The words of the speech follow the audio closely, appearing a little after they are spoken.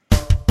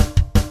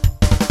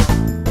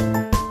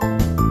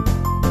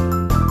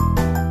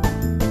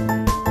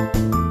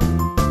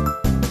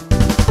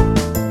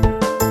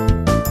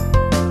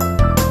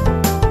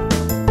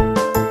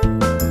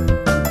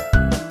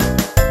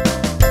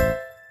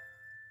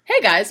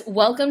Hey guys,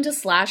 welcome to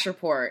Slash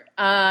Report.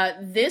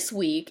 This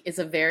week is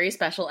a very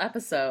special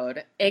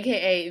episode,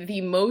 aka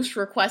the most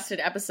requested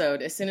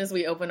episode as soon as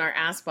we open our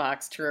ask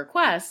box to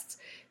requests.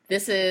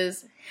 This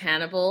is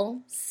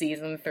Hannibal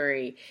Season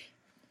 3.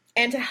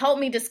 And to help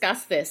me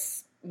discuss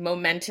this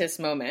momentous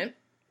moment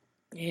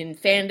in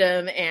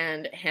fandom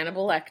and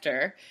Hannibal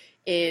Lecter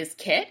is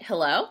Kit,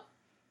 hello.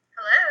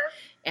 Hello.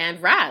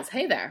 And Raz,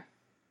 hey there.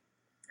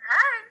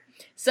 Hi.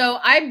 So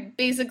I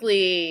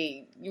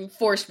basically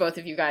forced both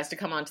of you guys to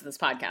come onto this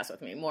podcast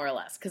with me, more or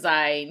less, because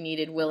I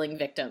needed willing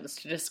victims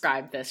to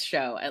describe this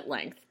show at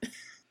length.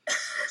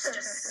 There's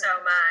just so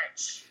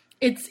much.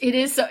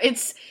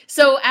 It's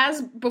so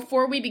as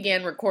before we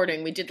began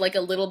recording, we did like a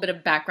little bit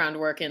of background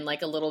work and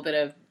like a little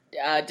bit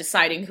of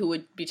deciding who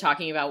would be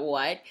talking about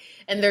what,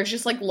 and there's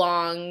just like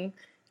long,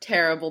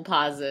 terrible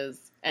pauses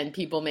and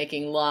people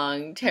making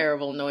long,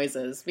 terrible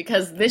noises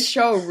because this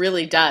show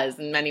really does,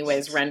 in many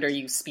ways, render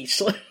you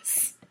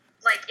speechless.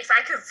 Like, if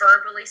I could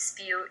verbally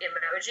spew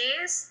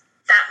emojis,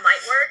 that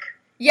might work.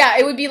 Yeah,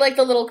 it would be like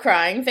the little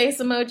crying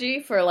face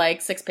emoji for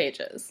like 6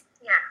 pages.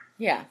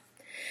 Yeah.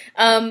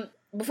 Yeah.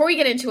 Before we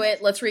get into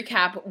it, let's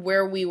recap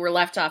where we were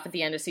left off at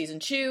the end of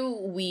Season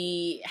 2.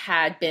 We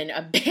had been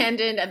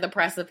abandoned at the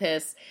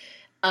precipice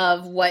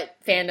of what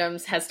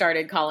fandoms has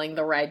started calling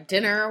the Red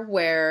Dinner,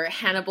 where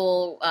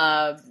Hannibal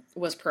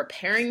was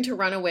preparing to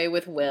run away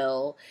with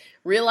Will,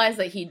 realized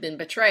that he'd been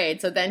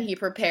betrayed, so then he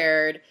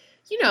prepared,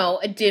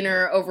 a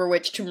dinner over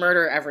which to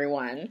murder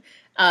everyone,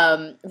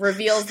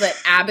 reveals that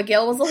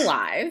Abigail was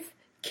alive,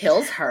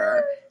 kills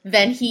her,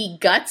 then he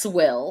guts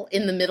Will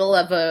in the middle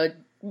of a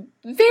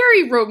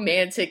very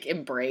romantic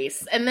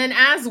embrace, and then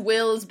as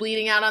Will is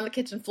bleeding out on the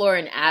kitchen floor,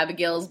 and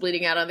Abigail is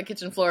bleeding out on the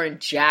kitchen floor, and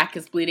Jack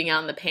is bleeding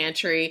out in the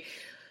pantry,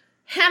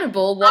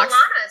 Hannibal walks...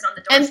 Alana is on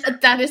the doorstep.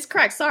 And that is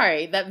correct,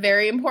 sorry. That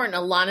very important.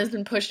 Alana's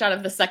been pushed out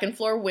of the second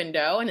floor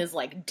window and is,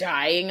 like,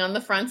 dying on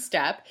the front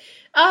step.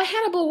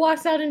 Hannibal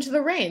walks out into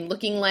the rain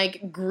looking,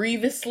 like,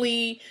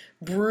 grievously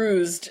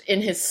bruised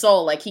in his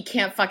soul. Like, he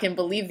can't fucking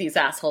believe these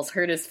assholes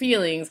hurt his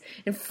feelings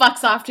and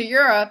fucks off to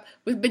Europe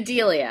with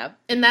Bedelia.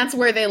 And that's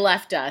where they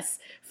left us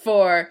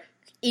for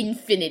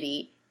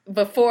infinity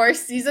before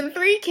Season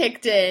 3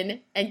 kicked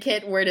in. And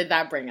Kit, where did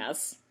that bring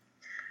us?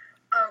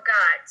 Oh,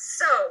 God.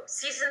 So,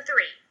 Season 3.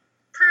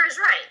 Prue is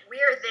right. We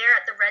are there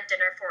at the Red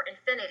Dinner for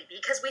infinity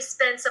because we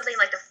spend something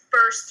like the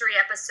first 3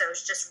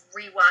 episodes just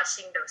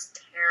rewatching those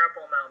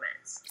terrible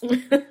moments.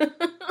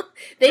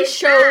 They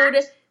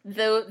showed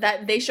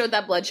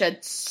that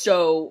bloodshed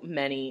so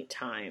many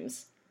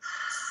times.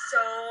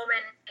 So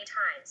many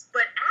times.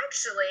 But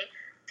actually,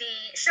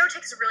 the show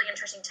takes a really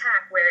interesting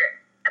tack where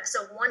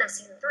episode 1 of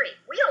Season 3,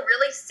 we don't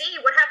really see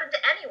what happened to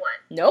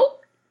anyone.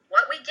 Nope.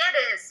 What we get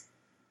is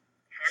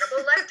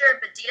Hannibal Lecter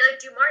and Bedelia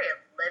du Maurier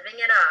living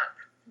it up.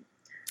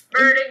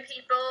 Murdering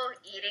people,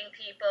 eating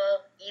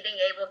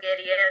Abel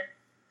Gideon.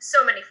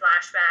 So many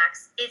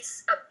flashbacks.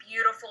 It's a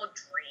beautiful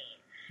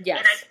dream. Yes.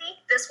 And I think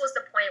this was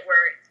the point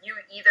where you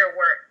either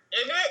were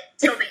in it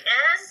till the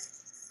end,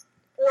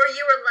 or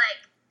you were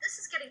like, this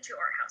is getting too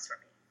art house for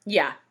me.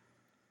 Yeah.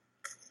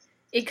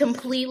 It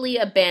completely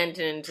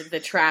abandoned the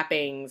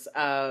trappings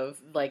of,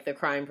 like, the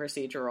crime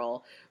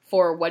procedural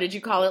for, what did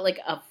you call it, like,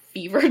 a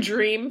fever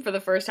dream for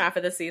the first half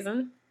of the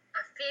season?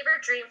 A fever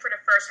dream for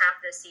the first half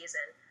of the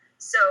season.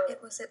 So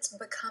it was its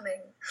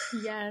becoming.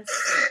 Yes.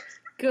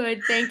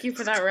 Good. Thank you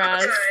for that,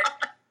 Raz. Good.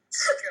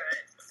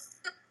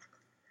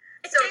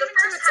 So the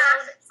first half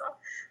of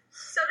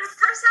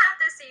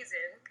the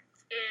season,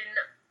 in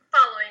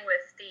following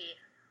with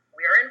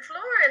we're in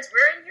Florence,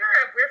 we're in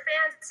Europe, we're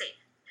fancy.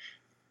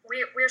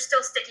 We're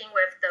still sticking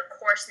with the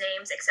course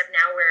names, except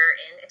now we're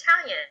in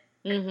Italian.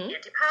 Mm-hmm.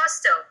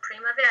 Antipasto,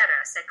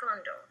 Primavera,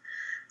 Secondo.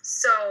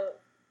 So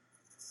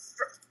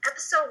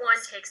episode 1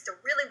 takes the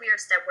really weird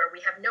step where we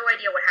have no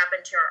idea what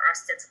happened to our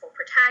ostensible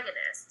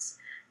protagonists.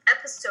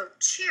 Episode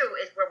 2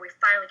 is where we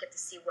finally get to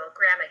see Will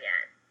Graham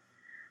again.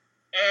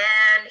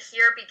 And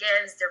here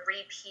begins the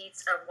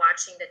repeats of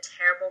watching the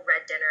terrible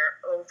Red Dinner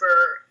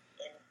over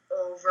and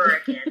over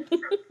again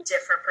from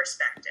different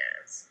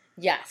perspectives.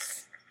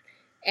 Yes.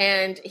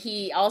 And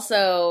he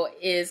also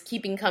is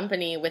keeping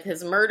company with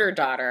his murder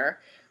daughter,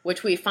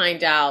 which we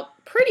find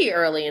out pretty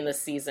early in the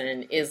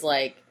season is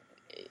like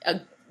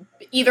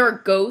either a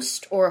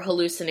ghost or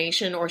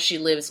hallucination, or she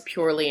lives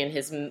purely in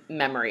his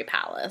memory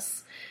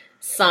palace.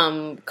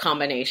 Some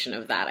combination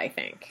of that, I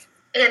think.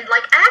 And,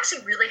 like, I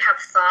actually really have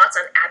thoughts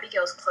on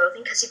Abigail's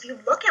clothing, because if you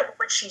look at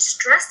what she's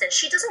dressed in,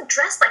 she doesn't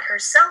dress like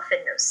herself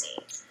in those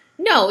scenes.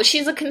 No,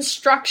 she's a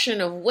construction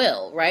of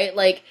Will, right?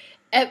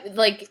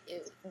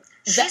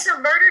 She's a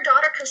murder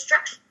daughter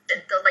construction.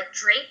 The, like,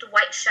 draped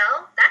white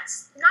shell,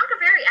 that's not a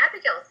very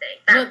Abigail thing.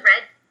 That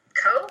red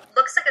coat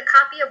looks like a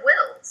copy of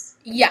Will's.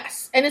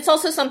 Yes, and it's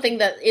also something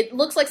that, it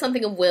looks like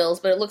something of Will's,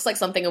 but it looks like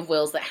something of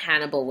Will's that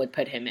Hannibal would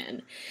put him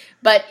in.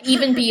 But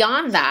even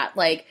beyond that,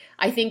 like,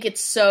 I think it's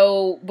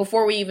so,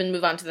 before we even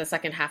move on to the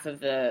second half of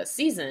the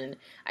season,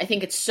 I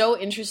think it's so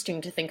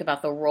interesting to think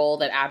about the role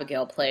that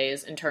Abigail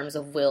plays in terms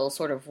of Will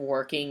sort of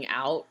working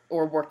out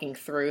or working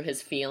through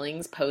his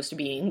feelings post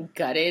being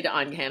gutted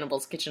on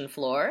Hannibal's kitchen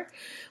floor,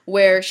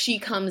 where she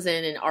comes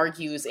in and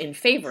argues in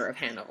favor of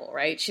Hannibal,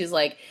 right? She's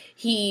like,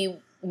 he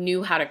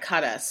knew how to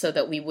cut us so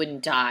that we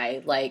wouldn't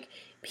die. Like,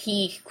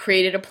 he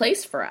created a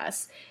place for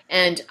us.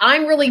 And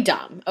I'm really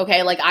dumb,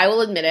 okay? Like, I will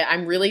admit it,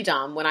 I'm really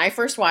dumb. When I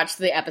first watched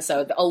the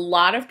episode, a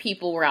lot of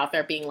people were out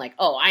there being like,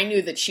 oh, I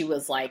knew that she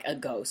was like a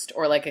ghost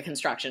or like a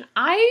construction.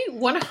 I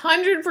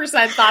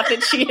 100% thought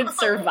that she had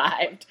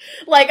survived.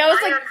 Like, I was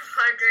I like, 110%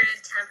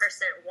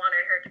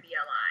 wanted her to be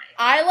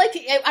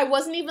alive. I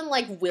wasn't even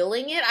like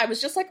willing it. I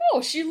was just like,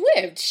 oh, she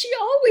lived. She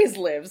always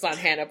lives on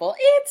Hannibal.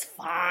 It's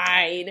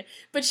fine.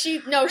 But she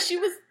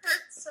was,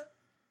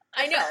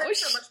 I know. I'm hurt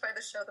so much by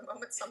the show. The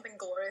moment something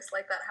glorious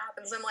like that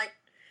happens, I'm like,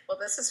 well,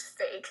 this is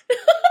fake.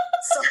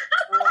 Something's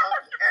wrong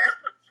here.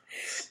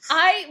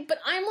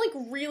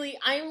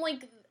 I'm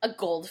like a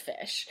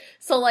goldfish.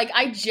 So like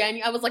I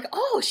was like,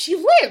 oh, she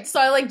lived. So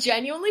I like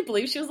genuinely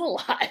believe she was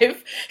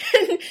alive.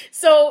 And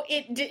so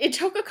it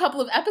took a couple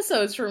of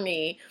episodes for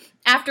me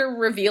after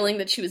revealing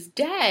that she was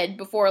dead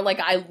before like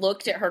I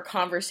looked at her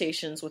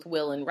conversations with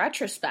Will in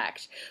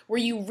retrospect, where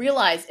you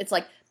realize it's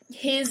like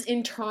his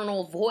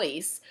internal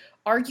voice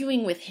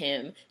arguing with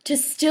him to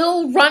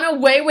still run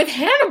away with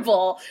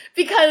Hannibal,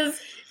 because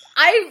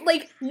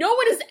no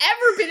one has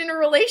ever been in a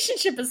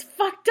relationship as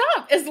fucked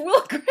up as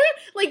Will Graham.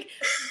 Like,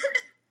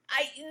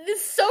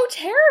 this is so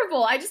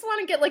terrible. I just want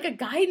to get like a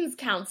guidance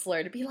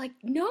counselor to be like,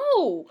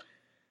 no.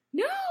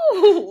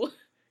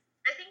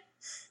 I think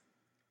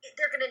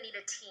they're going to need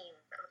a team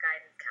of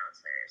guidance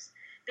counselors,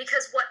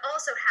 because what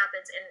also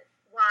happens and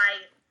why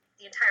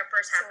the entire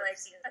first half of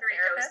season 3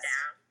 goes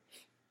down.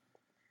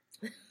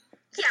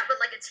 Yeah,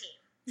 but like a team.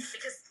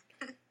 Because,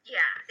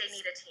 yeah, they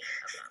need a team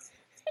of them.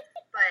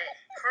 But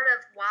part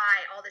of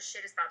why all this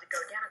shit is about to go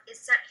down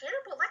is that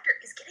Hannibal Lecter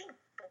is getting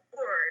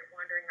bored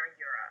wandering around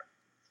Europe.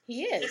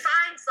 He is. He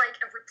finds, like,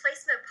 a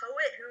replacement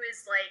poet who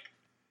is, like,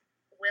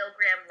 Will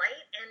Graham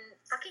Light and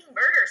fucking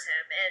murders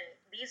him and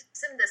leaves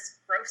him this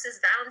Rose's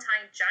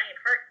Valentine giant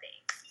heart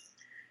thing.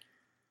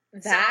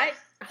 That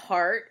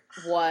heart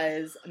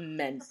was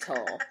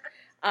mental.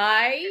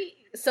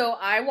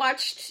 I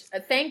watched,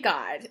 thank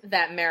God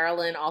that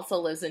Marilyn also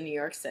lives in New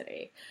York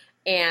City,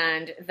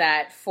 and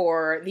that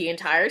for the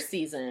entire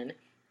season,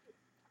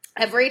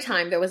 every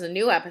time there was a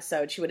new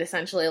episode, she would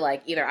essentially,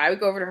 like, either I would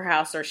go over to her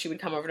house or she would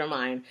come over to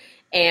mine,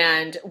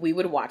 and we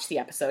would watch the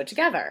episode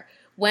together.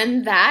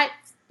 When that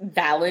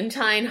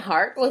Valentine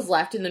heart was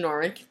left in the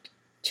Norman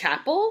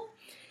Chapel,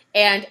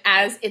 and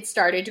as it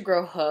started to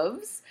grow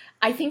hooves,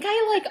 I think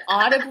I, like,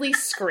 audibly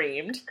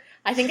screamed.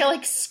 I think I,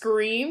 like,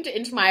 screamed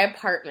into my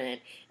apartment.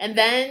 And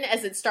then,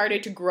 as it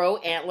started to grow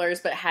antlers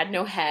but had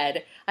no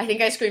head, I think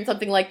I screamed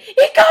something like,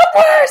 it got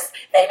worse!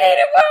 They made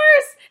it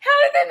worse! How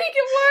did they make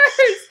it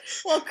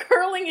worse? While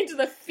curling into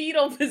the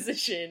fetal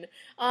position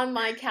on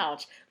my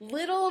couch.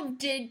 Little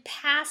did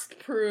past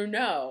Prue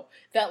know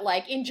that,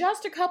 like, in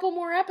just a couple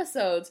more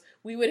episodes,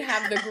 we would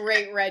have the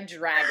Great Red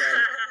Dragon.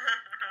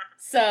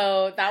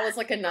 So, that was,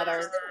 like,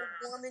 another...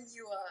 warming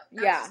you up.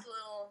 Yeah.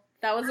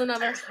 That was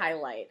another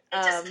highlight.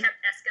 It just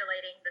kept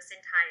escalating this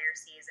entire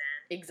season.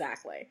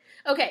 Exactly.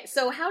 Okay,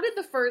 so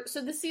so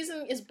the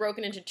season is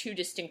broken into two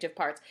distinctive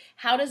parts.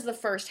 How does the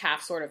first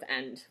half sort of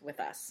end with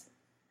us?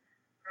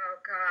 Oh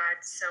God,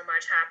 so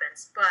much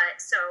happens. But,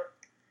 so,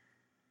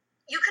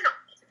 you can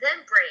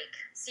then break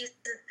season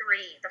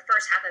 3, the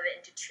first half of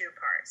it, into two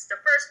parts. The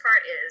first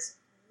part is,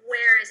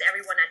 where is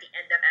everyone at the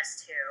end of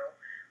S2?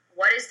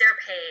 What is their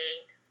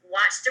pay?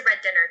 Watch The Red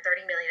Dinner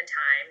 30 million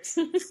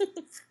times.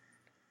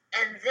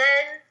 And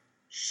then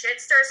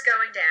shit starts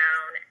going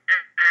down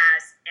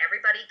as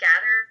everybody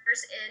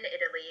gathers in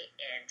Italy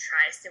and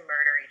tries to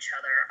murder each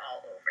other all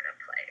over the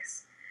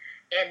place.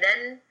 And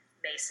then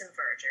Mason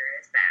Verger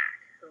is back,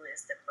 who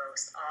is the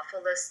most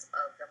awfulest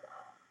of them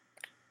all.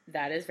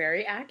 That is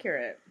very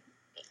accurate.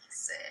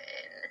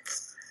 Mason.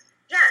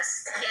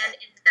 Yes, and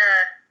in the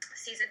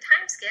season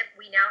time skip,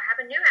 we now have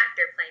a new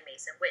actor playing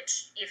Mason,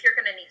 which, if you're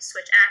going to need to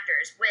switch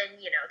actors when,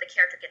 the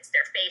character gets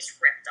their face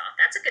ripped off,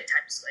 that's a good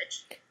time to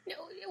switch.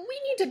 No, we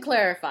need to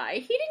clarify.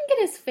 He didn't get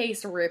his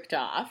face ripped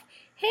off.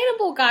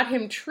 Hannibal got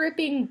him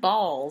tripping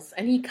balls,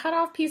 and he cut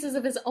off pieces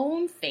of his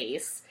own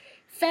face,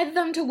 fed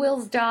them to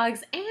Will's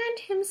dogs and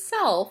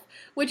himself,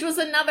 which was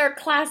another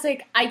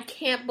classic, I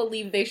can't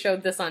believe they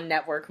showed this on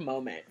network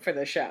moment for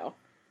the show.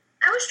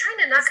 I was trying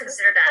to not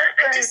consider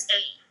that. I just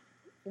ate.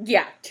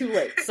 Yeah, too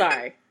late.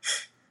 Sorry.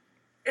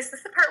 Is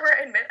this the part where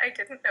I admit I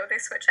didn't know they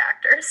switch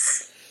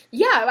actors?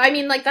 Yeah, I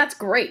mean, like, that's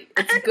great.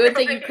 It's good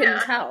that you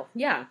couldn't tell.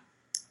 Yeah.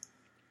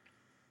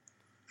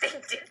 They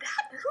did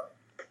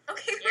that?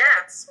 Okay,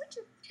 yeah. switch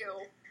it to.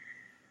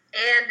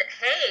 And,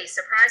 hey, hey,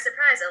 surprise,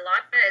 surprise,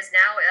 Alana is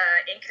now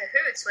in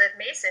cahoots with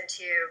Mason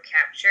to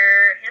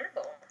capture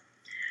Hannibal.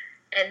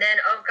 And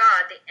then, oh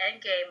god, the end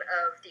game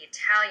of the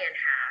Italian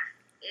half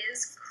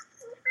is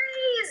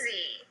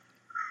crazy.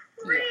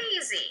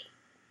 Crazy.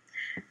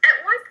 Yeah.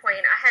 At one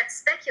point, I had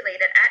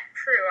speculated at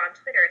Prue on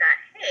Twitter that,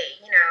 hey,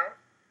 you know,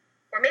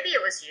 or maybe it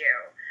was you,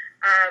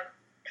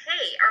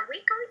 hey, are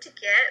we going to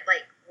get,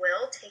 like,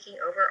 Will taking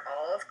over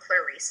all of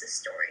Clarice's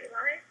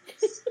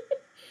storylines?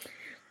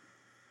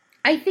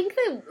 I think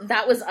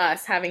that was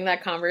us having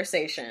that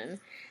conversation.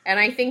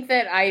 And I think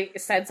that I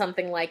said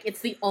something like,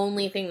 it's the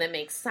only thing that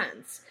makes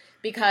sense.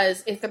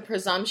 Because if the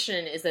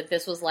presumption is that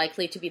this was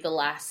likely to be the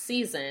last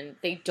season,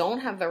 they don't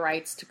have the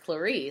rights to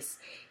Clarice.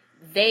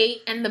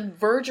 And the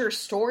Verger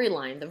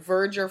storyline, the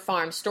Verger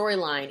Farm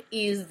storyline,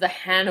 is the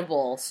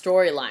Hannibal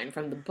storyline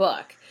from the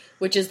book,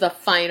 which is the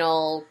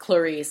final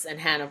Clarice and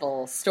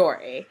Hannibal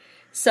story.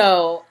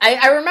 So,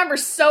 I remember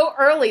so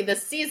early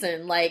this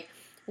season, like,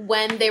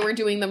 when they were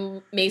doing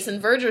the Mason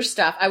Verger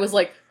stuff, I was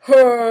like,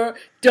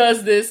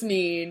 does this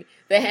mean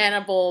the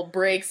Hannibal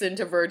breaks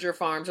into Verger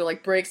Farms, or,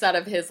 like, breaks out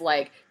of his,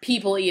 like,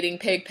 people-eating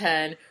pig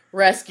pen,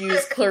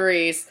 rescues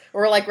Clarice,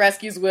 or, like,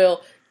 rescues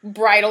Will,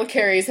 bridal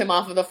carries him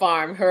off of the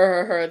farm,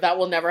 that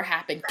will never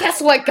happen.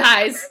 Guess what,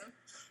 guys?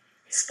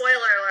 Spoiler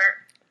alert,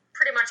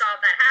 pretty much all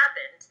of that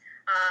happened.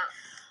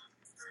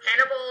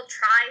 Hannibal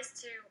tries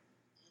to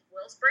eat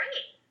Will's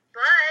brain,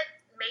 but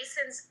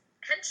Mason's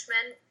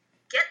henchmen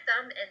get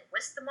them and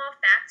whisk them off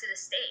back to the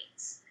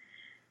States,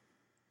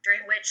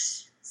 during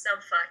which some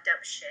fucked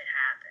up shit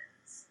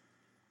happens.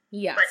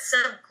 Yes. But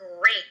some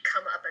great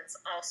comeuppance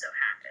also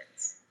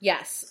happens.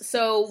 Yes.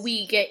 So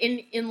we get,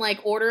 in like,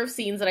 order of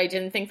scenes that I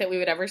didn't think that we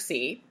would ever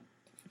see,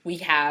 we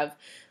have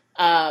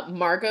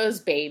Margot's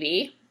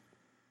baby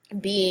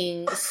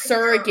being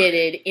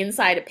surrogated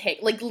inside a pig.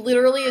 Like,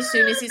 literally, as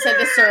soon as he said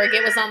the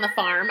surrogate was on the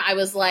farm, I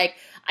was like,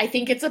 I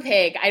think it's a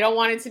pig. I don't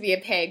want it to be a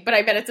pig, but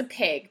I bet it's a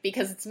pig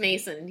because it's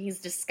Mason and he's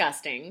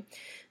disgusting.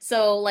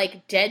 So,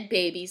 like, dead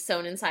baby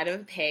sewn inside of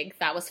a pig.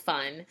 That was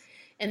fun.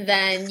 And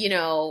then, you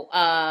know,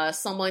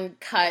 someone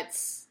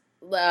cuts,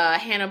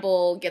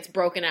 Hannibal gets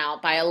broken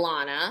out by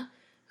Alana,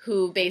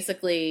 who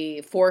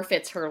basically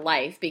forfeits her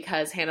life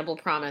because Hannibal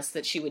promised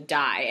that she would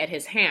die at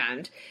his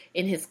hand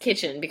in his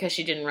kitchen because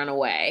she didn't run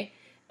away.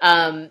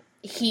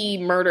 He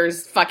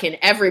murders fucking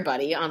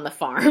everybody on the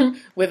farm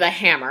with a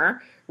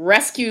hammer,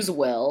 rescues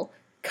Will,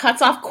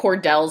 cuts off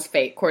Cordell's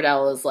face.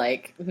 Cordell is,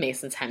 like,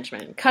 Mason's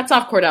henchman. Cuts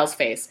off Cordell's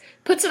face,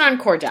 puts it on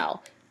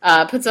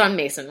puts it on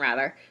Mason,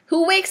 rather,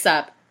 who wakes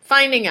up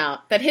finding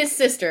out that his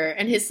sister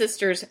and his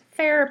sister's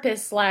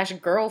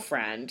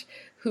therapist/girlfriend,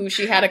 who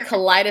she had a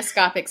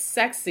kaleidoscopic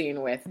sex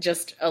scene with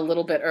just a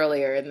little bit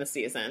earlier in the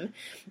season,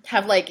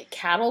 have, like,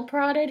 cattle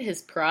prodded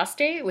his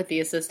prostate with the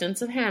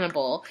assistance of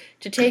Hannibal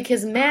to take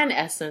his man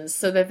essence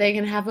so that they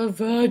can have a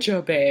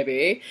Verger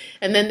baby,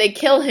 and then they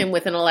kill him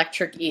with an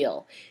electric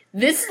eel.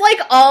 This,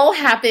 like, all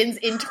happens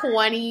in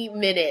 20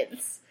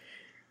 minutes.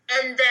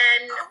 And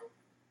then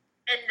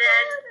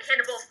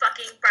Hannibal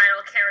fucking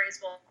bridal carries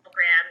Wolfram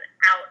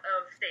out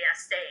of the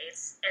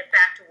estates and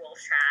back to Wolf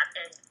Trap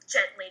and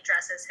gently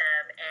dresses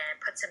him and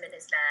puts him in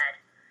his bed.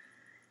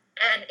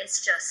 And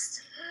it's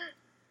just,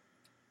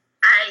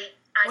 I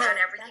got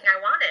everything I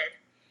wanted.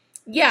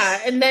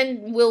 Yeah, and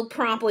then Will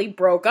promptly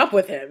broke up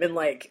with him in,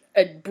 like,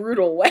 a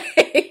brutal way.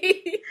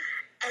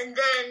 And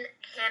then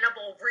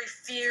Hannibal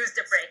refused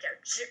to break up.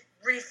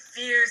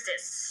 Refused it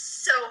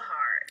so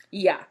hard.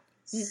 Yeah.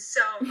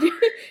 So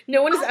hard.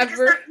 No one has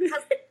ever...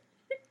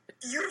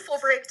 Beautiful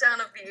breakdown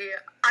of the,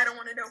 I don't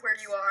want to know where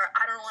you are,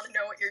 I don't want to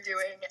know what you're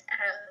doing,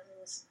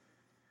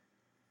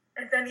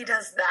 and then he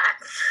does that.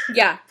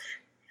 Yeah.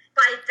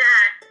 By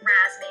that,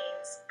 Raz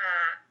means,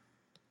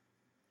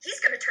 he's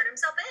going to turn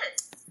himself in.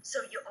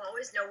 So you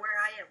always know where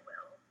I am,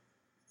 Will.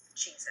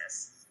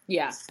 Jesus.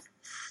 Yeah.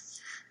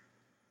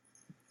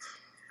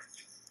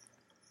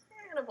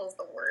 Hannibal's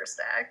the worst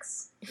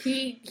ex.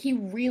 He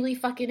really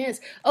fucking is.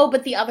 Oh,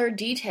 but the other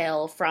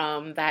detail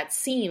from that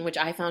scene, which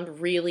I found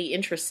really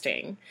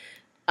interesting,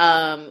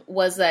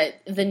 was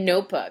that the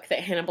notebook that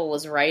Hannibal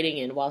was writing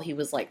in while he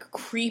was, like,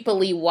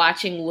 creepily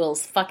watching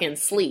Will's fucking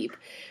sleep,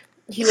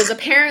 he was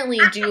apparently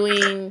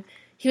doing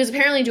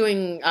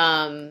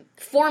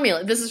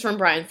formula. This is from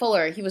Brian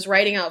Fuller. He was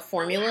writing out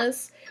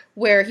formulas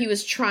where he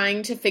was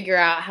trying to figure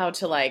out how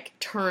to, like,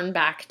 turn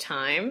back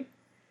time.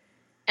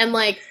 And,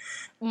 like,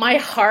 my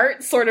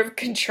heart sort of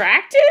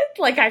contracted.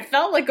 Like, I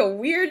felt like a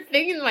weird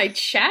thing in my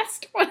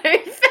chest when I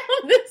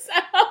found this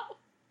out.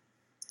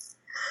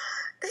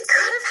 They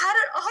could have had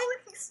it all,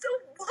 and he still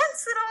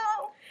wants it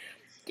all.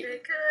 They could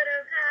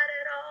have had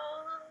it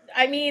all.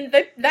 I mean,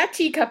 that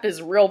teacup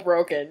is real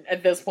broken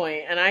at this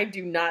point, and I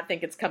do not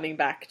think it's coming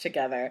back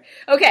together.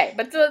 Okay,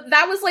 but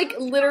that was, like,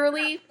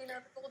 literally... You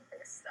know, the old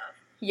base stuff.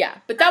 Yeah,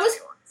 but that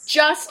was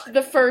just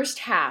the first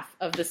half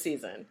of the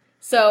season.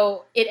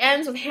 So, it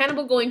ends with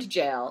Hannibal going to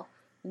jail,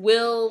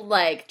 Will,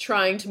 like,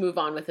 trying to move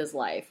on with his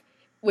life.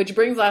 Which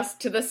brings us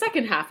to the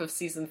second half of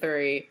Season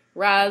 3.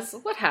 Raz,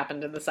 what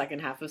happened in the second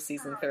half of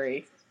Season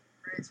 3?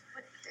 What didn't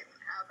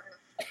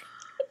happen?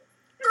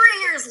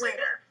 years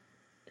later,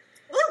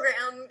 Will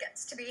Graham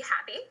gets to be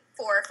happy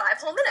for 5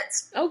 whole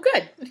minutes. Oh,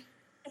 good.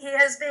 He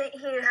has,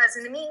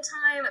 in the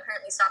meantime,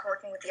 apparently stopped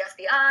working with the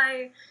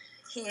FBI.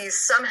 He's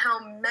somehow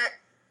met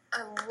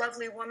a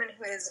lovely woman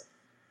who is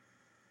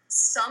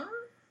somehow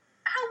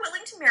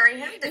willing to marry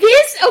him. We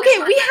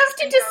have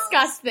to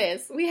discuss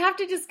this. We have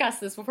to discuss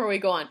this before we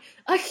go on.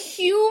 A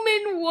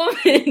human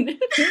woman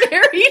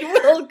married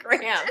Will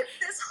Graham.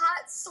 This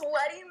hot,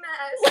 sweaty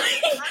mess.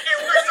 It was like,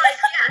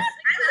 yes,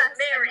 I would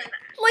marry that.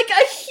 Like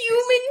a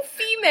human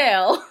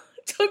female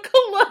took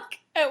a look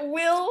at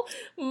Will.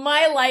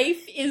 My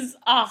life is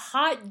a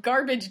hot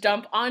garbage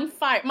dump on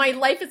fire. My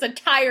life is a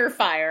tire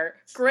fire.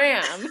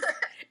 Graham.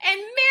 And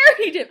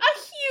married him. A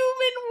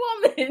human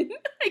woman.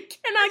 I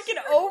cannot get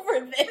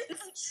over this.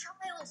 With a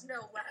child,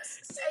 no less.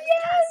 Said,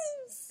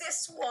 yes.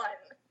 This one.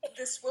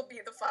 This will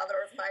be the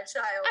father of my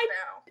child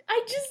now.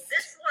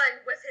 This one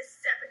with his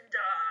 7 7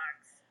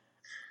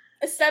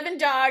 dogs. 7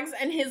 dogs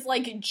and his,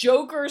 like,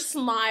 Joker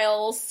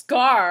smile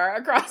scar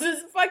across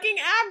his fucking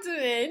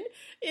abdomen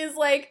is,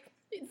 like,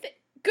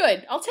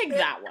 good. I'll take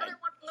that one. Another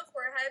one on the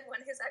forehead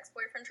when his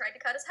ex-boyfriend tried to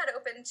cut his head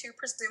open to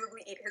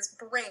presumably eat his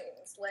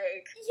brains.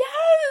 Like,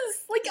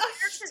 yes! Like,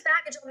 there's his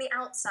baggage on the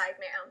outside,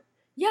 man.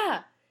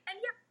 Yeah.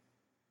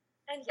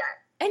 And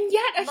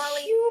yet a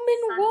Molly,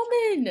 human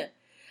woman.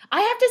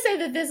 I have to say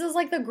that this is,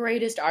 like, the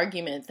greatest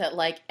argument that,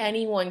 like,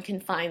 anyone can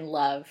find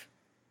love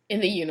in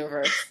the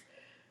universe.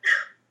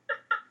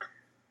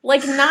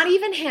 Like, not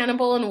even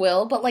Hannibal and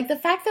Will, but, like, the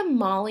fact that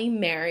Molly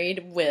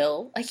married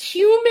Will, a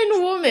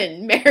human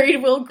woman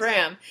married Will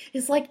Graham,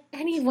 is like,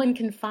 anyone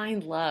can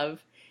find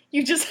love.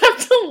 You just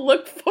have to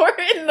look for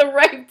it in the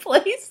right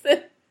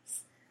places.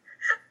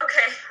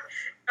 Okay.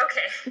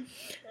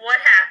 What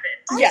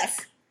happened?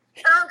 Yes.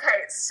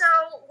 Okay, so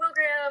Will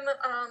Graham,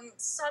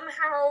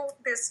 somehow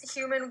this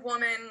human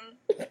woman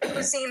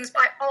who seems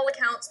by all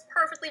accounts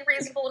perfectly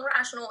reasonable and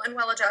rational and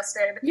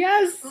well-adjusted.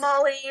 Yes.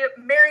 Molly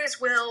marries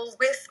Will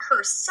with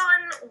her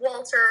son,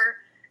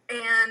 Walter,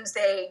 and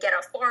they get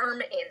a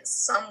farm in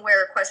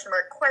somewhere,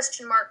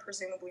 question mark,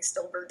 presumably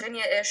still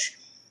Virginia-ish,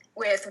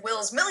 with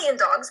Will's 1,000,000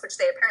 dogs, which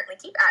they apparently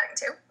keep adding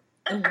to.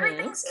 And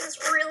everything seems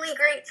really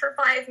great for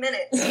 5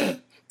 minutes.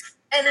 And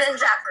then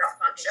Jack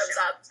Crawford shows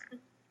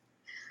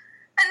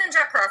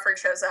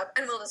up.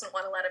 And Will doesn't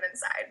want to let him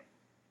inside.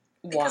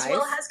 Because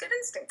Will has good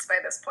instincts by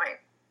this point.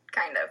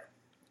 Kind of.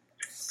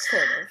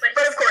 Sort of.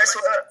 But of course,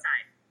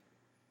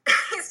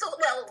 he's still,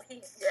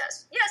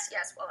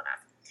 yes, well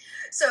enough.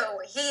 So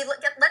he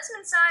lets him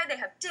inside, they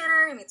have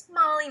dinner, he meets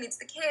Molly, meets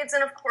the kids,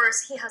 and of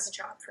course, he has a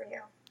job for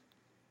you.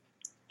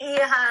 He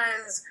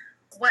has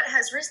what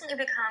has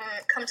recently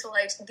come to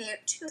light, the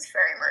Tooth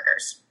Fairy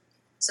murders.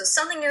 So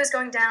something new is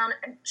going down,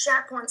 and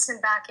Jack wants him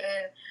back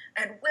in,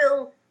 and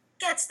Will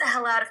gets the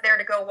hell out of there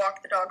to go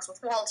walk the dogs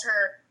with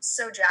Walter,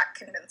 so Jack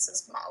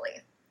convinces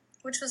Molly,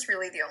 which was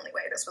really the only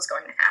way this was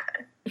going to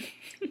happen.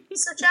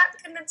 So Jack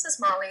convinces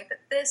Molly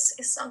that this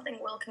is something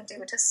Will can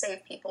do to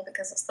save people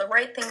because it's the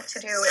right thing to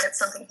do, and it's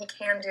something he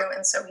can do,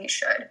 and so he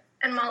should.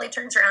 And Molly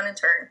turns around in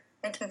turn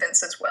and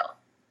convinces Will,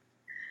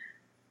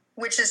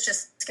 which is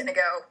just going to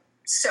go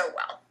so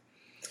well.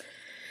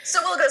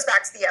 So Will goes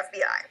back to the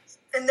FBI,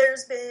 and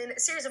there's been a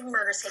series of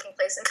murders taking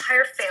place,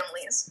 entire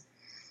families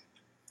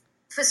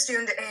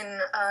festooned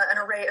in an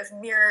array of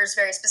mirrors,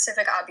 very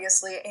specific,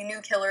 obviously, a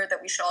new killer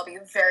that we should all be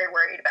very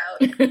worried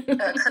about,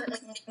 currently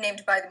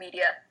nicknamed by the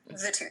media,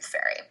 the Tooth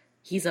Fairy.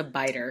 He's a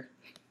biter.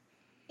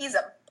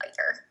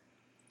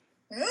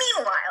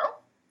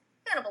 Meanwhile,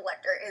 Hannibal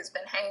Lecter has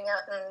been hanging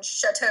out in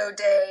Chateau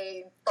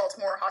de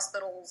Baltimore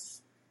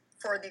hospitals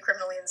for the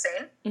criminally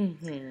insane,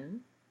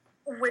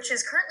 which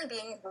is currently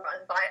being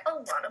run by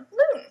Alana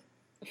Bloom.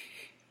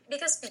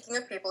 Because speaking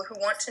of people who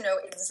want to know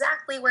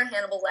exactly where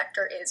Hannibal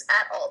Lecter is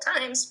at all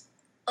times,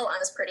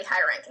 Alana's pretty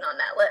high ranking on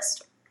that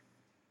list.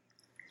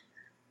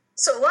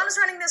 So Alana's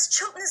running this.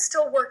 Chilton is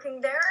still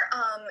working there,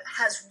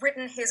 has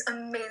written his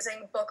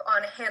amazing book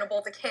on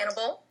Hannibal the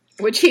Cannibal.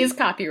 Which he has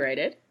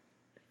copyrighted.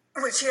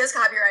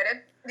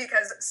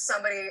 Because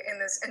somebody in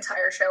this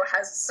entire show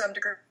has some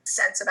degree of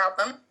sense about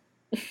them.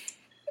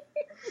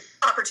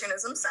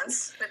 Opportunism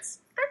sense.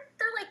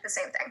 They're like the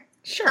same thing.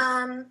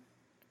 Sure.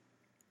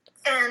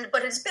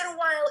 But it's been a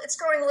while, it's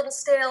growing a little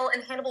stale,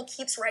 and Hannibal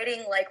keeps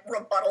writing, like,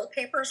 rebuttal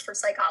papers for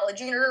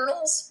psychology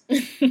journals,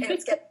 and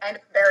it's getting kind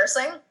of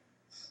embarrassing.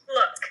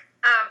 Look,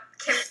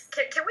 can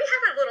we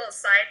have a little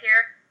aside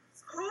here?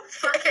 Who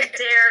fucking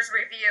dares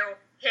review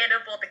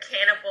Hannibal the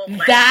Cannibal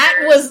lectures?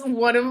 That was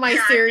one of my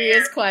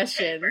serious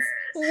questions. Papers.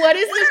 What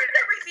is the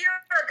reviewer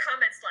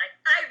comments like?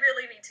 I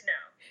really need to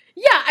know.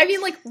 Yeah, I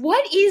mean, like,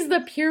 what is the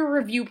peer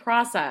review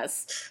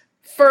process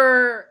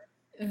for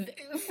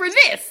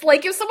this?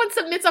 Like, if someone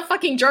submits a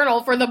fucking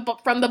journal from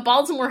the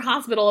Baltimore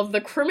Hospital of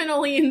the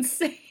Criminally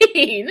Insane,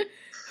 he's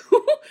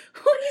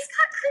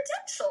got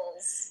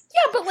credentials.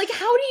 Yeah, but, like,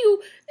 how do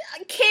you,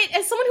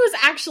 as someone who's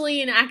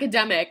actually an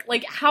academic,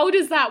 like, how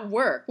does that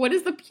work? What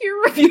is the peer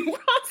review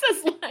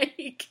process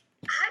like?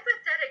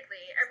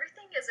 Hypothetically,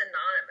 everything is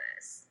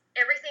anonymous.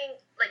 Everything,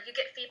 like, you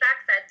get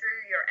feedback fed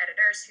through your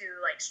editor reviewers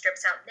who, like,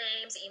 strips out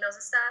names, emails,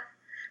 and stuff.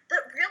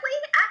 But really,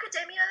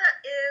 academia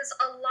is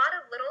a lot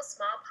of little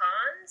small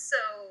ponds,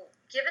 so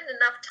given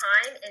enough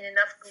time and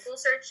enough Google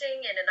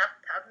searching and enough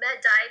PubMed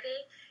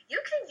diving,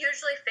 you can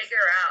usually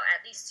figure out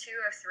at least 2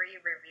 or 3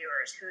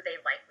 reviewers who they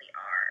likely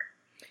are.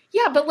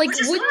 Yeah, but, like,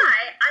 which is why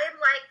I am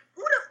like,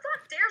 who the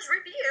fuck dares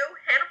review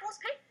Hannibal's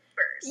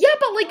papers? Yeah,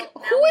 but, like,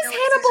 who is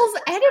Hannibal's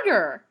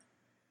editor?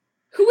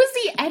 Who is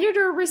the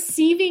editor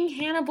receiving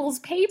Hannibal's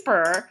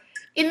paper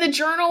in the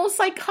Journal of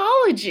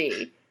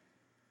Psychology?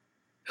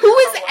 Who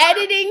is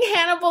editing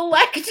Hannibal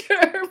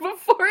Lecter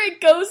before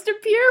it goes to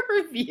peer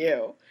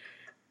review?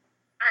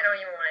 I don't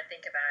even want to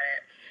think about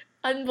it.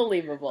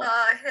 Unbelievable.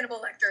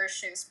 Hannibal Lecter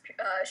shoes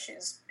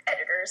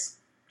editors.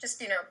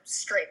 Just,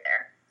 straight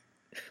there.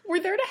 We're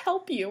there to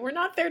help you. We're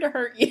not there to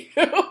hurt you.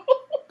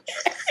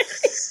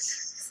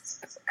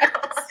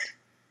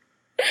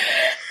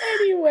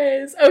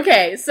 Anyways.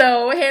 Okay,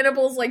 so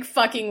Hannibal's, like,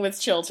 fucking with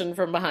Chilton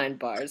from behind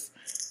bars.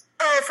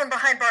 Oh, from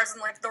behind bars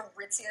in, like, the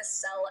ritziest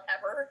cell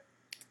ever.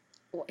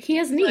 He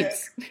has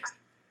needs. Like,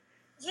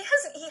 he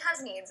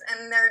has needs,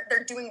 and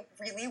they're doing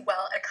really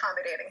well at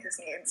accommodating his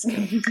needs.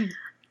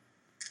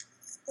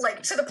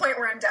 Like, to the point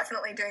where I'm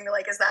definitely doing the,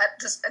 like, is that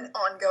just an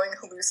ongoing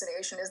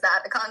hallucination? Is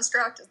that a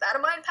construct? Is that a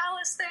Mind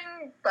Palace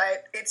thing?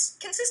 But it's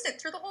consistent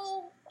through the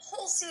whole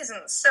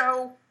season,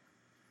 so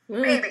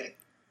maybe.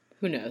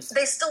 Who knows?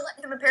 They still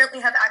let him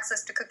apparently have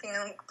access to cooking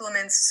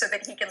implements so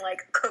that he can,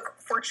 like, cook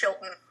for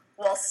Chilton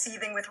while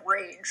seething with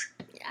rage.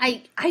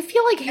 I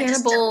feel like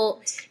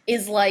Hannibal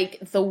is, like,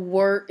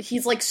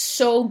 he's, like,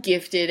 so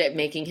gifted at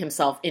making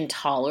himself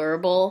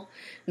intolerable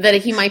that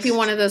he might be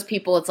one of those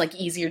people it's, like,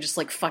 easier just,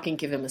 like, fucking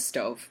give him a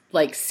stove.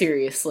 Like,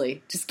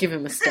 seriously. Just give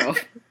him a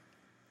stove.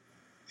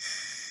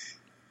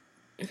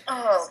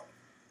 Oh.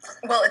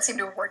 Well, it seemed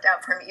to have worked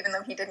out for him, even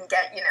though he didn't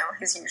get,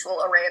 his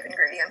usual array of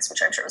ingredients,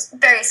 which I'm sure was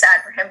very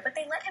sad for him. But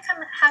they let him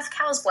have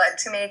cow's blood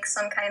to make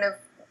some kind of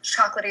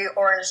chocolatey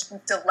orange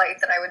delight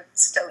that I would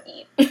still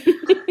eat.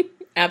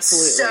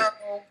 Absolutely. So,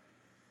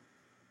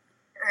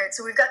 alright,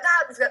 so we've got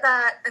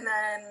that, and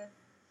then,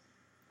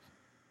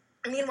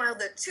 meanwhile,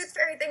 the Tooth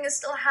Fairy thing is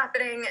still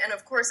happening, and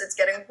of course it's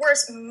getting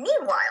worse.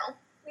 Meanwhile,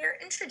 we are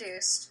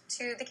introduced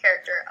to the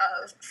character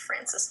of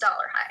Francis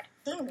Dollarhide.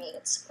 He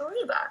meets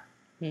Reba,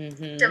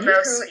 the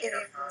most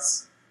who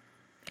is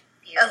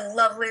a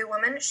lovely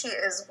woman. She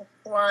is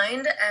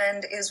blind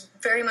and is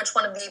very much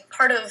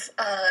part of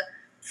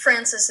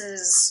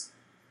Francis's...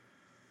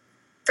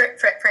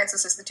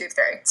 Francis is the Tooth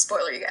Fairy.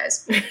 Spoiler, you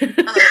guys.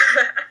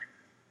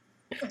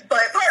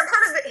 But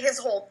part of his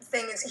whole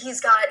thing is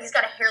he's got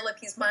a hair lip.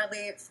 He's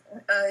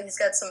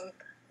got some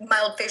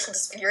mild facial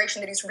disfiguration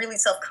that he's really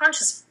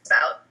self-conscious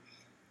about.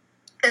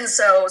 And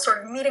so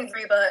sort of meeting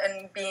Reba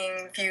and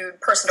being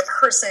viewed person to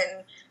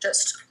person,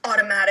 just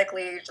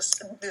automatically,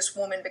 just this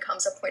woman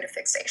becomes a point of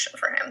fixation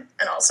for him.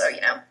 And also,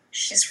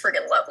 she's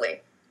friggin'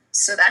 lovely.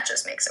 So that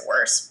just makes it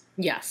worse.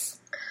 Yes.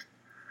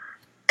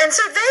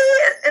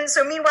 And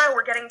so meanwhile,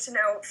 we're getting to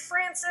know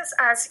Francis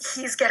as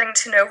he's getting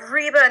to know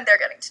Reba, and they're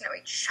getting to know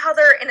each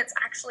other, and it's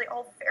actually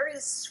all very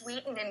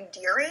sweet and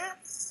endearing.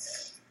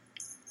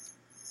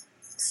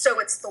 So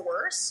it's the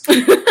worst.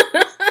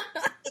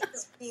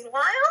 Because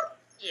meanwhile,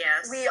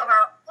 yes, we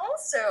are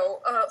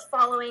also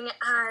following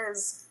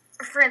as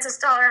Francis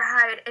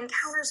Dollarhide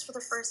encounters for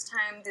the first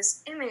time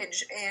this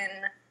image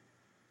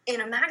in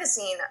a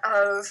magazine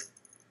of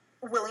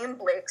William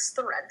Blake's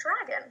The Red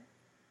Dragon.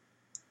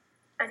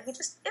 And he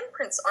just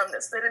imprints on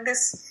this, that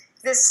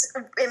this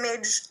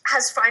image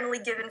has finally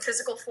given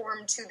physical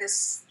form to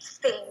this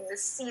thing,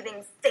 this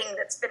seething thing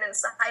that's been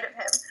inside of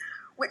him,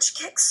 which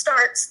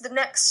kickstarts the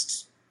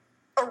next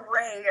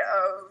array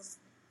of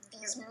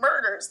these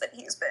murders that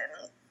he's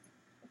been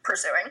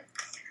pursuing.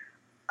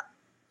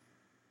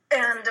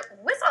 And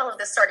with all of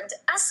this starting to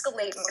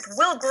escalate, and with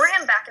Will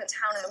Graham back in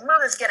town, and the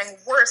murders getting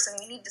worse, and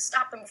we need to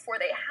stop them before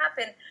they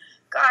happen,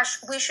 gosh,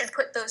 we should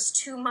put those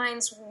two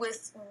minds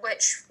with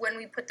which, when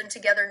we put them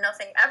together,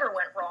 nothing ever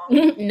went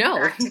wrong.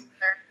 No.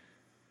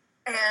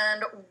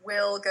 And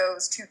Will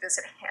goes to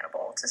visit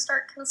Hannibal to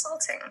start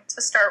consulting, to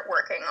start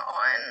working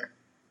on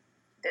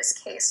this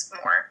case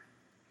more.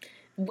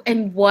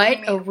 And what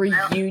a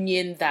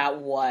reunion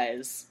that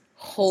was.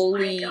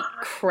 Holy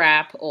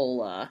crap,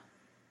 Ola.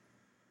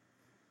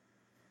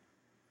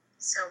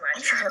 So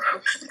much.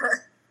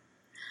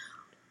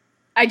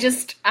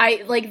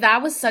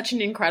 That was such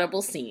an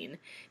incredible scene.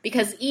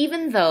 Because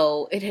even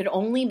though it had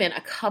only been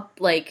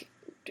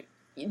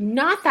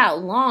not that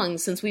long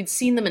since we'd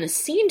seen them in a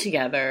scene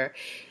together,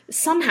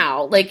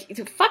 somehow,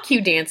 fuck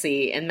Hugh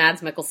Dancy and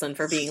Mads Mikkelsen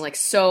for being,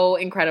 so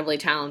incredibly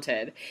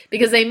talented.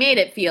 Because they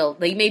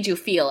made you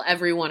feel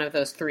every one of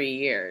those 3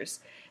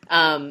 years.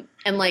 And,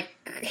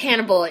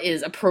 Hannibal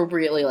is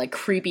appropriately,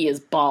 creepy as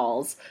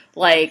balls.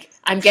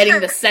 I'm getting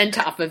the scent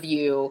off of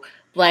you.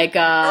 Oh,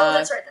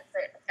 that's right.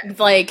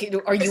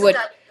 Okay. Are you Isn't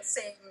that the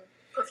same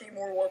perfume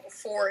we wore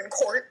before in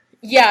court?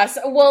 Yes.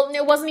 Well,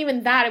 it wasn't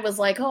even that. It was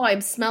like, oh, I'm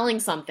smelling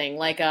something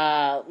like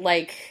a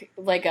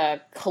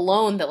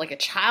cologne that like a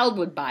child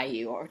would buy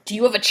you. Or do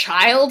you have a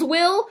child,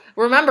 Will?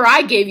 Remember,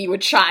 I gave you a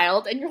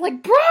child, and you're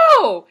like,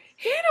 bro,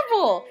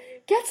 Hannibal,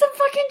 get some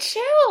fucking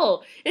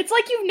chill. It's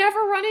like you've never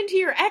run into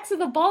your ex at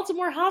the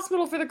Baltimore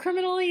Hospital for the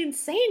Criminally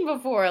Insane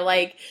before.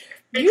 Like,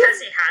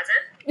 Because he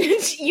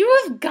hasn't.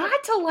 you have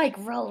got to like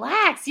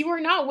relax. You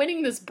are not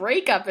winning this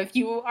breakup if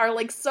you are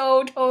like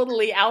so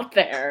totally out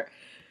there.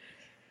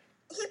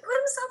 He put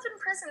himself in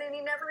prison and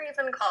he never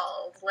even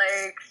called.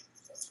 Like,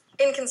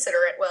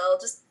 inconsiderate, Will.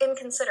 Just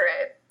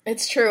inconsiderate.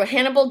 It's true.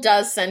 Hannibal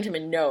does send him a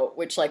note,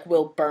 which, like,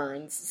 Will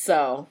burns,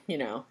 so, you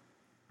know.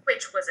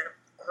 Which was a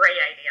great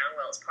idea on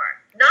Will's part.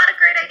 Not a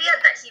great idea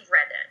that he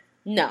read it.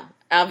 No,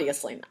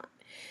 obviously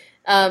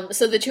not.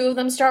 So the two of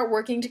them start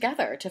working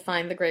together to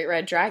find the Great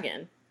Red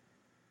Dragon.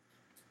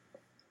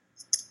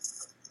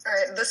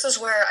 Alright, this is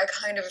where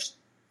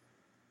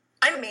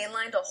I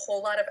mainlined a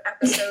whole lot of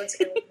episodes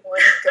in one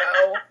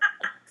go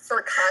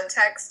for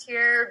context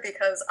here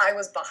because I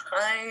was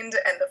behind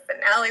and the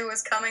finale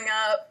was coming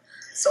up.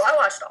 So I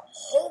watched a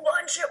whole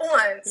bunch at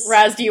once.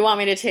 Raz, do you want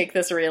me to take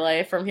this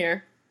relay from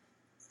here?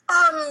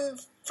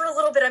 For a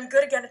little bit, I'm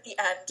good again at the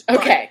end.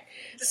 Okay,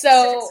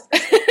 so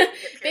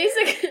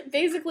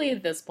basically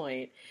at this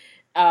point,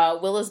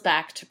 Will is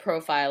back to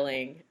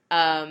profiling.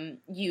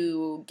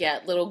 You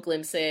get little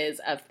glimpses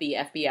of the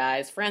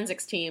FBI's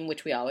forensics team,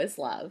 which we always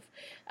love.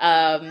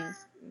 And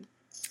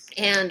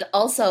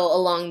also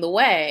along the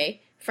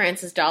way,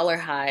 Francis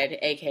Dollarhide,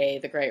 aka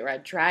the Great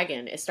Red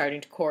Dragon, is starting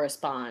to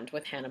correspond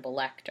with Hannibal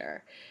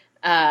Lecter,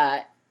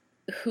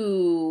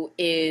 who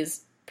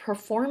is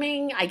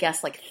performing, I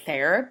guess, like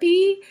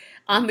therapy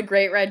on the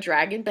Great Red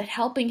Dragon, but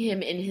helping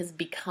him in his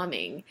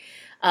becoming.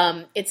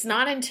 It's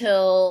not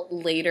until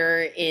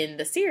later in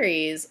the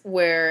series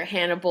where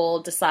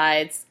Hannibal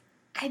decides,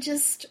 I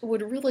just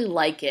would really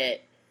like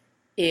it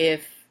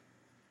if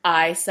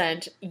I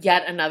sent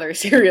yet another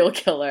serial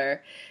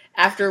killer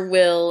after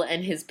Will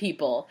and his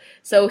people.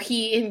 So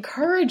he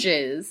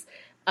encourages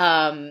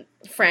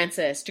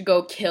Francis to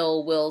go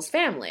kill Will's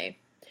family.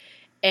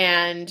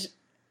 And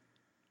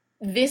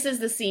this is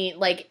the scene,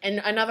 like,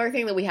 and another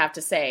thing that we have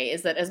to say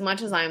is that as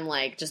much as I'm,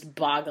 like, just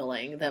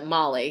boggling that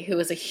Molly, who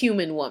is a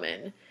human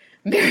woman,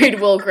 married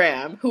Will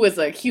Graham, who is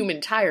a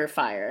human tire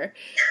fire,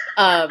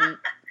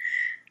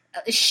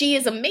 she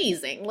is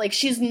amazing. Like,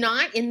 she's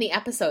not in the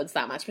episodes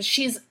that much, but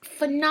she's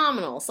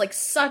phenomenal. It's, like,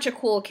 such a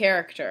cool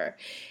character.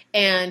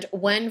 And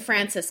when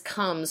Francis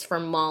comes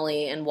from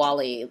Molly and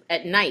Wally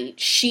at night,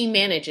 she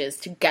manages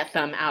to get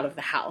them out of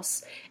the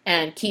house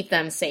and keep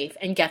them safe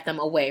and get them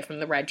away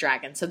from the Red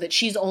Dragon so that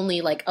she's only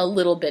like a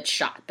little bit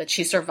shot, but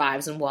she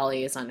survives and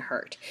Wally is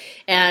unhurt.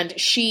 And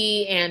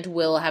she and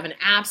Will have an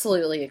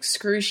absolutely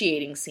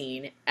excruciating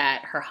scene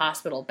at her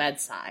hospital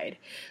bedside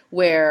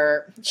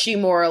where she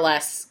more or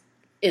less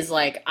is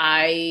like,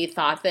 I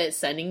thought that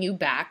sending you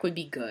back would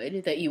be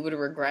good, that you would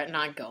regret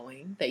not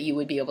going, that you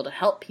would be able to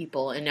help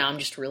people, and now I'm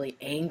just really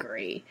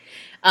angry.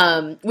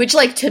 Which,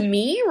 like, to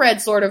me,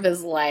 read sort of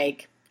as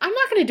like, I'm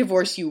not going to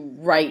divorce you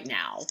right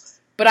now,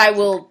 but I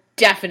will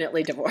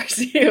definitely divorce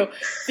you,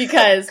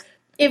 because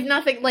if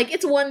nothing, like,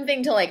 it's one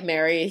thing to, like,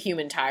 marry a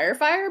human tire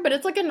fire, but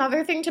it's, like,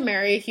 another thing to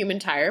marry a human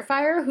tire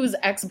fire whose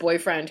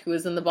ex-boyfriend, who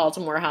is in the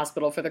Baltimore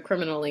Hospital for the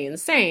Criminally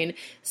Insane,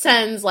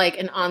 sends, like,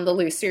 an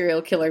on-the-loose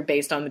serial killer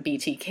based on the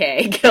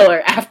BTK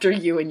killer after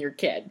you and your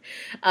kid.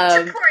 To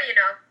pour,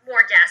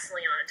 more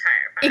gasoline on a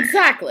tire fire.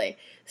 Exactly.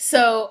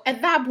 So,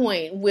 at that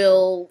point,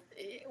 Will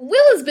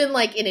has been,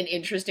 like, in an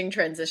interesting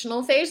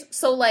transitional phase.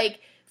 So,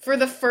 like, for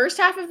the first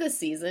half of the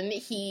season,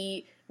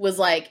 he was,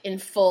 like, in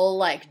full,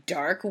 like,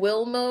 dark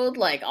Will mode,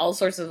 like, all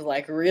sorts of,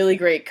 like, really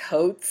great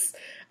coats.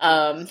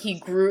 He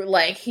grew,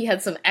 like, he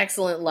had some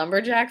excellent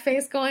lumberjack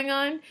face going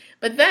on.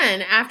 But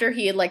then, after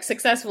he had, like,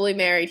 successfully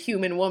married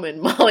human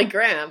woman Molly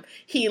Graham,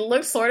 he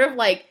looked sort of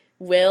like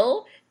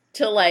Will,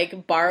 to,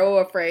 like, borrow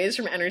a phrase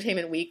from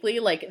Entertainment Weekly,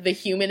 like, the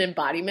human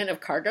embodiment of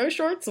cargo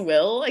shorts,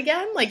 Will,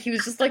 again. Like, he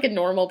was just, like, a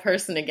normal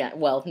person again.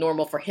 Well,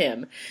 normal for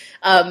him.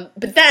 But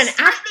then...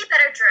 Slightly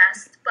better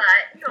dressed,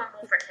 but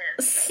normal for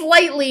him.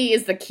 Slightly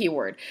is the key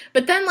word.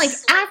 But then, like,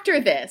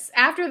 after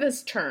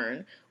this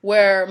turn,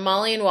 where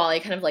Molly and Wally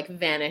kind of, like,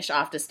 vanish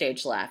off the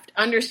stage left,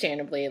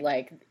 understandably,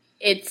 like,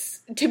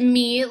 it's, to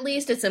me at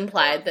least, it's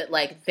implied that,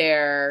 like,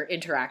 their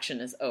interaction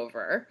is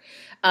over.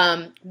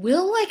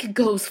 Will, like,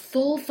 goes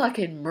full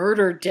fucking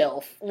murder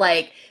dilf.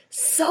 Like,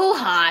 so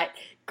hot,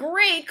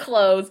 great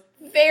clothes,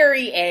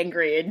 very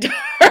angry and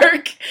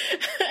dark.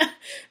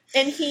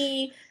 And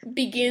he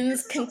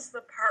begins... This is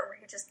the part where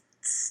he just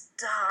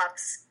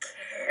stops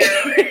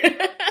caring.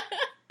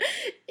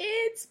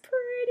 It's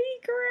pretty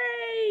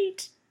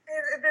great.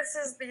 This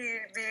is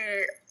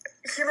the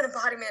human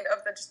embodiment of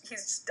he's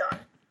just done.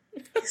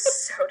 He's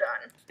so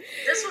done.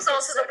 This was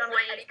also so the done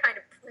point... with any kind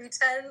of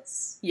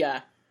pretense.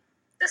 Yeah.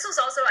 This was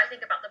also, I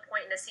think, about the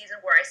point in the season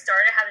where I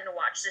started having to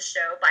watch the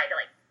show by,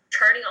 like,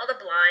 turning all the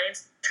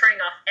blinds, turning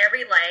off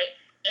every light,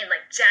 and,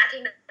 like,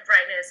 jacking the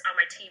brightness on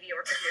my TV or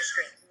computer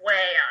screen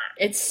way up.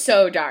 It's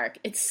so dark.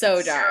 It's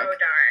so dark. So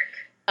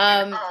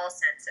dark. In all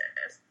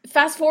senses.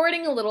 Fast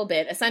forwarding a little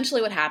bit,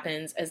 essentially what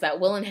happens is that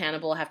Will and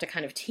Hannibal have to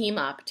kind of team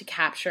up to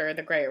capture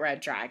the Great Red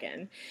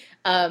Dragon.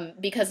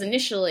 Because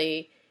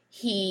initially,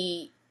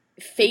 he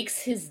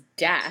fakes his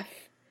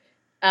death.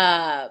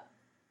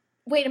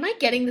 Wait, am I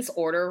getting this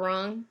order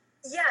wrong?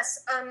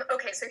 Yes.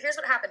 Okay, so here's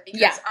what happened,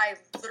 because I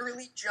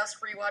literally just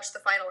rewatched the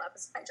final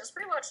episode. I just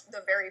rewatched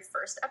the very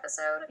first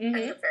episode and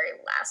the very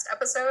last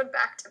episode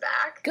back to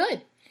back.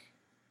 Good.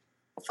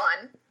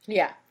 Fun.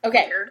 Yeah.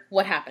 Okay. Weird.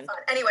 What happened? Fun.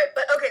 Anyway,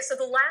 but okay, so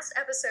the last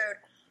episode,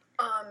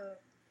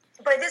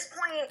 by this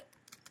point,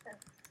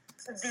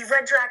 the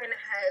Red Dragon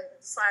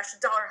 /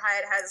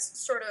 Dollarhide has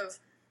sort of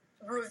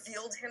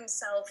revealed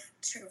himself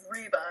to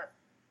Reba,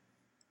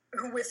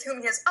 with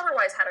whom he has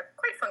otherwise had a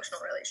quite functional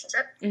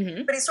relationship.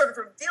 Mm-hmm. But he sort of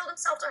revealed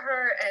himself to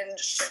her, and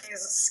she's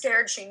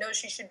scared. She knows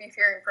she should be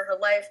fearing for her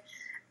life.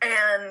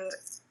 And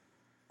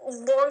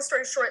long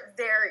story short,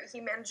 he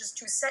manages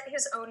to set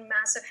his own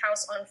massive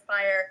house on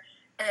fire,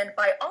 and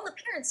by all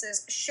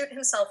appearances, shoot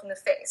himself in the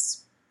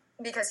face,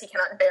 because he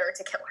cannot bear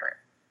to kill her.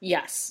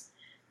 Yes.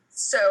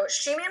 So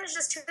she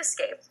manages to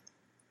escape.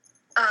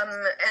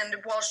 And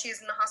while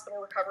she's in the hospital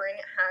recovering,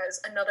 has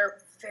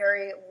another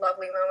very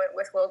lovely moment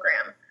with Will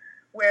Graham,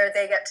 where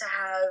they get to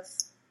have,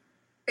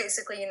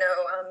 basically,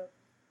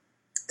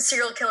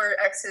 serial killer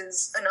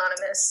exes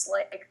anonymous,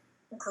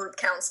 group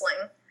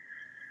counseling,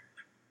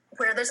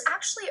 where there's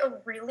actually a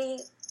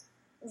really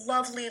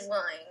lovely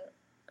line.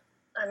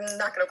 I'm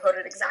not going to quote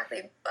it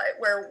exactly, but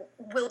where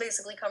Will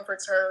basically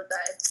comforts her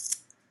that,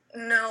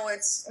 no,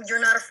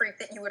 you're not a freak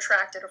that you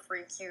attracted a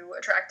freak, you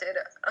attracted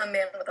a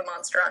man with a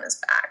monster on his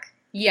back.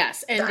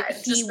 Yes, and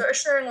just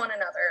assuring one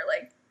another,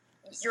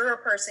 you're a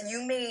person,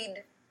 you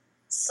made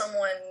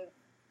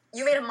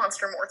a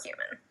monster more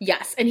human.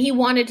 Yes, and he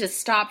wanted to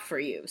stop for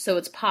you, so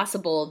it's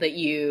possible that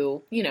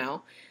you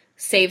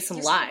save some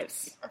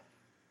lives.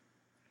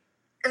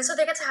 And so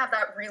they get to have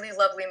that really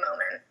lovely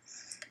moment,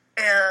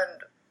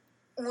 and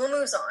Will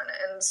moves on,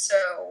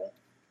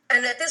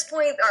 and at this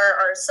point,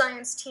 our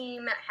science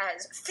team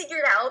has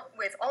figured out,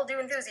 with all due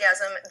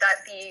enthusiasm,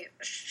 that the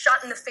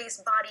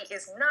shot-in-the-face body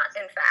is not,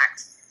 in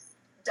fact,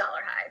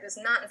 Dollarhide, is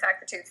not, in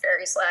fact, the Tooth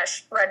Fairy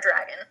 / Red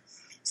Dragon.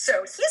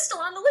 So he's still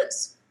on the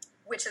loose,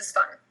 which is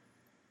fun.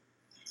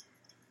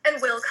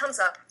 And Will comes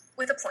up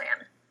with a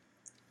plan.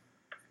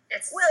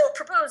 Will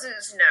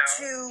proposes to...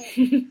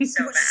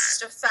 So which is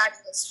just a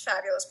fabulous,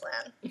 fabulous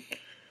plan.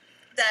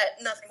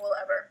 That nothing will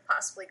ever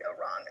possibly go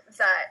wrong.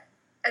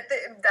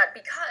 That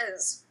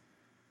because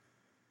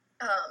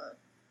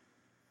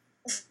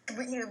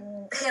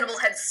Hannibal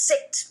had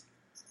sicked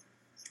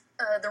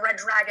the Red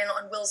Dragon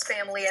on Will's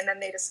family, and then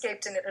they'd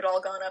escaped, and it had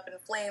all gone up in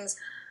flames.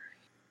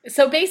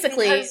 So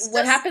basically,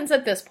 what happens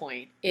at this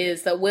point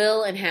is that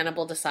Will and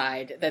Hannibal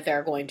decide that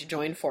they're going to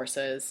join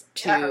forces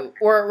to,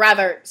 or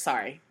rather,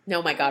 sorry,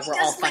 no, my God, we're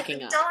all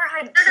fucking up.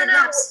 Dollarhide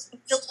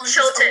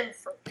Chilton.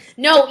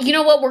 No, you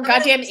know what? We're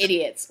goddamn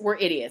idiots. We're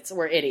idiots.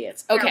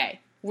 Okay,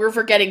 we're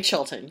forgetting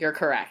Chilton. You're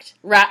correct.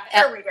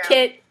 There we go.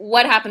 Kit,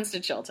 what happens to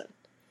Chilton?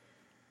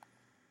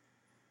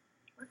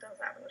 What does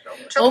happen to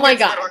Chilton? Oh my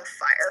God. On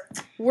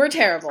fire. We're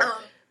terrible.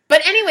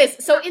 But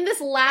anyways, so in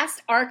this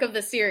last arc of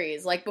the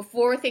series,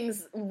 before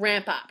things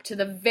ramp up to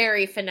the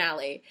very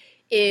finale,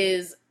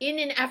 is in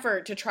an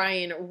effort to try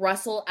and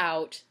rustle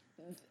out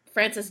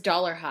Francis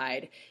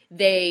Dollarhide,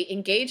 they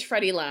engage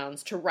Freddie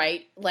Lounds to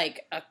write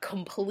a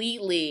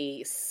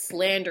completely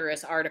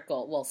slanderous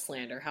article. Well,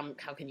 slander.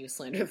 How can you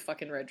slander the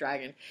fucking Red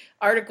Dragon?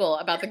 Article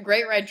about the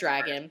Great Red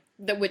Dragon,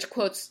 which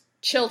quotes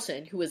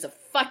Chilton, who is a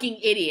fucking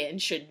idiot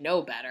and should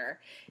know better,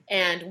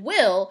 and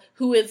Will,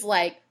 who is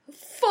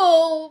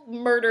full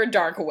murder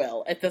dark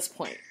Will at this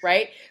point,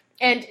 right?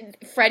 And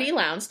Freddie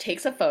Lounds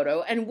takes a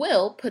photo, and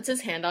Will puts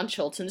his hand on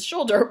Chilton's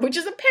shoulder, which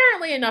is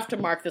apparently enough to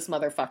mark this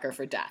motherfucker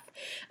for death.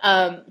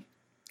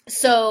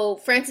 So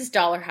Francis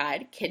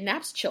Dollarhide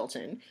kidnaps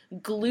Chilton,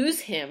 glues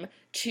him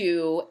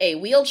to a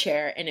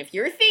wheelchair, and if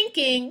you're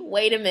thinking,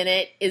 wait a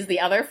minute, is the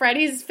other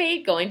Freddy's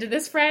fate going to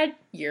this Fred?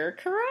 You're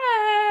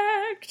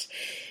correct.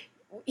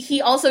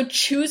 He also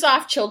chews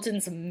off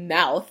Chilton's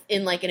mouth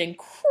in an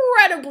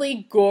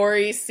incredibly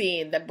gory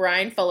scene that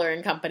Brian Fuller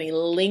and company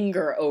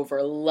linger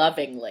over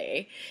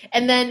lovingly,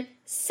 and then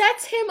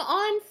sets him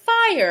on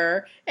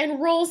fire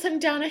and rolls him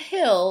down a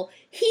hill.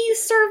 He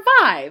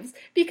survives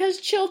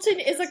because Chilton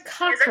is a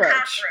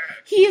cockroach.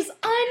 He is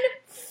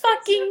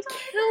unfucking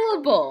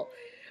killable.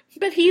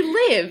 But he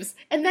lives,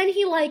 and then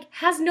he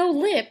has no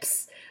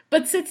lips,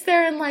 but sits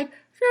there and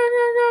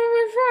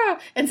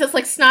and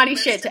says snotty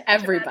shit to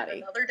everybody.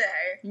 Another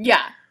day.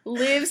 Yeah.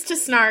 Lives to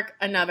snark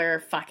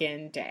another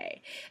fucking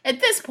day.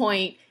 At this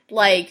point,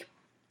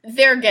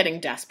 they're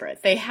getting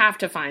desperate. They have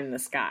to find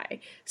this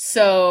guy.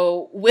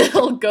 So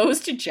Will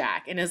goes to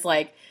Jack and is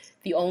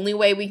the only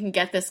way we can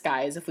get this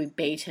guy is if we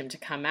bait him to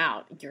come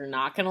out. You're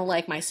not going to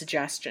like my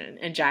suggestion.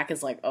 And Jack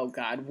is oh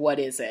God, what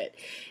is it?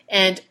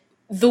 And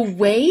the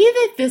way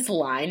that this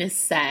line is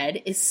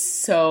said is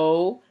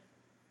so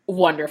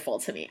wonderful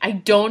to me. I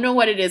don't know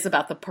what it is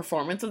about the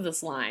performance of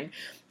this line,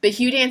 but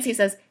Hugh Dancy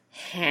says,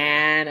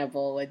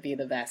 Hannibal would be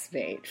the best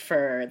bait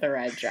for the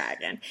red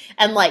dragon.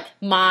 And like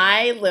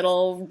my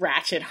little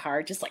ratchet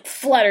heart just like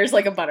flutters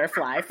like a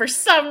butterfly. For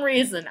some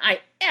reason, I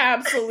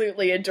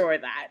absolutely adore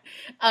that.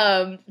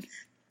 And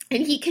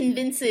he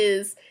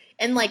convinces,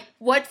 and like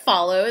what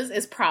follows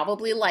is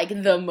probably like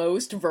the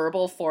most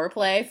verbal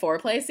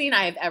foreplay scene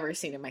I have ever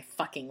seen in my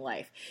fucking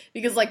life.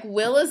 Because like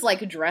Will is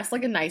like dressed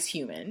like a nice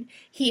human.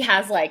 He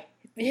has like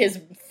his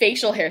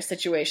facial hair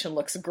situation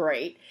looks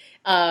great.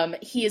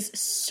 He is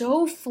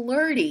so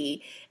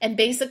flirty and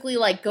basically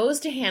like goes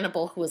to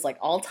Hannibal, who is like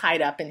all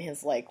tied up in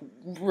his like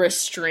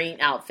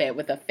restraint outfit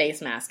with a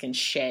face mask and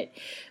shit,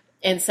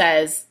 and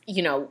says,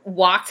 you know,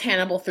 walks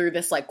Hannibal through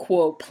this like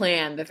quote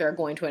plan that they're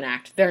going to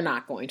enact. They're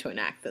not going to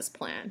enact this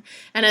plan.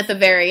 And at the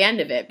very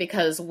end of it,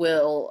 because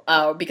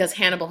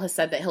Hannibal has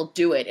said that he'll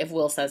do it if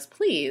Will says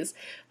please,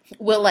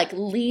 Will like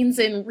leans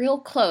in real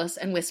close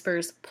and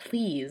whispers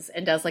please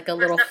and does like a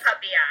little the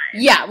puppy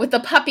eyes. Yeah, with the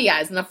puppy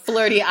eyes and the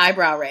flirty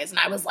eyebrow raise. And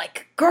I was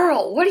like,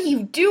 girl, what are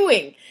you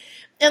doing?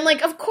 And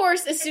like, of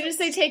course, as soon as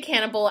they take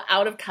Hannibal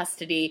out of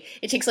custody,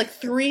 it takes like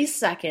 3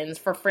 seconds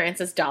for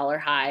Francis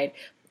Dollarhide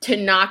to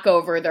knock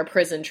over their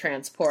prison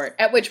transport.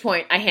 At which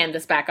point, I hand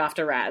this back off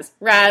to Raz.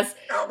 Raz.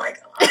 Oh my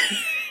god.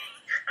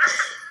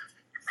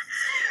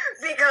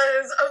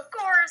 Because, of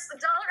course,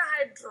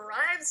 Dollarhide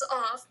drives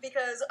off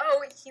because,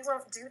 he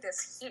won't do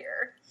this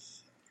here.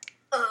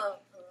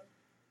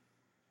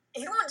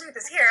 He won't do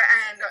this here,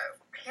 and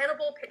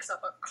Hannibal picks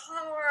up a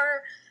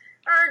car,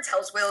 or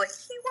tells Will he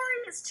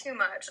worries too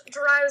much,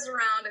 drives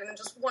around, and in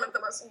just one of the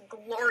most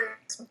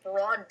glorious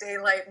broad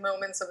daylight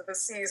moments of the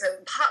season,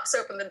 pops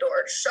open the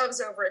door,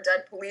 shoves over a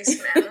dead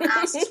policeman, and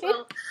asks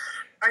Will,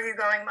 are you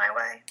going my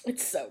way?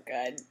 It's so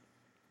good.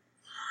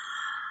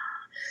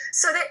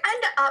 So they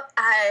end up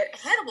at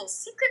Hannibal's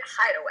secret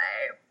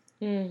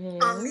hideaway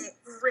on the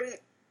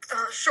great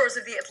shores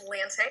of the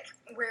Atlantic,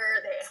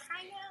 where they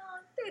hang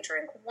out, they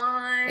drink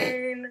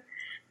wine.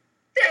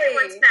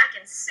 Everyone's back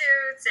in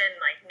suits and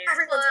like new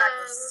Everyone's clothes. back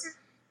in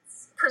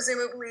suits.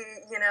 Presumably,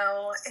 you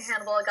know,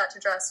 Hannibal got to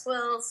dress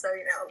Will, so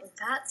you know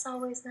that's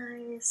always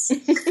nice. And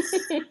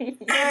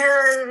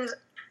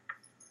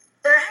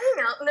they're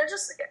hanging out, and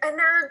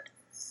they're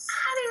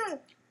having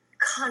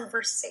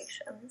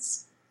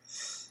conversations.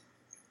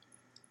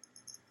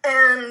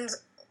 And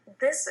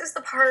this is the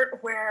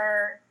part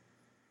where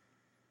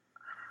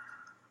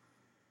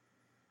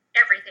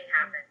everything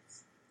happens.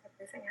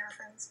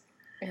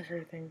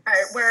 Everything. All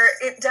right,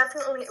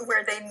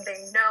 where they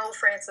know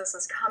Francis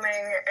is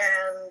coming,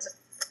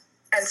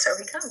 and so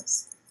he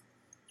comes,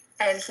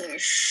 and he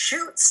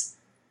shoots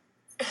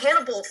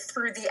Hannibal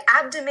through the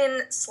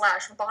abdomen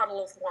 /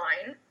 bottle of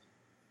wine,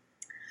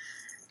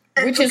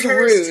 which is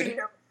rude.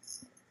 To,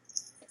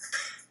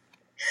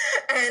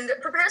 and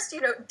prepares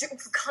to,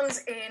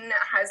 comes in,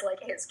 has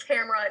like his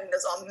camera, and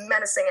is all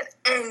menacing and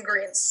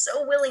angry and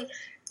so willing,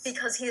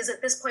 because he has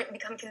at this point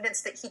become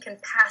convinced that he can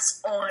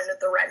pass on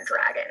the red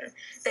dragon,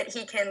 that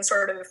he can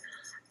sort of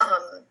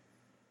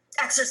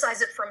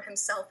exercise it from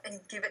himself and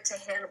give it to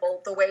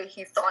Hannibal the way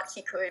he thought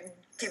he could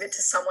give it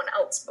to someone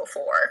else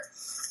before.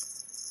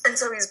 And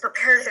so he's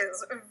prepared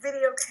his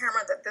video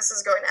camera that this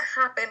is going to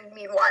happen.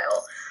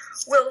 Meanwhile,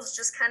 Will's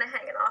just kind of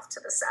hanging off to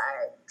the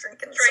side,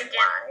 drinking some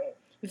wine.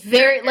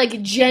 Very,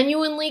 like,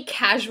 genuinely,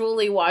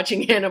 casually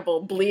watching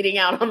Hannibal bleeding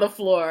out on the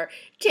floor,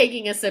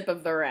 taking a sip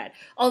of the red.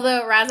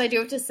 Although, Raz, I do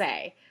have to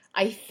say,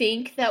 I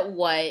think that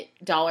what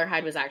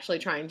Dollarhide was actually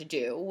trying to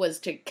do was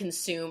to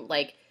consume,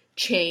 like,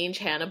 change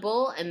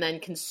Hannibal and then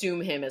consume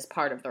him as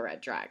part of the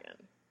red dragon.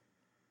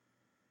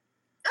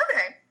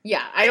 Okay.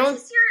 Yeah, I don't...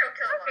 Serial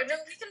killer. Okay, no,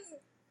 we can...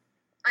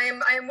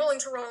 I am willing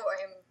to roll.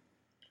 I am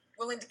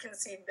willing to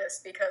concede this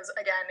because,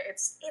 again,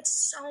 it's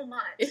so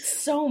much. It's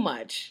so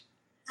much.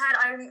 That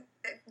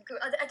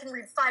I can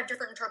read 5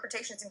 different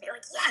interpretations and be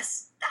like,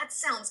 yes, that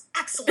sounds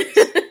excellent.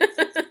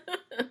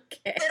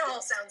 Okay. It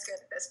all sounds good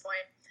at this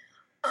point.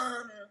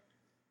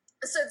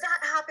 So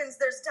that happens.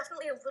 There's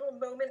definitely a little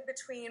moment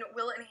between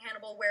Will and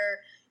Hannibal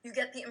where you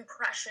get the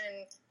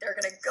impression they're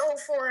going to go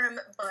for him,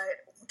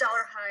 but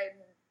Dollarhide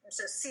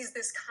just sees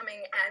this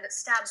coming and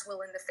stabs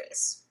Will in the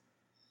face.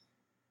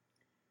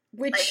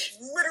 Which...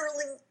 like,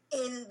 literally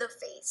in the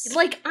face.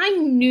 Like, I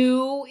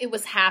knew it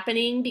was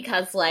happening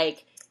because,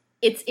 like...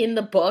 it's in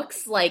the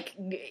books. Like,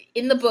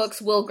 in the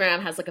books, Will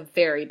Graham has, like, a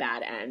very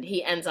bad end.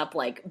 He ends up,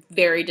 like,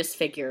 very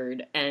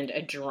disfigured and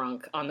a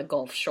drunk on the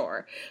Gulf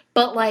Shore.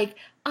 But, like,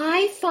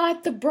 I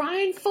thought the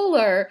Brian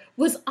Fuller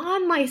was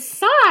on my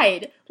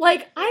side.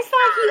 Like, I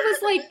thought he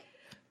was, like...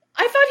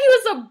 I thought he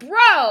was a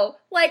bro.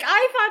 Like,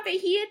 I thought that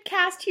he had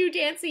cast Hugh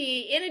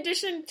Dancy in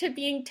addition to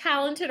being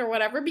talented or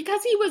whatever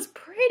because he was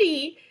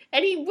pretty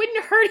and he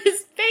wouldn't hurt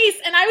his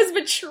face, and I was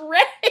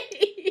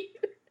betrayed.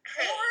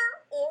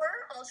 Or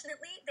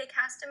alternately, they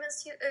cast him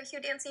as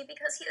Hugh Dancy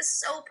because he is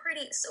so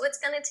pretty, so it's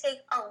going to take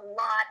a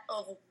lot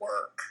of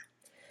work.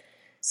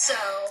 So,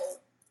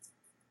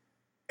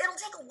 it'll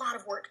take a lot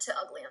of work to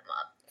ugly him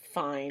up.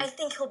 Fine. I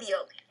think he'll be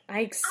okay. I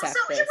accept also,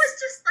 this. it was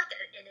just like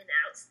an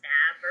in-and-out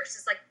stab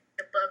versus like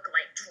the book,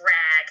 like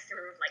drag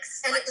through like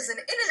And it was an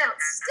in-and-out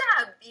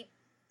stab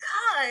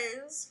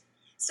because...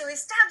 So he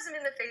stabs him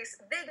in the face.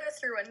 They go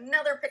through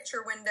another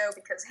picture window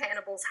because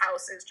Hannibal's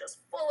house is just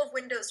full of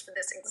windows for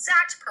this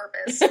exact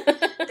purpose.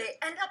 They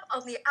end up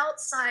on the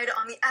outside,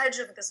 on the edge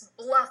of this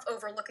bluff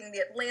overlooking the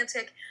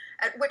Atlantic,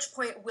 at which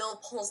point Will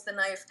pulls the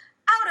knife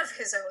out of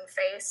his own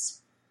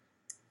face.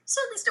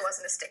 So at least it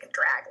wasn't a stick and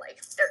drag,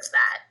 like, there's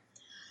that.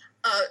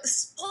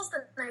 Pulls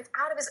the knife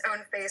out of his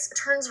own face,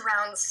 turns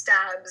around,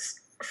 stabs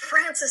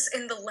Francis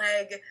in the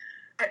leg,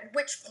 at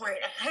which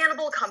point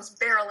Hannibal comes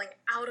barreling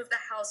out of the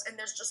house, and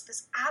there's just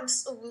this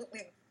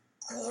absolutely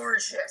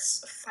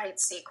gorgeous fight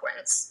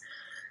sequence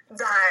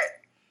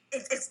that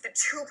it's the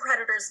two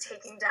predators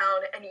taking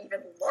down an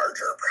even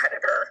larger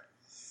predator.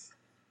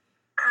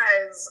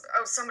 As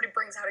somebody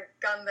brings out a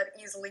gun that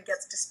easily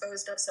gets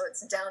disposed of, so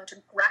it's down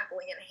to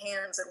grappling in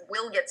hands, and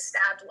Will gets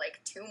stabbed like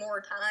 2 more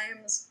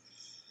times.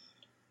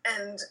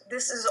 And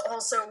this is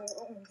also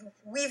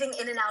weaving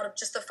in and out of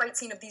just the fight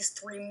scene of these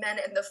 3 men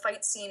and the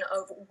fight scene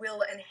of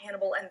Will and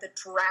Hannibal and the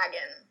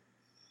dragon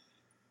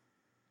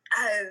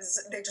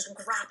as they just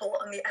grapple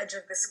on the edge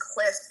of this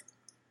cliff.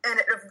 And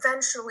it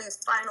eventually,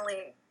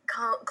 finally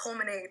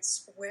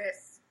culminates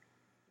with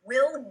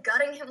Will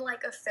gutting him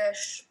like a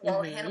fish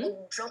while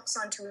Hannibal jumps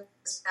onto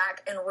his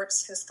back and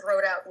rips his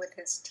throat out with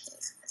his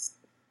teeth.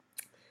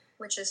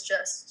 Which is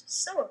just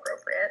so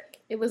appropriate.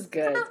 It was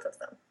good. For both of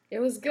them. It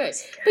was good.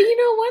 But you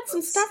know what?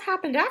 Some stuff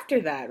happened after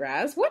that,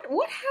 Raz. What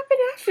happened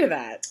after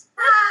that?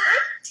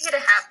 What did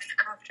happen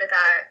after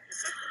that?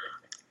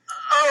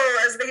 Oh,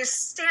 as they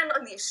stand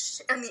on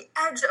the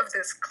edge of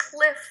this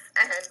cliff,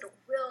 and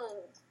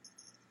Will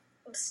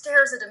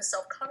stares at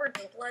himself covered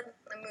in blood in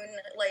the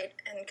moonlight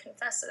and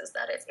confesses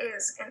that it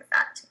is, in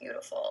fact,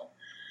 beautiful.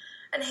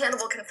 And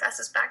Hannibal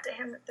confesses back to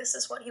him that this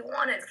is what he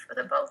wanted for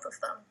the both of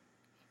them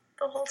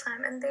the whole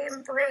time, and they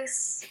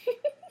embrace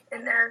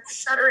in their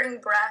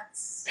shuddering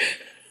breaths,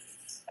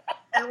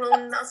 and Will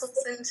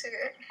nuzzles into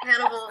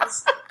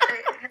Hannibal's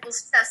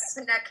chest,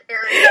 neck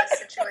area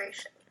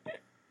situation.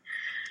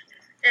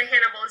 And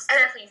Hannibal is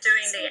definitely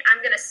doing the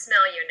 "I'm gonna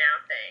smell you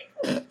now" thing.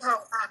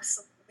 Oh,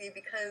 absolutely,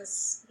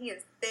 because he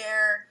is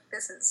there.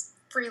 This is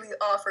freely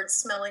offered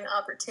smelling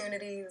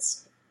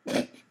opportunities.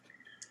 And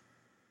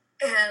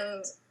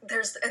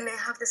they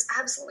have this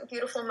absolutely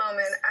beautiful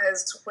moment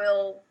as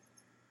Will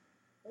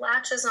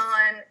latches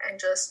on and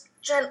just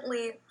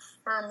gently,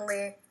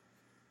 firmly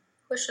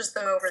pushes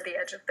them over the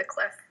edge of the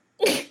cliff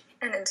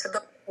and into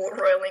the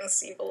roiling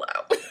sea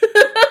below.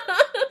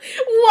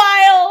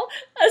 While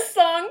a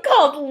song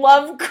called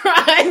Love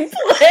Crime plays.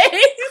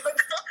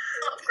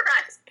 Love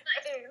Crime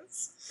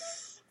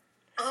plays.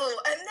 Oh,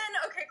 and then,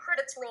 okay,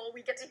 credits roll,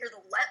 we get to hear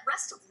the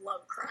rest of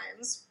Love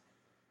Crimes.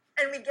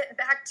 And we get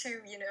back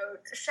to,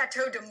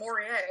 Chateau de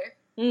Maurier.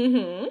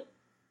 Mm-hmm.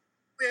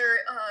 Where,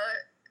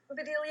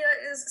 Bedelia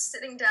is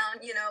sitting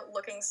down,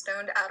 looking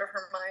stoned out of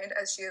her mind,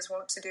 as she is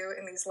wont to do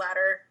in these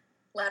latter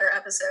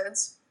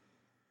episodes,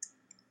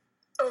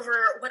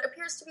 over what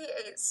appears to be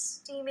a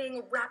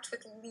steaming, wrapped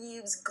with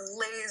leaves,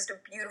 glazed,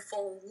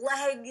 beautiful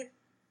leg.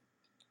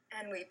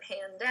 And we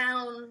pan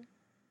down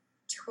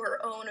to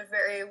her own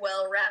very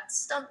well-wrapped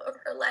stump of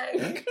her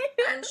leg,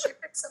 and she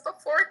picks up a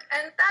fork,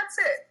 and that's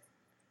it.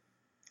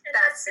 And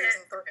that's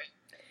season 3.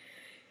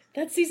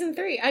 That's season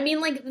 3. I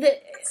mean,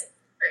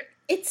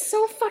 it's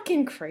so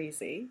fucking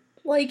crazy.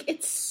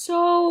 It's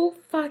so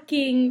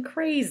fucking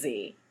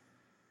crazy.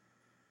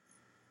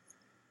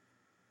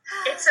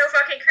 It's so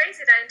fucking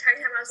crazy that entire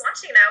time I was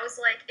watching it, I was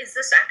like, is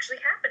this actually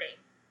happening?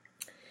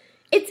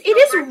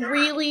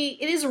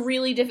 It is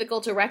really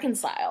difficult to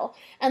reconcile.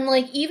 And,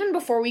 even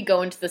before we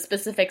go into the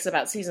specifics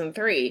about season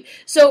 3,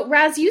 so,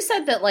 Raz, you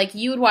said that,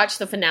 you would watch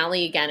the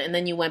finale again, and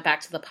then you went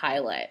back to the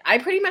pilot. I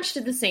pretty much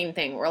did the same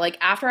thing, where,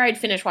 after I'd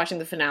finished watching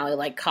the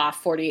finale,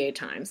 cough 48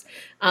 times,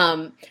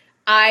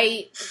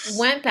 I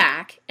went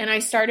back and I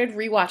started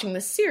rewatching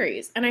this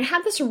series, and I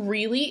had this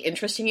really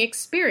interesting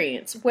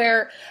experience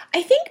where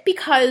I think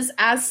because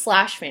as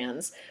Slash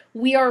fans,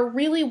 we are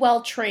really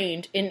well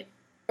trained in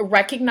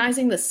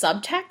recognizing the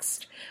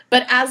subtext,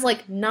 but as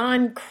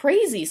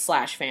non-crazy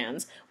Slash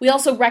fans, we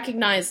also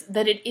recognize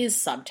that it is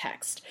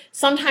subtext.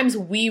 Sometimes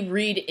we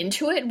read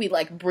into it, we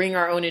bring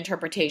our own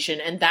interpretation,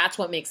 and that's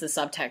what makes the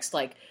subtext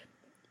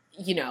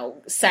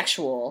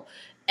sexual.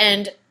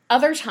 And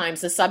other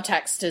times the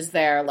subtext is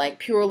there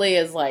purely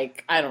as I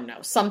don't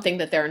know, something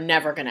that they're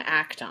never going to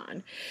act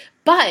on.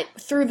 But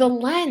through the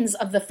lens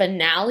of the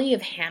finale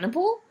of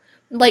Hannibal,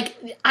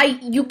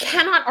 you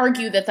cannot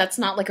argue that that's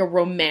not a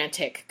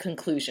romantic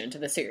conclusion to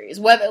the series.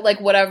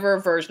 Whatever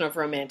version of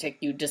romantic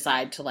you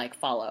decide to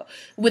follow.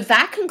 With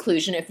that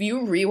conclusion, if you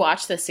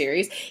rewatch the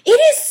series, it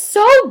is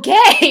so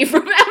gay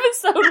from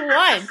episode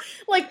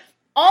 1.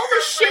 All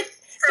the shit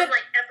from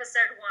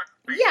episode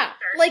 1. Yeah,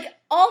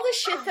 all the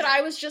shit that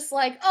I was just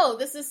oh,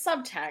 this is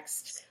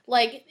subtext.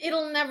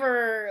 It'll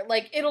never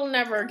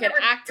get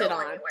acted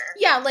on. Anywhere.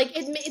 Yeah,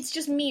 it's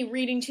just me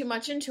reading too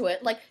much into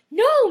it.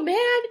 No,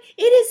 man,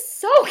 it is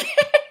so gay.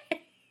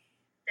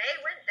 They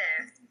went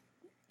there.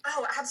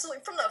 Oh,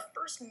 absolutely. From the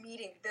first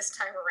meeting this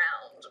time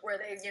around, where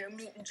they,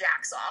 meet in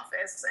Jack's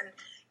office, and,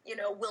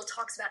 Will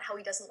talks about how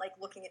he doesn't like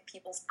looking at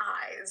people's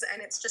eyes,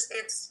 and this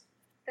is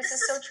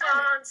so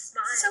charming.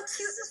 Smile. It's so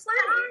cute and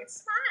flirty. Fond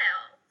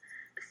smile.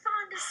 The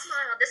fondest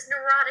smile. This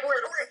neurotic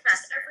little professor.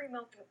 Just every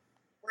moment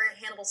where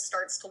Hannibal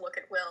starts to look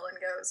at Will and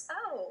goes,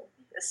 "Oh,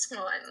 this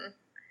one."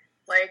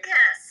 Like,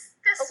 yes,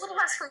 a little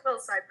less from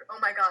Will's side, but oh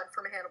my god,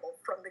 from Hannibal,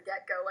 from the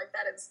get-go, like,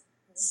 that is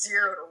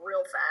 0 to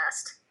real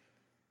fast.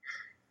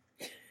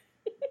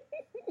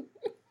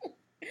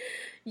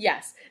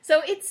 Yes.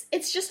 So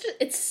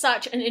it's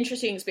such an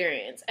interesting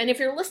experience. And if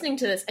you're listening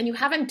to this and you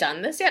haven't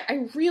done this yet,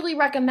 I really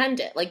recommend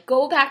it. Like,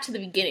 go back to the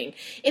beginning.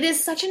 It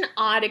is such an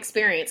odd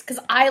experience because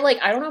I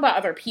don't know about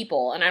other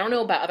people and I don't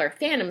know about other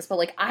fandoms, but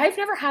like, I've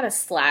never had a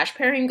slash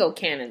pairing go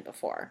canon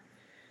before.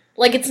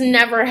 Like, it's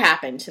never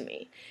happened to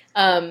me.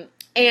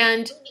 And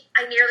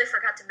I nearly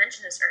forgot to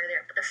mention this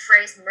earlier, but the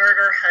phrase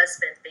 "murder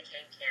husband"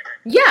 became canon.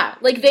 Yeah,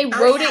 like, they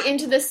wrote it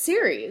into this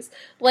series.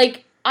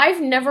 Like,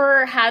 I've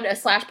never had a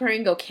slash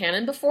pairing go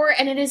canon before,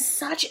 and it is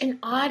such an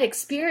odd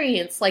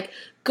experience, like,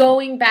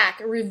 going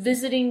back,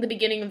 revisiting the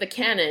beginning of the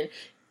canon,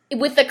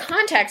 with the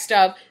context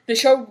of the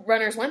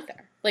showrunners went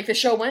there. Like, the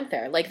show went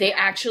there. Like, they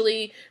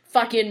actually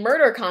fucking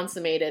murder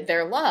consummated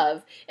their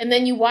love, and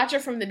then you watch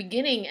it from the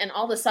beginning, and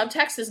all the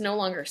subtext is no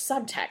longer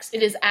subtext.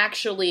 It is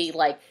actually,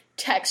 like,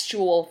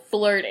 textual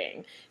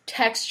flirting,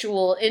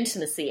 textual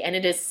intimacy, and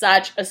it is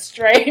such a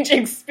strange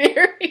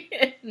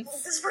experience.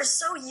 Because we're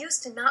so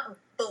used to not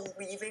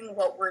believing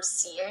what we're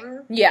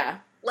seeing. Yeah.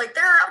 Like,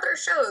 there are other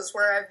shows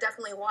where I've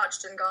definitely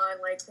watched and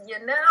gone, like,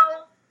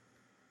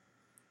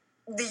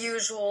 the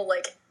usual,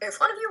 like, if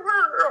one of you were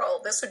a girl,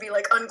 this would be,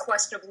 like,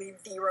 unquestionably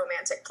the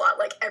romantic plot.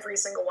 Like, every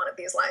single one of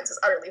these lines is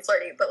utterly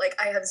flirty, but, like,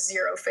 I have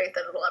 0 faith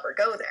that it'll ever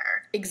go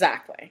there.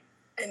 Exactly.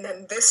 And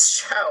then this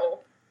show.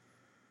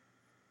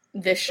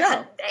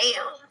 God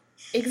damn.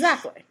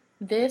 Exactly.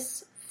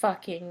 This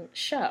fucking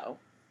show.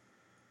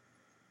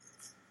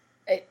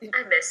 I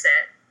miss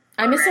it.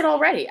 I miss it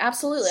already,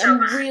 absolutely. So I'm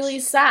much. really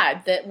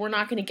sad that we're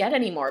not going to get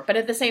any more. But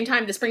at the same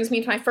time, this brings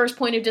me to my first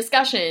point of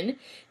discussion,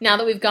 now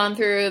that we've gone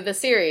through the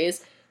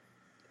series.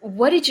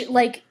 What did you,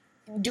 like,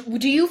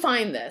 do you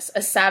find this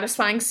a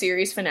satisfying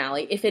series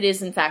finale, if it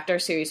is in fact our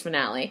series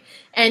finale?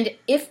 And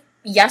if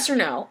yes or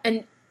no,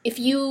 and if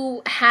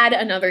you had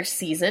another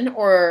season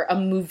or a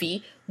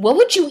movie, what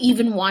would you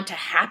even want to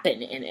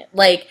happen in it?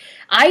 Like,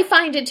 I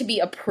find it to be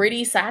a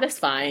pretty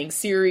satisfying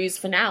series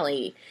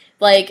finale.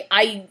 Like,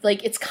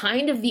 it's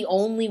kind of the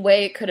only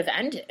way it could have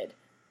ended.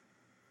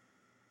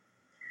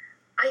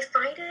 I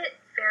find it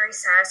very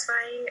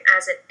satisfying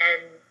as an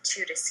end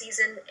to the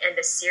season and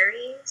the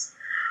series.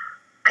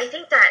 I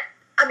think that,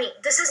 I mean,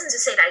 this isn't to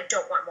say that I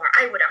don't want more.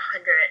 I would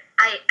 100.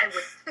 I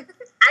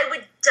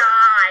would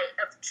die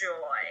of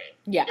joy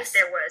if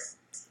there was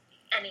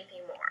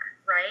anything more,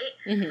 right?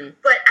 Mm-hmm.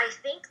 But I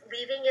think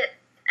leaving it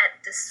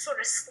at this sort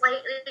of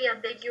slightly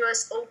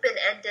ambiguous,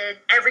 open-ended,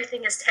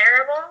 everything is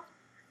terrible,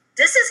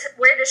 this is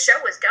where the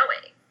show is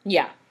going.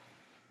 Yeah.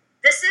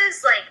 This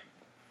is, like,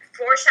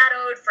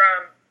 foreshadowed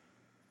from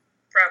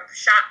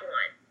shot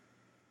one.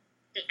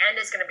 The end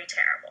is going to be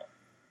terrible.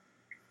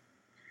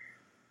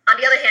 On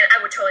the other hand,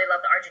 I would totally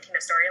love the Argentina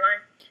storyline.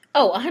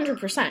 Oh,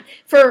 100%.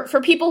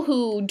 For people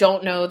who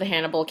don't know the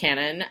Hannibal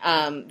canon,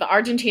 the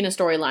Argentina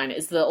storyline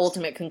is the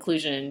ultimate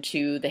conclusion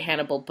to the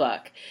Hannibal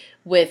book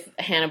with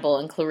Hannibal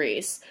and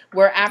Clarice,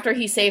 where after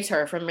he saves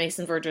her from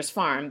Mason Verger's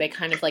farm, they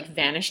kind of, like,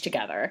 vanish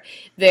together.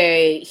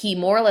 He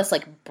more or less,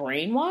 like,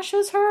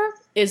 brainwashes her,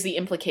 is the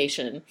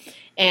implication,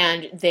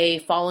 and they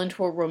fall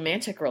into a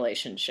romantic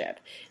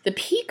relationship, the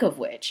peak of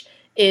which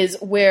is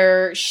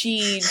where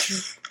she...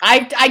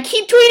 I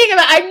keep tweeting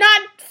about it. I'm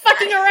not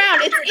fucking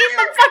around. It's in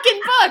the fucking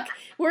book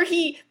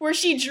where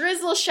she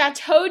drizzles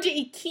Chateau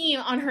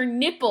d'Yquem on her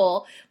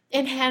nipple,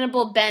 and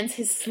Hannibal bends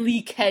his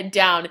sleek head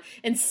down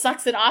and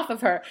sucks it off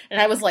of her.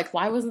 And I was like,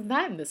 why wasn't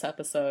that in this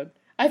episode?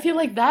 I feel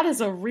like that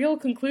is a real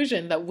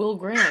conclusion that Will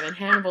Graham and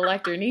Hannibal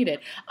Lecter needed.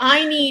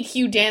 I need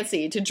Hugh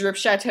Dancy to drip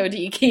Chateau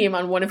d'Yquem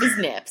on one of his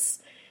nips,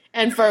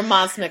 and for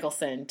Mads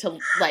Mikkelsen to,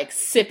 like,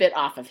 sip it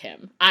off of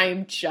him.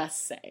 I'm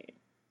just saying.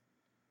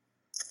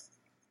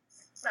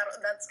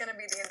 That's going to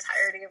be the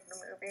entirety of the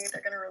movie.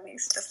 They're going to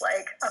release just,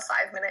 like, a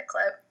 5-minute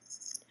clip.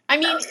 I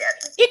mean,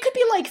 it could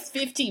be, like,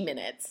 50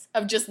 minutes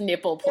of just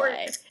nipple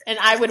play, and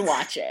I would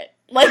watch it.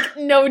 Like,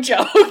 no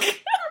joke. No,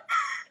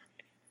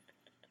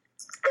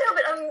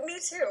 but me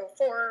too.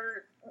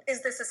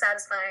 Is this a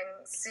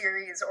satisfying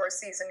series or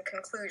season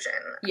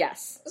conclusion?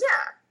 Yes.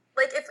 Yeah.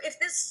 Like, if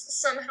this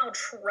somehow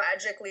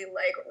tragically,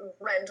 like,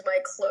 rend my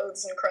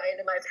clothes and cry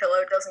into my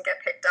pillow doesn't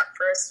get picked up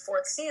for a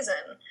 4th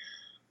season,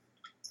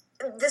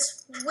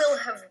 this will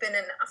have been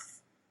enough.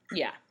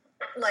 Yeah.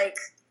 Like,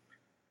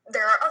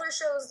 there are other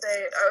shows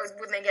that,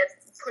 when they get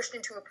pushed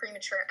into a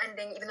premature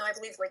ending, even though I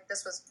believe, like,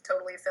 this was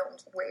totally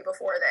filmed way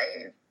before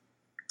they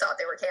thought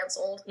they were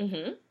canceled,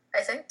 Mm-hmm.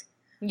 I think.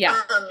 Yeah.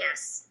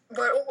 Yes.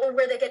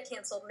 Where they get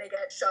canceled and they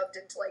get shoved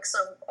into, like,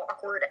 some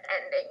awkward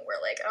ending where,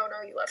 like, oh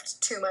no, you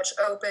left too much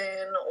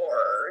open,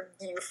 or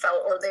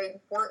or they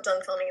weren't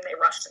done filming and they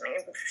rushed and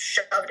they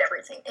shoved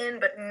everything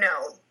in. But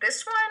no,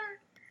 this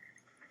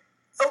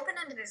one,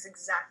 open-ended is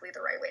exactly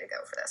the right way to go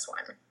for this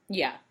one.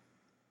 Yeah.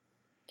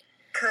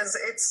 Because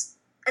it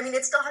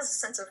still has a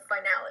sense of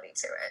finality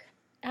to it.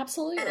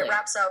 Absolutely. And it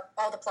wraps up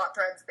all the plot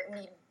threads that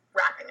need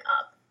wrapping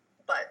up,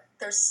 but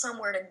there's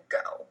somewhere to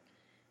go.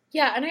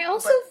 Yeah, and I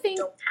also think...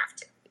 don't have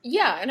to.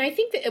 Yeah, and I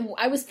think that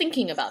I was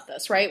thinking about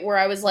this, right? Where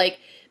I was like,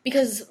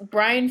 because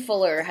Brian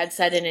Fuller had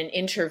said in an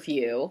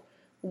interview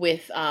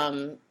with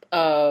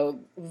a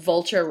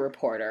Vulture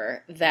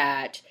reporter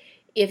that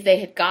if they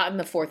had gotten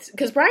the fourth,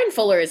 because Brian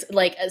Fuller is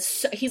like,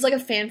 he's like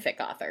a fanfic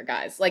author,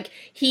 guys. Like,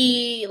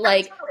 he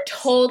like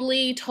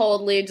totally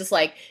just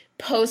like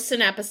posts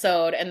an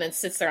episode and then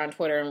sits there on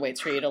Twitter and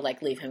waits for you to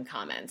like leave him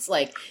comments.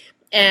 Like,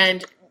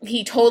 and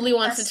he totally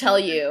wants to tell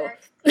you...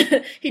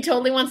 he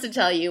totally wants to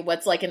tell you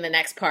what's, like, in the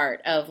next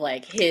part of,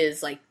 like,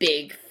 his, like,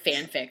 big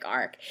fanfic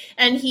arc.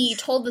 And he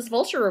told this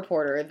Vulture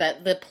reporter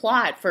that the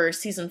plot for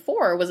season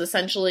 4 was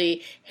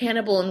essentially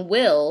Hannibal and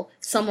Will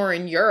somewhere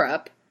in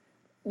Europe,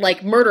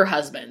 like, murder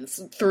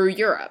husbands through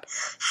Europe.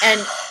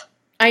 And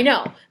I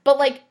know, but,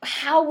 like,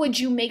 how would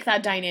you make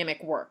that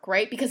dynamic work,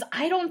 right? Because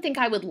I don't think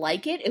I would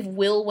like it if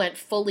Will went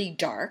fully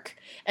dark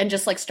and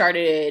just, like,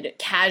 started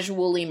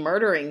casually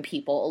murdering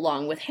people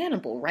along with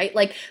Hannibal, right?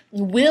 Like,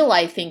 Will,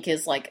 I think,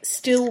 is, like,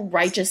 still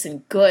righteous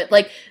and good.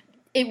 Like,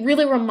 it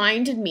really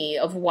reminded me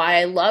of why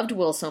I loved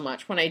Will so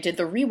much when I did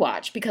the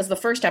rewatch, because the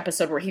first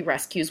episode where he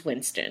rescues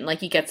Winston, like,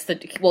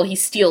 he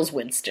steals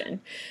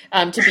Winston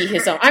to be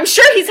his own. I'm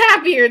sure he's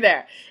happier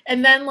there.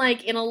 And then,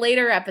 like, in a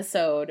later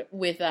episode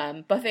with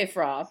Buffet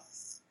Frog,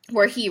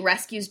 where he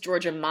rescues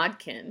Georgia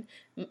Modkin,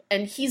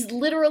 and he's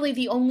literally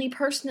the only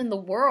person in the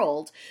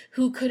world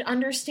who could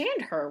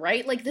understand her,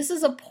 right? Like, this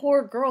is a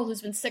poor girl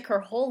who's been sick her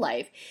whole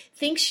life,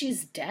 thinks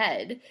she's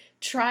dead,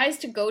 tries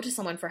to go to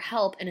someone for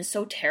help, and is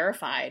so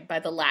terrified by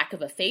the lack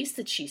of a face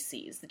that she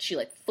sees that she,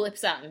 like,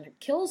 flips out and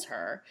kills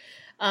her.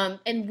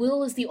 And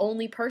Will is the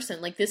only person,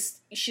 like,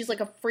 this, she's like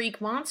a freak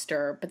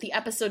monster, but the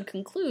episode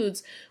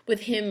concludes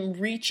with him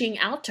reaching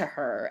out to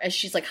her as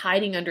she's, like,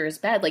 hiding under his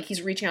bed. Like,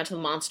 he's reaching out to the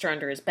monster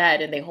under his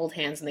bed, and they hold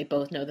hands, and they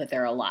both know that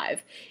they're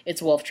alive.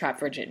 It's Wolf Trap,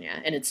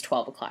 Virginia, and it's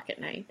 12 o'clock at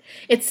night.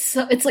 It's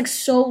like,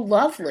 so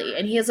lovely,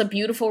 and he has a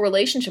beautiful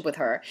relationship with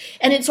her.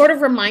 And it sort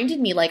of reminded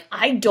me, like,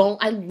 I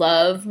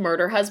love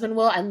Murder Husband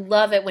Will. I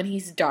love it when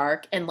he's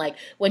dark, and, like,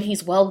 when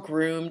he's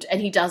well-groomed,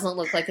 and he doesn't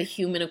look like the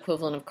human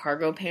equivalent of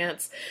cargo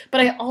pants.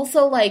 But I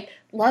also, like,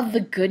 love the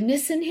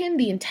goodness in him,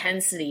 the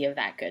intensity of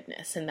that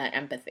goodness and that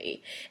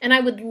empathy. And I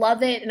would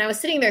love it. And I was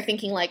sitting there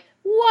thinking, like,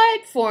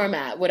 what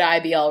format would I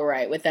be all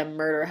right with them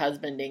murder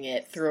husbanding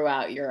it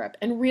throughout Europe?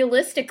 And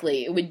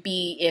realistically, it would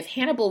be if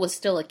Hannibal was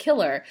still a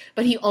killer,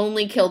 but he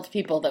only killed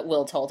people that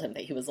Will told him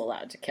that he was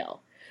allowed to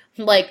kill.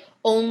 Like,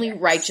 only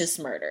righteous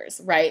murders,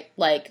 right?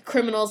 Like,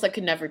 criminals that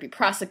could never be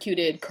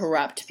prosecuted,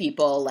 corrupt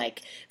people,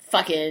 like,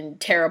 fucking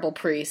terrible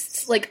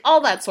priests, like,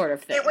 all that sort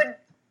of thing. It would...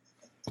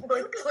 It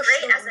would be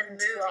great as a movie.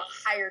 To a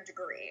higher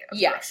degree of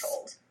Yes.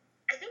 threshold.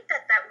 I think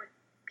that would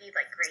be,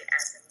 like, great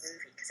as a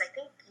movie, because I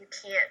think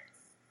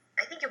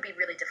it would be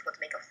really difficult to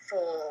make a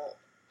full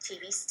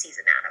TV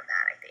season out of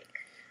that, I think.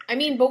 I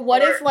mean, but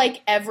what if,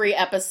 like, every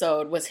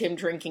episode was him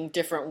drinking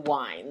different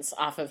wines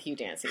off of Hugh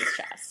Dancy's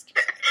chest?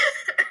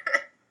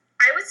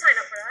 I would sign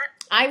up for that.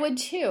 I would,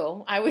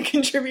 too. I would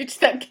contribute to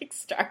that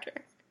Kickstarter.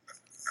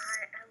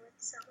 I would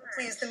so much.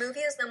 Please, the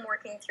movie is them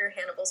working through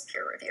Hannibal's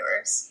peer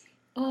reviewers.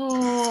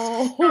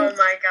 Oh. Oh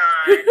my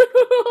god.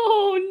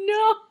 Oh,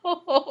 no.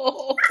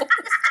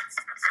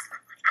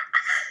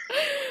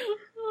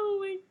 Oh,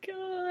 my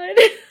God.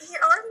 He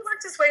already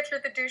worked his way through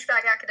the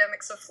douchebag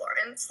academics of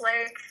Florence.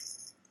 Like,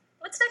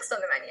 what's next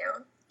on the menu?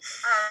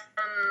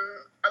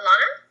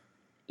 Alana?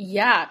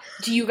 Yeah.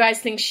 Do you guys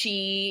think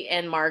she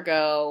and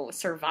Margot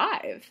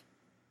survive?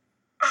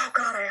 Oh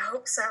god, I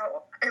hope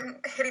so.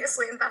 I'm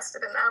hideously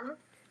invested in them.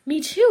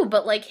 Me too,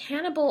 but, like,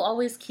 Hannibal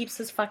always keeps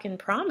his fucking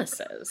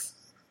promises.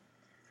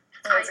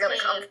 I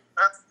think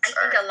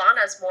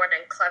Alana's more than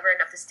clever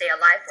enough to stay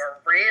alive for a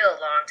real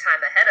long time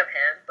ahead of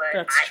him, but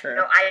That's true.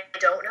 I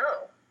don't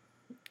know.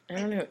 I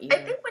don't know either.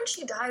 I think when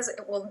she dies,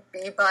 it will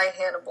be by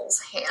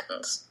Hannibal's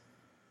hand.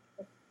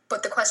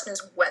 But the question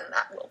is when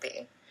that will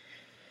be.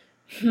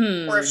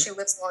 Or if she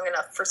lives long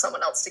enough for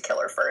someone else to kill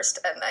her first,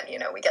 and then, you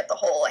know, we get the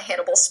whole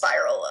Hannibal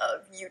spiral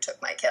of, you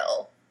took my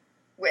kill,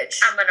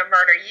 which... I'm gonna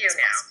murder you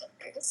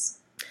now.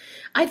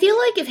 I feel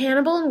like if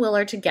Hannibal and Will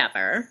are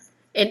together,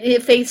 and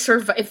if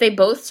they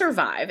both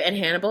survive, and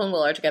Hannibal and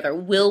Will are together,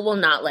 Will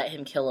not let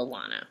him kill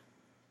Alana.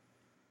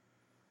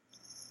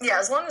 Yeah,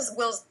 as long as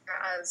Will's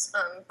has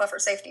buffer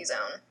safety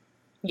zone.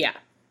 Yeah.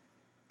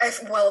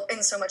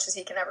 In so much as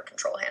he can ever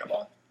control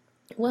Hannibal.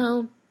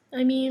 Well,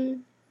 I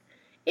mean,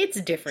 it's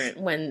different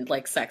when,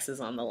 like, sex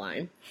is on the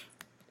line.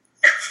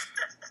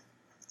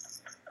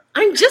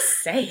 I'm just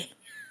saying.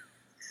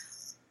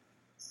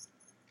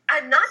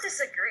 I'm not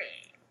disagreeing.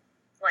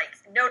 Like,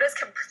 notice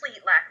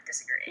complete lack of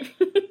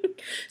disagreeing.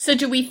 So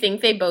do we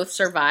think they both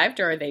survived,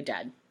 or are they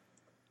dead?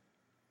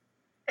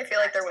 I feel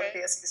like there would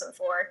be a season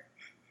 4.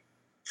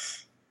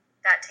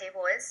 That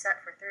table is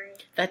set for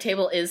 3. That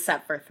table is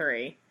set for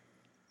 3.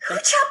 Who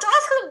chopped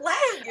off her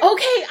leg?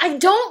 Okay, I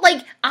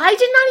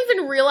did not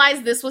even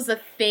realize this was a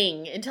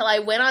thing until I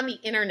went on the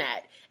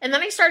internet. And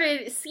then I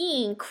started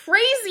seeing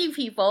crazy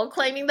people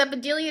claiming that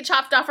Bedelia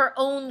chopped off her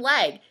own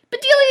leg.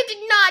 Bedelia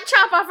did not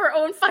chop off her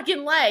own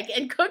fucking leg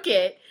and cook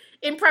it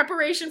in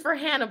preparation for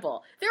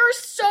Hannibal. There are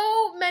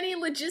so many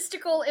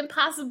logistical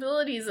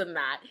impossibilities in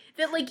that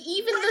like,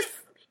 even the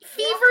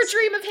fever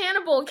dream of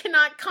Hannibal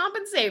cannot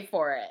compensate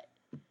for it.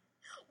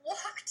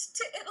 Walked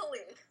to Italy.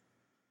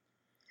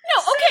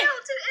 No, okay.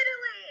 Sailed to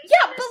Italy.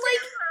 Yeah, but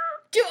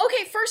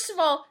okay, first of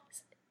all,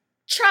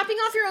 chopping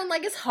off your own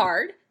leg is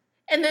hard.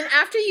 And then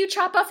after you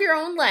chop off your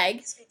own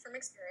leg... Speak from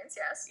experience,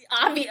 yes.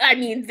 I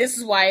mean, this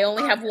is why I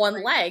only have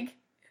one leg.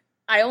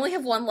 I only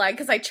have one leg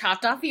because I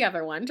chopped off the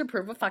other one to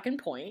prove a fucking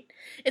point.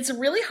 It's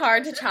really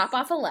hard to chop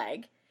off a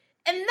leg.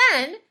 And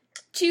then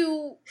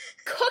to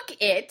cook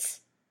it...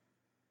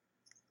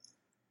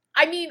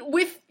 I mean,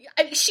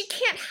 she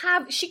can't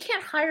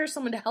hire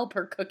someone to help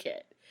her cook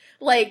it.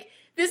 Like,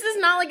 this is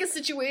not like a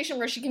situation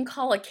where she can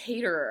call a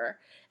caterer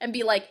and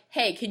be like,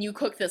 hey, can you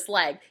cook this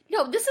leg?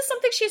 No, this is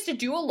something she has to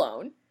do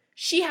alone.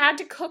 She had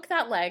to cook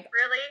that leg.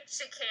 Really?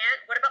 She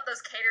can't? What about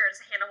those caterers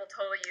Hannibal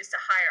totally used to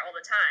hire all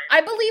the time?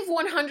 I believe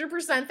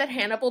 100% that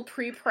Hannibal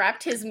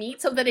pre-prepped his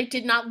meat so that it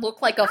did not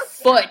look like a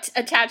foot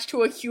attached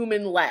to a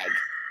human leg.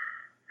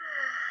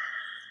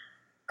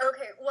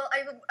 Okay, well, I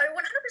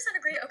 100%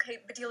 agree. Okay,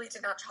 Bedelia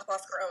did not chop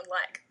off her own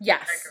leg.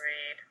 Yes.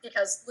 Agreed.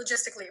 Because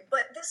logistically,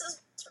 but this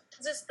is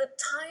just the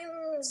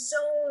time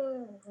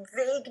zone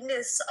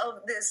vagueness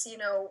of this,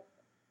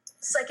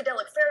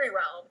 psychedelic fairy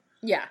realm.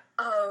 Yeah.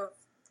 Of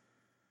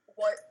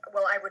what,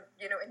 well, I would,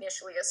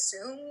 initially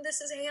assume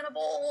this is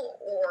Hannibal,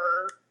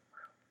 or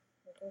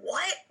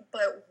what,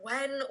 but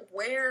when,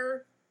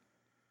 where,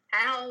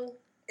 how?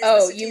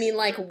 You mean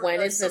like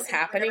when is this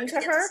happening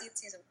to her?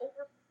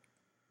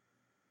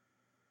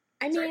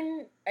 I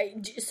mean,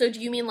 so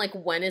do you mean like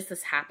when is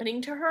this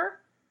happening to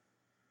her?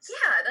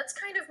 Yeah, that's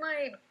kind of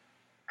my...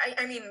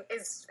 I mean,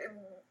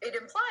 it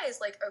implies,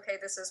 like, okay,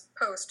 this is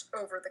post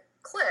over the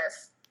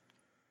cliff,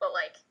 but,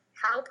 like,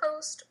 how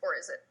post, or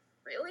is it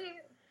really?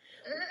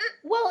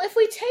 Well, if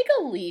we take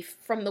a leaf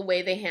from the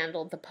way they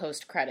handled the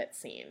post-credit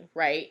scene,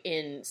 right,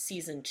 in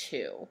Season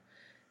 2,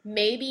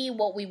 maybe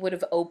what we would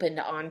have opened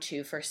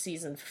onto for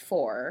Season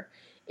 4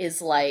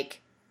 is,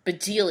 like,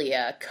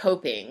 Bedelia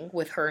coping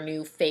with her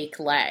new fake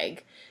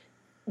leg,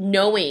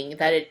 knowing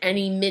that at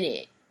any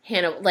minute,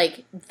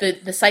 like,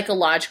 the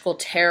psychological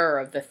terror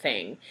of the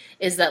thing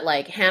is that,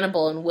 like,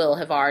 Hannibal and Will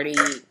have already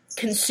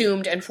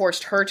consumed and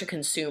forced her to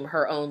consume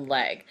her own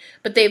leg.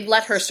 But they've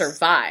let her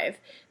survive,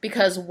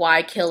 because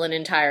why kill an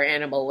entire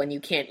animal when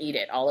you can't eat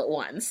it all at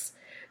once?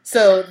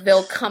 So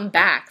they'll come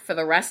back for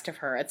the rest of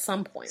her at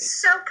some point.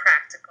 So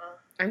practical.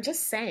 I'm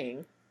just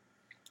saying.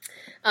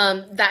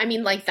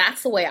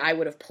 That's the way I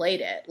would have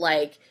played it.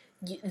 Like,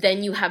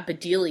 then you have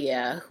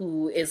Bedelia,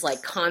 who is,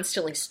 like,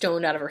 constantly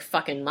stoned out of her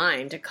fucking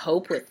mind to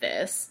cope with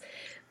this,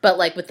 but,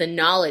 like, with the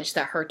knowledge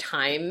that her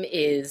time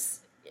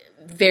is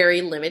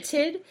very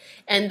limited,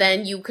 and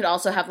then you could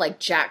also have, like,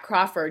 Jack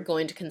Crawford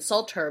going to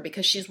consult her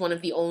because she's one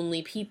of the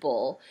only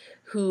people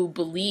who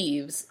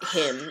believes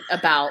him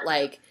about,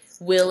 like,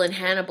 Will and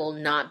Hannibal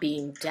not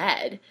being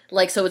dead.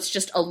 Like, so it's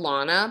just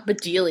Alana,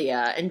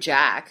 Bedelia, and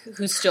Jack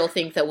who still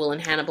think that Will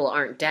and Hannibal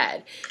aren't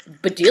dead.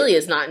 Bedelia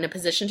is not in a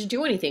position to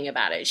do anything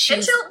about it. And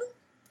Chilton.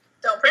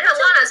 And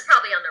Alana's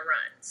probably on the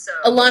run, so...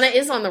 Alana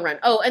is on the run.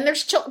 Oh, and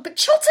there's Chilton. But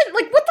Chilton,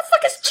 like, what the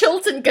fuck is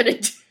Chilton gonna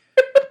do?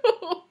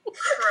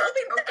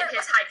 Broke in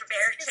his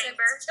hyperbaric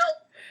chamber.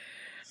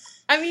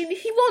 I mean,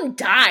 he won't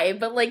die,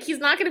 but, like, he's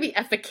not gonna be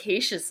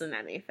efficacious in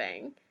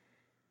anything.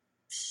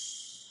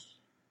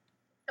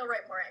 He'll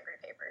write more angry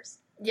papers.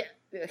 Yeah,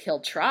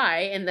 he'll try,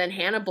 and then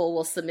Hannibal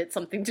will submit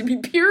something to be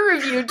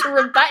peer-reviewed to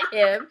rebut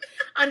him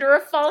under a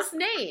false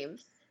name.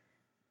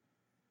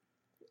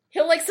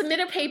 He'll, like,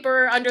 submit a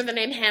paper under the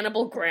name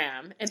Hannibal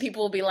Graham, and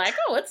people will be like,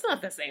 oh, it's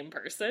not the same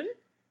person.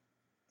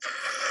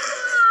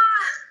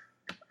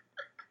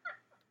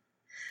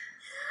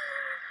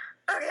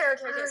 Okay,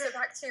 so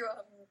back to,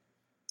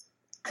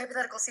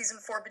 hypothetical season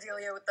 4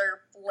 Bedelia with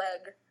their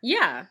leg.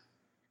 Yeah.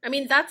 I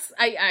mean,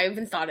 I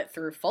haven't thought it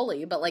through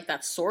fully, but, like,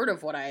 that's sort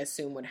of what I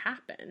assume would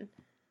happen.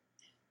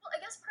 Well, I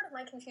guess part of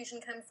my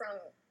confusion came from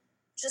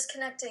just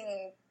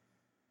connecting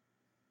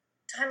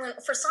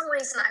timeline. For some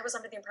reason, I was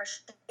under the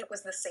impression it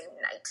was the same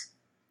night,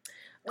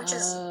 which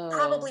is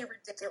probably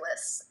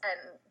ridiculous,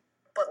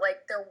 but,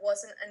 like, there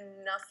wasn't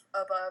enough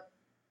of a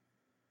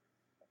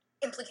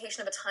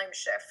implication of a time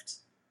shift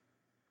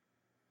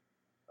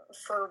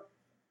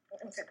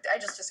I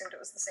just assumed it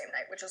was the same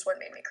night, which is what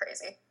made me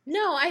crazy.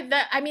 No,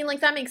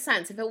 that makes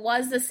sense. If it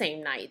was the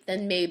same night,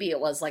 then maybe it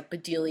was, like,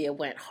 Bedelia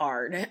went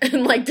hard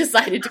and, like,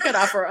 decided to cut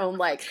off her own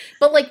leg.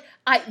 But, like,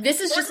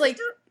 this is just, like...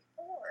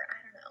 Or, I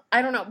don't know.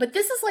 I don't know, but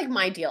this is like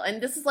my deal.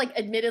 And this is like,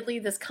 admittedly,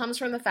 this comes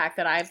from the fact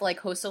that I've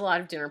like hosted a lot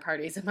of dinner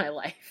parties in my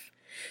life.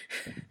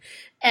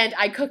 And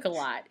I cook a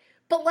lot.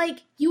 But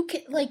like, you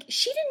can, like,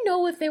 she didn't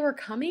know if they were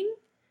coming.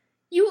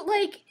 You,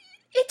 like,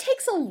 it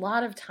takes a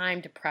lot of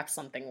time to prep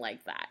something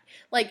like that.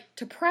 Like,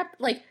 to prep,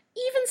 like,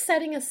 even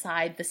setting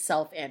aside the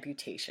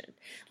self-amputation.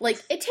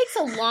 Like, it takes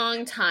a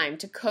long time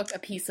to cook a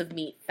piece of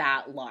meat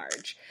that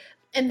large.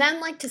 And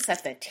then, like, to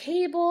set the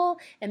table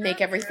and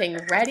make everything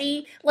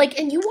ready. Like,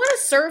 and you want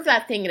to serve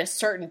that thing at a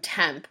certain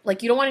temp.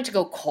 Like, you don't want it to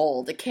go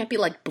cold. It can't be,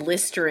 like,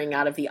 blistering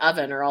out of the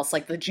oven or else,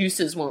 like, the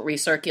juices won't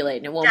recirculate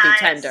and it won't be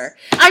tender.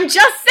 I'm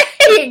just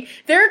saying!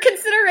 There are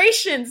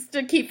considerations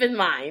to keep in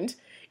mind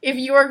if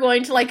you are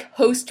going to, like,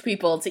 host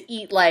people to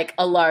eat, like,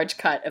 a large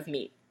cut of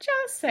meat.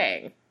 Just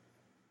saying.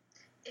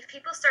 If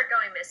people start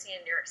going missing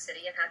in New York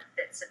City and have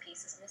bits and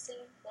pieces missing,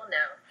 we'll know.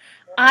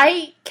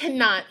 I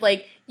cannot,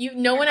 like,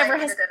 no one ever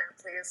has... dinner,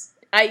 please.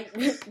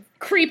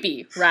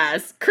 Creepy,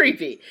 Raz,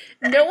 creepy.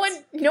 No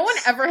one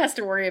ever has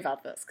to worry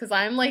about this, because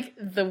I'm, like,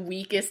 the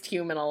weakest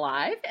human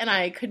alive, and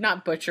I could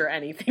not butcher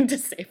anything to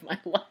save my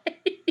life.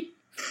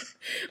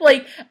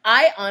 Like,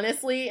 I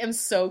honestly am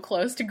so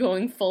close to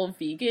going full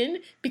vegan,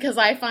 because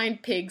I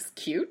find pigs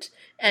cute,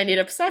 and it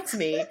upsets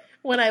me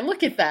when I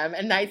look at them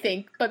and I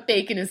think, but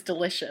bacon is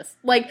delicious.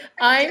 Like,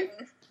 I'm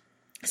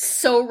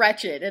so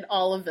wretched at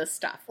all of this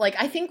stuff. Like,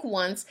 I think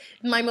once,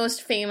 my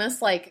most famous,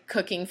 like,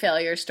 cooking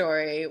failure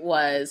story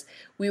was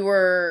when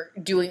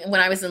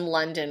I was in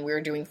London, we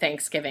were doing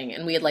Thanksgiving,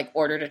 and we had, like,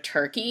 ordered a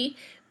turkey,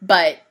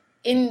 but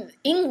in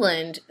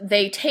England,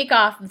 they take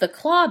off the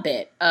claw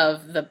bit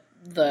of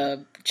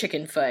the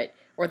chicken foot,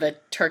 or the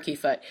turkey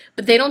foot,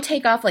 but they don't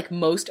take off, like,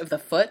 most of the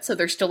foot, so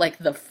there's still, like,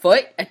 the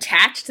foot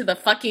attached to the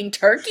fucking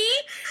turkey,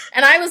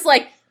 and I was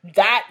like,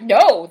 that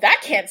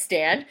can't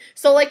stand.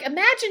 So, like,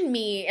 imagine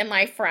me and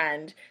my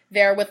friend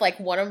there with, like,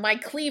 one of my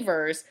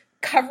cleavers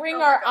covering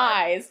our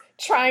eyes,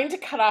 trying to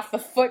cut off the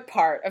foot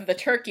part of the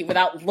turkey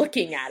without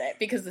looking at it,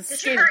 because the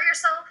skin... Did you hurt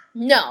yourself?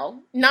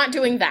 No, not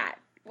doing that.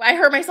 I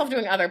hurt myself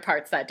doing other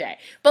parts that day.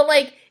 But,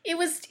 like,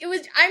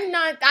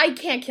 I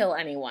can't kill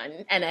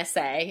anyone,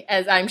 NSA,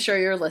 as I'm sure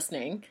you're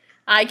listening.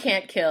 I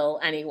can't kill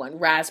anyone.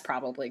 Raz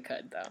probably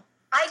could, though.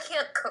 I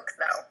can't cook,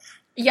 though.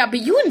 Yeah, but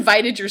you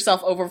invited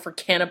yourself over for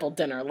cannibal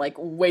dinner, like,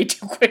 way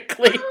too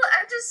quickly. Well,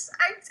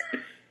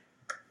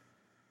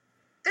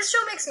 this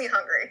show makes me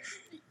hungry.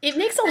 It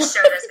makes a lot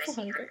of people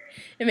hungry.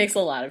 It makes a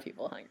lot of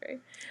people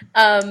hungry.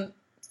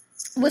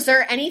 Was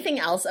there anything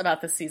else about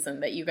the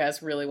season that you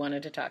guys really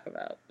wanted to talk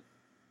about?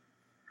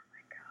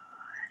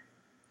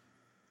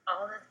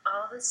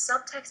 All the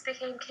subtext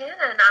became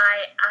canon.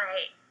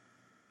 I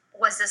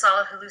was this all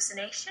a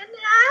hallucination?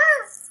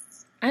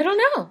 Yes. I don't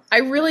know. I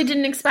really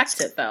didn't expect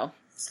it, though.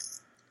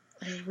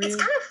 It's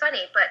kind of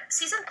funny, but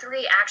season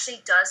 3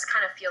 actually does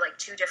kind of feel like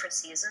two different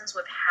seasons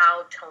with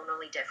how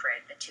tonally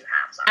different the two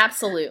halves are.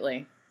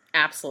 Absolutely.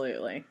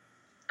 Absolutely.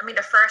 I mean,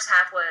 the first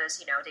half was,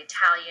 the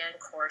Italian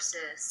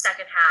courses.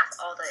 Second half,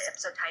 all the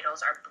episode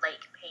titles are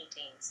Blake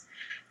paintings.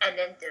 And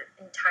then the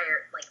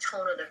entire, like,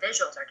 tone of the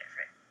visuals are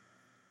different.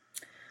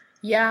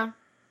 Yeah.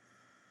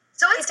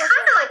 So it's kind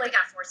of like we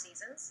got 4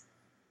 seasons.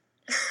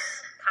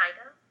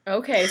 Kinda.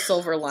 Okay,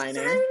 silver lining.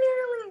 Very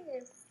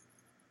nearly.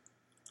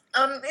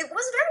 It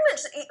was very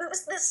much, it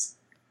was this,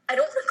 I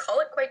don't want to call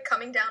it quite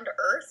coming down to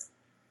earth,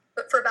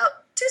 but for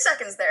about 2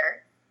 seconds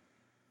there,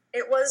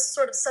 it was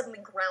sort of suddenly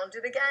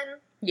grounded again.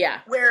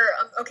 Yeah. Where,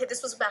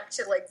 this was back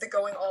to, like, the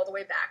going all the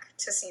way back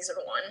to season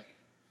 1.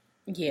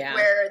 Yeah.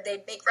 Where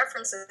they'd make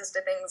references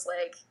to things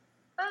like,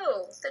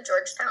 the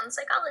Georgetown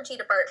Psychology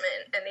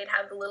Department, and they'd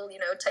have the little,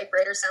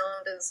 typewriter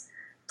sound as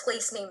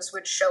place names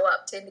would show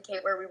up to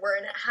indicate where we were,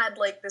 and it had,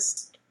 like,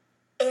 this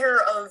air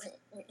of,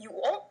 you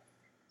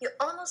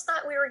almost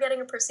thought we were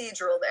getting a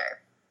procedural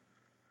there.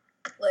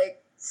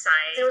 Like,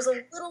 there was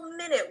a little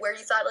minute where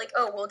you thought, like,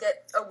 we'll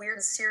get a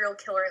weird serial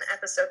killer in an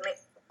episode, and they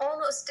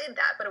almost did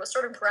that, but it was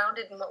sort of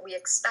grounded in what we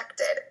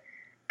expected.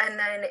 And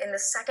then in the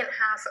second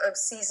half of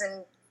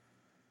season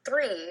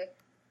 3,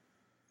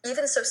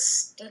 even so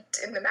steeped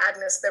in the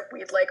madness that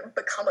we'd, like,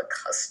 become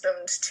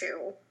accustomed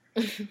to,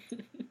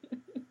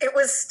 it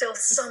was still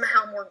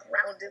somehow more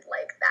grounded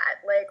like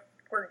that. Like,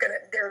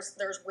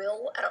 there's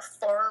Will at a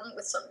farm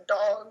with some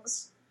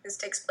dogs. This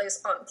takes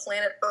place on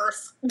planet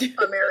Earth,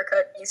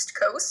 America, East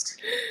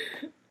Coast.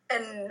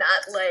 And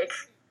not, like,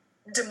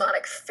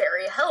 demonic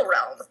fairy hell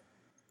realm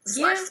 /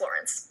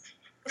 Florence.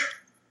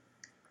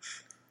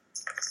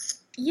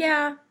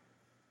 Yeah.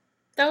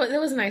 That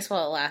was nice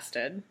while it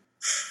lasted.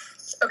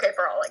 Okay,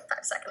 for all, like,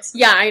 5 seconds.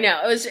 Yeah, I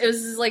know. It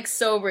was like,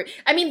 so brief.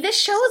 I mean, this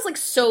show is, like,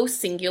 so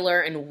singular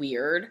and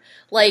weird.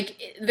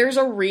 Like, there's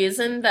a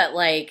reason that,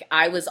 like,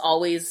 I was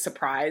always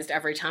surprised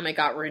every time it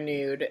got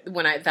renewed,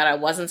 that I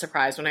wasn't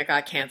surprised when it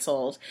got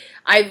canceled.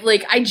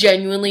 I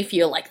genuinely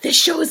feel like this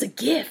show is a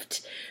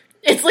gift.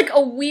 It's, like,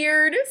 a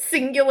weird,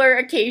 singular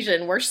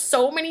occasion where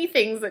so many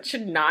things that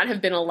should not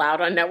have been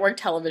allowed on network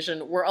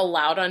television were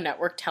allowed on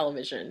network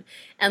television.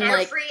 And,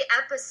 every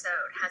episode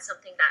had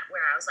something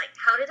where I was like,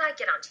 how did I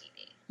get on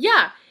TV?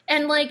 Yeah.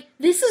 And, like,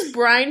 this is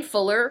Bryan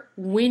Fuller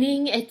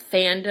winning at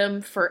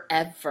fandom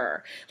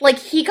forever. Like,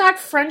 he got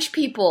French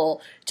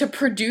people to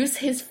produce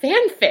his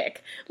fanfic,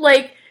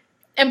 like,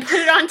 and put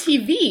it on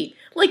TV.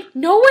 Like,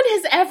 no one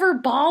has ever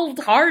balled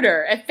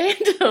harder at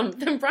fandom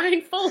than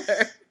Bryan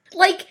Fuller.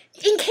 Like,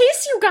 in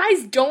case you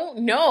guys don't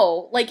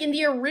know, like, in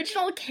the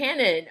original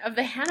canon of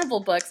the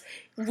Hannibal books,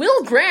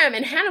 Will Graham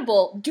and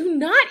Hannibal do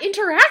not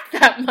interact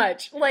that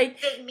much.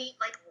 Like, They meet,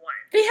 like, once.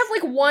 they have,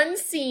 like, one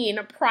scene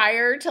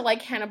prior to,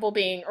 like, Hannibal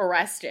being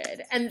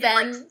arrested, and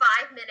then... Like,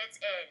 5 minutes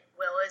in,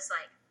 Will is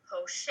like,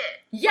 oh shit,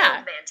 Yeah.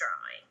 old man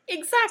drawing.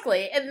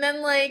 Exactly. And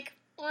then, like,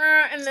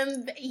 and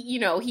then, you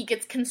know, he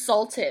gets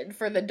consulted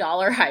for the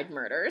Dollarhide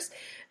murders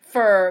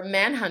for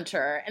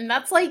Manhunter, and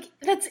that's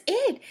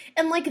it.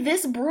 And, like,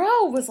 this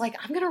bro was like,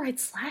 I'm gonna write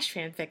slash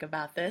fanfic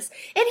about this,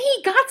 and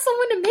he got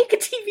someone to make a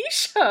TV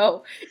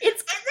show. And then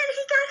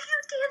he got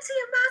Hugh Dancy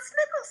and Mads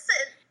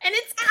Mikkelsen. And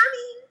it's I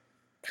mean...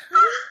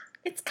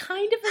 it's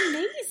kind of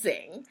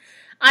amazing.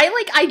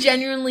 I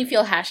genuinely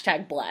feel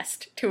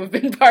 #blessed to have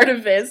been part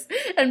of this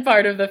and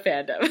part of the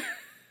fandom.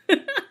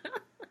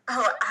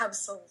 Oh,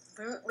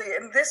 absolutely.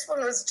 And this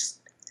one was just,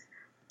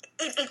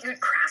 it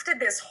crafted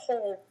this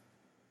whole,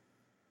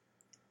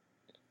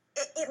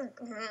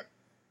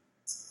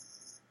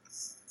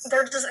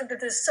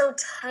 they're so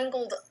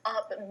tangled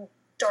up in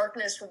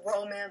darkness,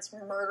 romance,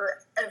 murder,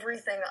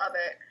 everything of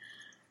it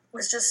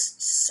was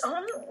just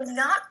so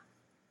not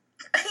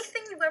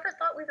anything you ever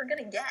thought we were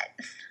going to get.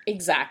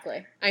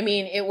 Exactly. I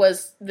mean,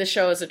 the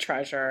show is a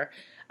treasure.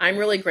 I'm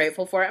really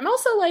grateful for it. I'm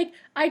also, like,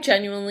 I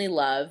genuinely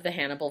love the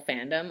Hannibal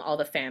fandom. All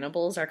the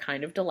Fannibals are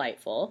kind of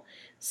delightful.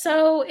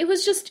 So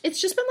it's just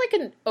been, like,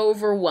 an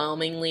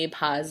overwhelmingly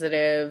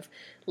positive,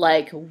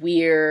 like,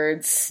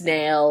 weird,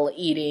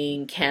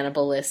 snail-eating,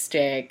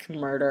 cannibalistic,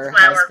 murder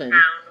flower husband.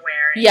 crown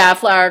wearing. Yeah,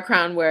 flower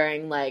crown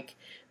wearing, like,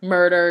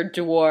 murder,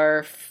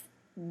 dwarf,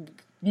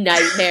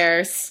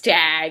 nightmare,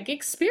 stag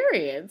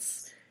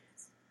experience.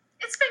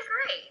 It's been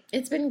great.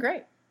 It's been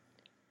great.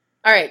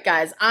 All right,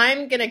 guys,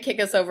 I'm going to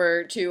kick us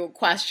over to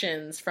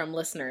questions from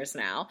listeners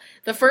now.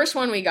 The first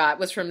one we got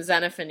was from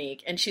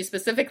Xenophonique, and she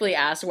specifically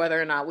asked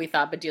whether or not we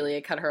thought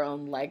Bedelia cut her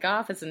own leg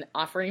off as an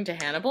offering to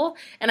Hannibal.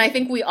 And I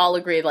think we all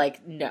agreed,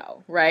 like,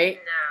 no, right?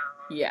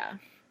 No. Yeah.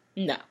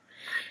 No.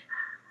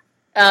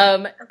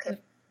 Okay.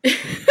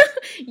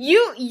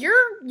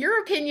 Your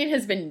opinion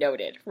has been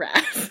noted,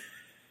 Raz.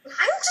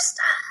 I'm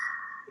just...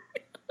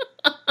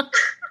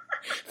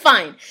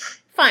 Fine.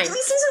 Give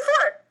me season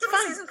 4. Give me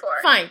season 4.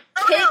 Fine.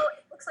 Oh, Kit, no.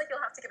 It looks like you'll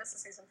have to give us a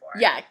season 4.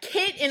 Yeah,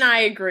 Kit and I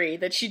agree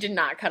that she did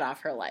not cut off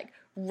her leg.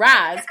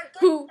 Raz,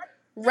 who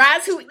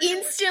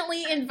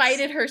instantly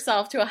invited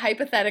herself to a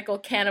hypothetical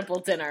cannibal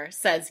dinner,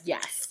 says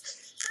yes.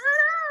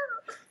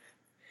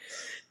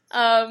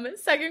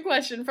 Second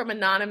question from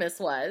Anonymous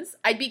was,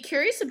 I'd be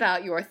curious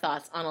about your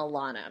thoughts on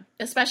Alana,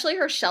 especially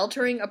her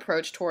sheltering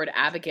approach toward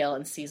Abigail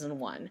in season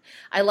 1.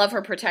 I love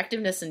her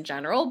protectiveness in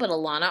general, but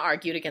Alana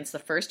argued against the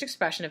first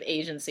expression of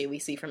agency we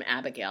see from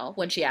Abigail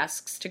when she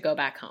asks to go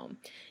back home.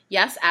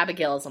 Yes,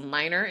 Abigail is a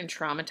minor and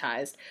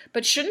traumatized,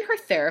 but shouldn't her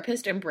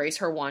therapist embrace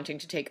her wanting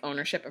to take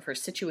ownership of her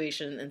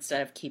situation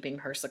instead of keeping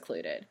her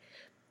secluded?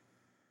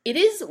 It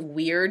is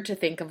weird to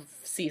think of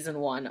season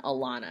 1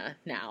 Alana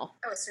now.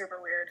 Oh, it's super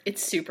weird.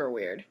 It's super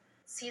weird.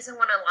 Season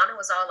 1 Alana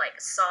was all,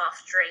 like,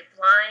 soft, draped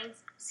lines.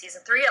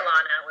 Season 3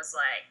 Alana was,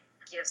 like,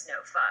 gives no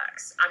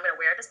fucks. I'm gonna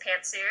wear this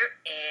pantsuit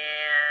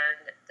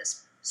and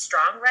this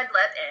strong red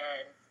lip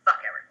and fuck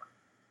everyone.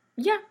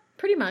 Yeah,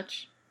 pretty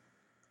much.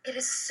 It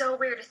is so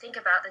weird to think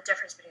about the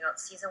difference between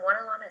season 1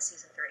 Alana and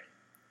season 3.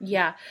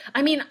 Yeah.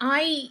 I mean,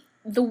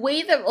 the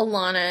way that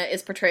Alana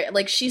is portrayed,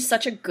 like, she's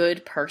such a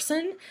good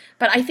person,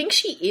 but I think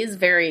she is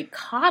very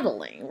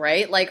coddling,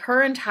 right? Like,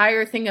 her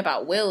entire thing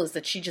about Will is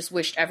that she just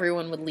wished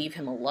everyone would leave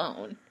him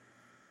alone.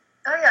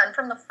 Oh, yeah, and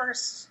from the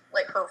first,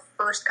 like, her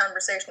first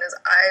conversation is,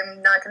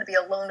 I'm not going to be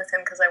alone with him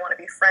because I want to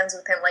be friends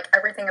with him. Like,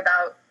 everything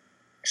about,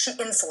 she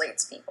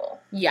insulates people.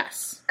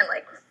 Yes. And,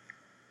 like,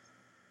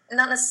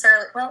 not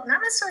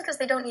necessarily because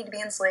they don't need to be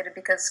insulated,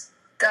 because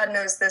God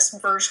knows this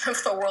version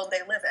of the world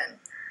they live in.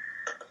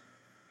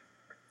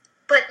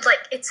 But,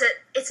 like, it's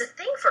a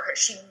thing for her.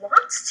 She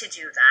wants to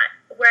do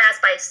that. Whereas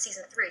by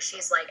season 3,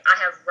 she's like, I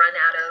have run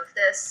out of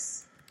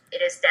this.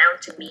 It is down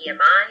to me and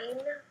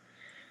mine.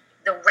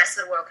 The rest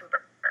of the world can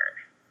burn.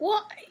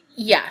 Well,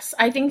 yes.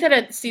 I think that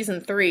at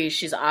season 3,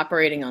 she's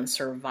operating on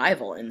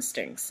survival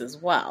instincts as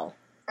well.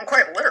 And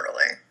quite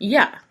literally.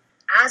 Yeah.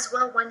 As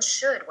well one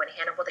should when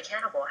Hannibal the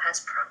Cannibal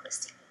has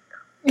promised to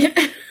eat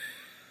them.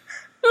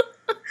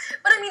 But,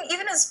 I mean,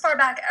 even as far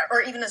back,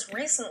 or even as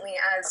recently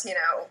as, you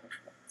know,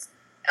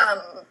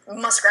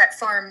 Muskrat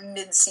Farm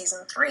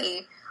mid-season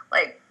 3,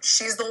 like,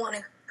 she's the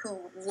one who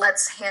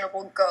lets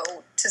Hannibal go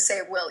to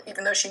save Will,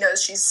 even though she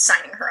knows she's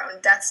signing her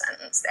own death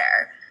sentence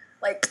there.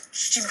 Like,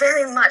 she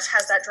very much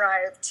has that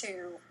drive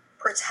to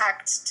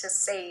protect, to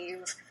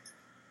save,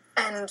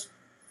 and,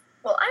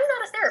 well, I'm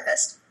not a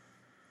therapist.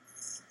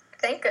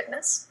 Thank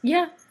goodness.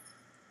 Yeah.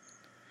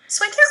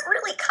 So I can't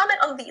really comment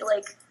on the,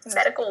 like,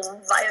 medical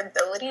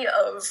viability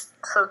of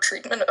her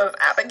treatment of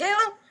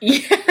Abigail.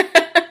 Yeah.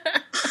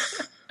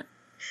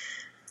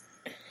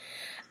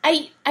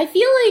 I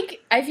feel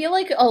like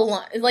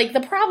like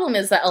the problem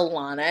is that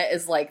Alana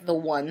is like the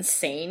one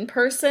sane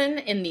person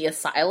in the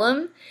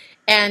asylum,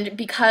 and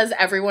because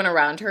everyone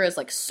around her is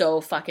like so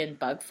fucking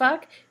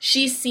bugfuck,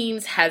 she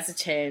seems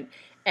hesitant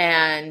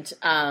and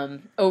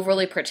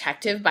overly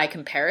protective by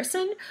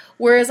comparison.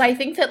 Whereas I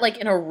think that like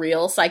in a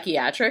real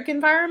psychiatric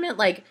environment,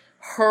 like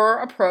her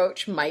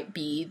approach might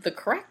be the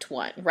correct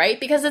one, right?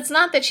 Because it's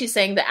not that she's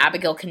saying that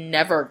Abigail can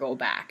never go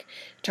back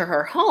to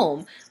her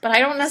home, but I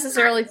don't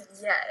necessarily.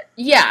 Yet.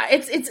 Yeah,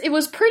 it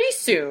was pretty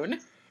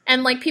soon,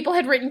 and like people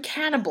had written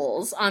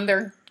cannibals on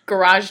their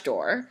garage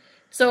door,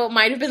 so it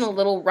might have been a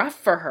little rough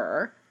for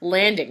her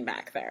landing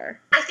back there.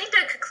 I think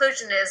the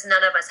conclusion is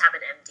none of us have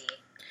an MD.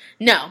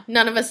 No,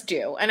 none of us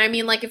do. And I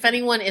mean, like, if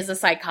anyone is a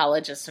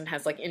psychologist and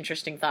has like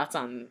interesting thoughts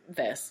on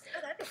this,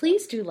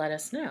 please do let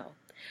us know.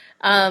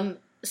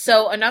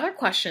 So another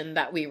question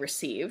that we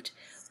received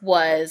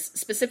was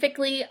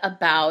specifically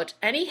about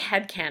any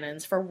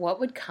headcanons for what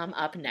would come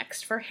up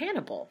next for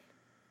Hannibal.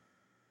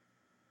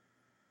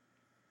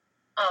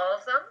 All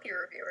of them?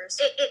 Peer reviewers.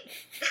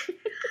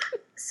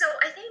 So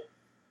I think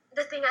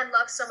the thing I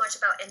love so much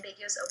about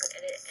ambiguous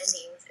open-ended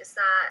endings is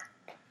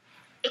that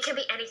it can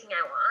be anything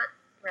I want,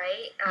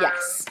 right?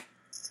 Yes.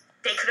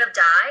 They could have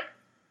died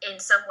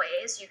in some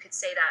ways. You could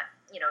say that,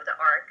 you know, the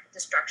arc, the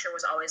structure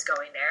was always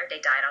going there.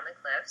 They died on the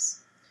cliffs.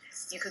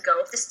 You could go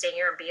with the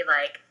stinger and be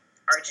like,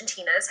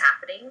 Argentina is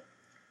happening.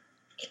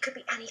 It could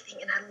be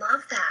anything, and I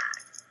love that.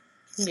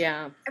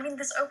 Yeah. I mean,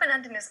 this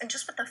open-endedness, and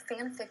just with the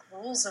fanfic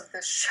rules of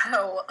this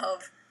show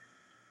of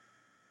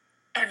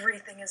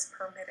everything is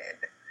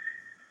permitted.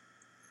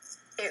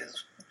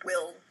 Is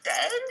Will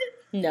dead?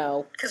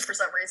 No. Because for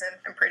some reason,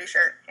 I'm pretty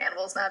sure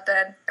Hannibal's not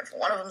dead. If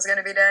one of them's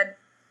gonna be dead.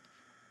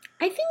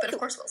 I think... But of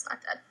course Will's not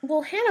dead.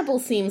 Well, Hannibal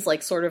seems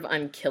like sort of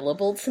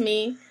unkillable to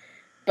me,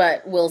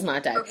 but Will's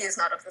not dead. Oh, he is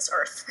not of this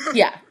earth.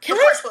 Yeah. Of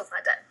course Will's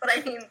not dead. But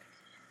I mean,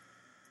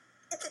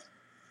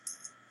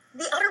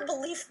 the utter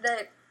belief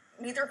that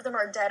neither of them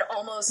are dead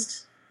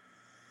almost,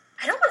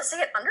 I don't want to say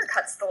it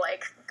undercuts the,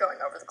 like, going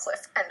over the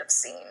cliff end of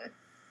scene.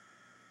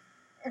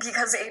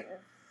 Because it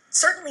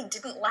certainly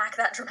didn't lack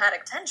that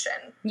dramatic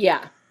tension.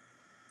 Yeah.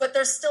 But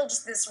there's still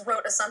just this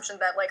rote assumption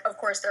that, like, of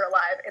course they're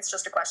alive, it's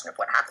just a question of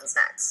what happens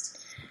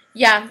next.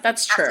 Yeah,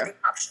 that's true. After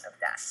the option of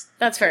death.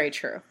 That's very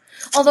true.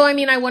 Although, I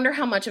mean, I wonder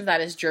how much of that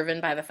is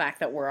driven by the fact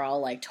that we're all,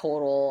 like,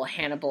 total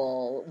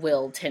Hannibal,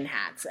 Will tin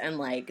hats, and,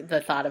 like,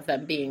 the thought of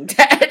them being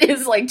dead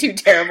is, like, too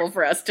terrible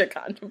for us to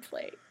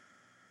contemplate.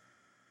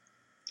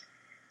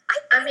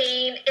 I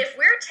mean, if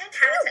we're tin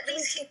hats, at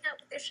least... hang out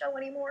with this show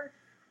anymore.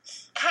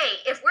 Hey,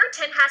 if we're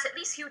tin hats, at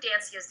least Hugh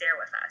Dancy is there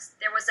with us.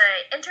 There was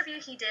an interview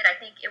he did, I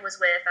think it was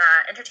with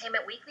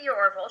Entertainment Weekly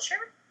or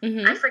Vulture.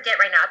 Mm-hmm. I forget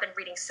right now. I've been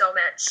reading so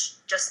much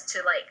just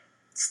to, like,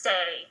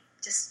 stay,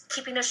 just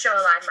keeping the show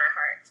alive in my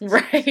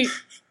heart. Right.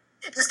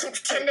 Just keep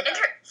And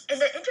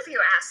the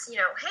interviewer asks, you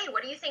know, hey,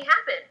 what do you think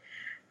happened?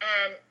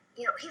 And,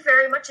 you know, he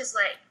very much is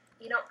like,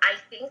 you know, I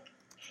think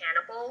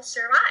Hannibal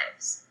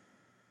survives.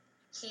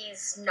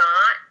 He's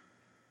not,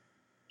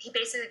 he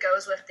basically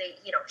goes with the,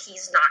 you know,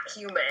 he's not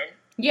human.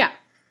 Yeah.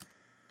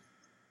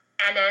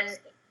 And then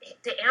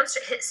the answer,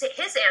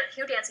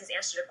 Hugh Dancy's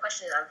answer to the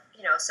question of,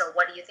 you know, so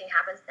what do you think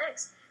happens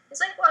next? He's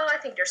like, well, I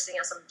think they're sitting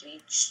on some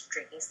beach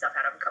drinking stuff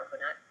out of a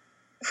coconut.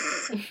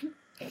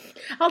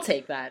 I'll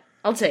take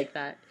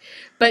that.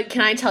 But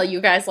can I tell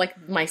you guys,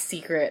 like, my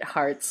secret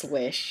heart's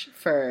wish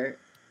for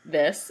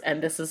this?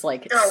 And this is,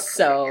 like,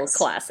 so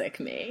classic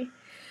me.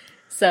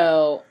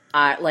 So,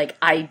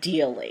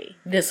 ideally,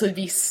 this would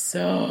be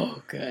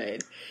so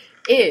good,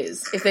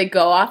 is if they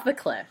go off the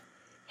cliff,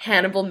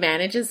 Hannibal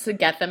manages to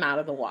get them out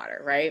of the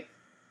water, right?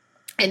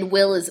 And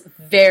Will is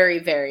very,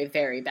 very,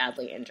 very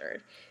badly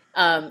injured.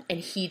 And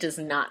he does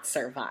not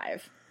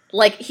survive.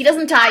 Like, he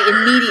doesn't die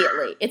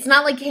immediately. It's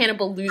not like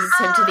Hannibal loses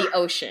him to the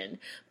ocean.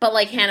 But,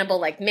 like, Hannibal,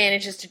 like,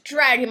 manages to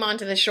drag him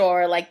onto the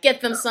shore, like,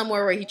 get them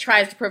somewhere where he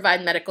tries to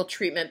provide medical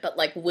treatment, but,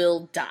 like,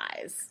 Will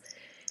dies.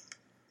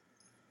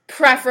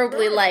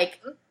 Preferably,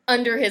 like,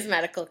 under his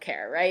medical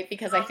care, right?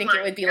 Because I think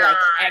it would be, like,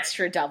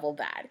 extra double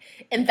bad.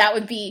 And that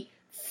would be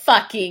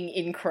fucking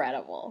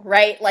incredible,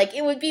 right? Like,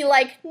 it would be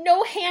like,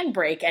 no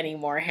handbrake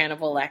anymore,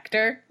 Hannibal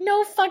Lecter.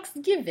 No fucks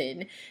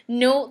given.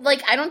 No,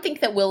 like, I don't think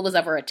that Will was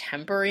ever a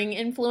tempering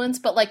influence,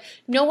 but, like,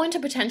 no one to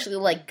potentially,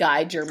 like,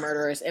 guide your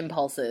murderous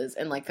impulses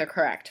in, like, the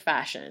correct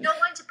fashion. No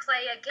one to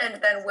play against.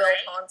 And then Will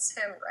haunts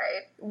him,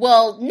 right?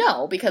 Well,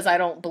 no, because I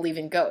don't believe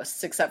in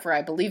ghosts, except for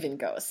I believe in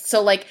ghosts.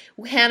 So, like,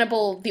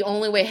 Hannibal, the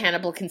only way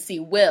Hannibal can see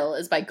Will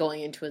is by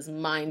going into his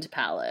mind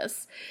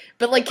palace.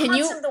 But, like, can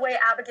you... haunts him the way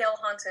Abigail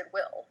haunted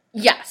Will.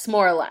 Yes,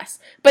 more or less.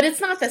 But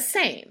it's not the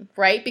same,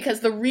 right?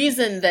 Because the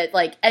reason that,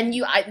 like, and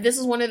this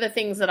is one of the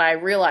things that I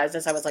realized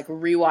as I was, like,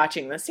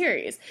 rewatching the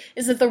series,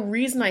 is that the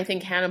reason I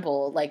think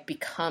Hannibal, like,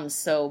 becomes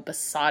so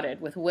besotted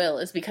with Will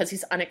is because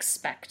he's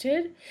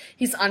unexpected.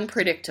 He's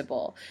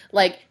unpredictable.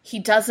 like, he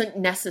doesn't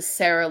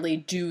necessarily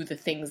do the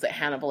things that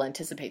Hannibal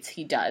anticipates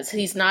he does.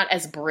 He's not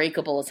as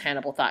breakable as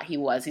Hannibal thought he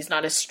was. He's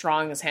not as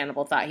strong as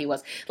Hannibal thought he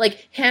was.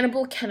 Like,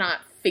 Hannibal cannot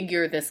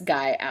figure this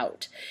guy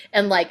out.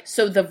 And, like,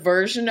 so the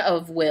version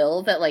of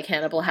Will that, like,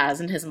 Hannibal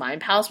has in his mind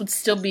palace would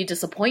still be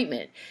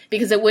disappointment,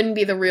 because it wouldn't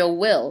be the real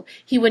Will.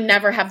 He would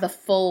never have the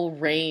full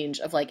range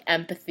of, like,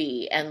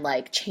 empathy and,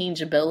 like,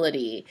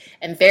 changeability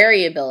and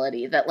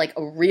variability that, like,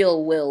 a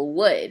real Will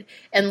would.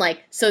 And,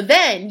 like, so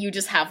then you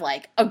just have,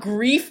 like, a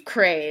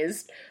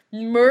grief-crazed,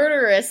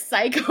 murderous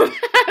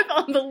psychopath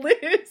on the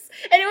loose,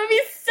 and it would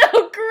be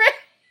so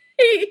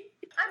great!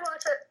 I'd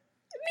watch it.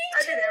 Me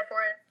I'd too! be there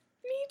for it.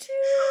 Me too!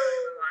 Totally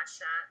would watch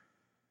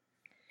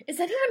that. Is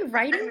anyone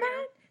writing I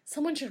that?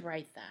 Someone should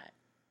write that.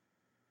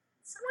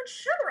 Someone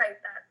should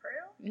write that,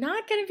 Prue.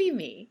 Not gonna be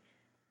me.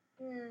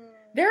 Hmm.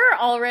 There are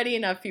already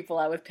enough people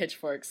out with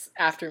pitchforks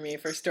after me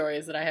for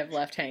stories that I have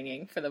left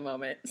hanging for the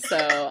moment,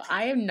 so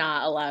I am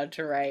not allowed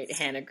to write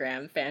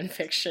Hanagram fan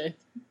fiction.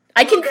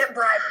 I We'll can get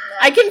bribed in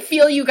that. I can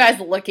feel you guys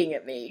looking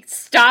at me.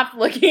 Stop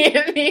looking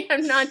at me.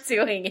 I'm not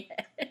doing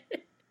it.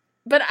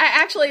 But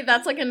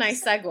that's like a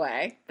nice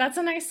segue. That's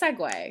a nice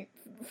segue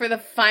for the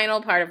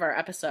final part of our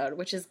episode,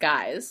 which is,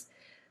 guys,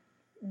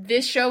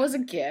 this show was a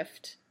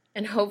gift,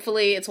 and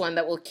hopefully it's one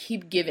that will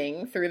keep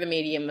giving through the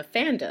medium of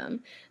fandom.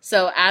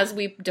 So as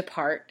we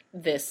depart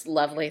this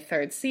lovely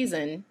third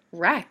season,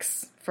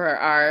 Rex for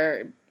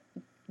our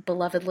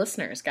beloved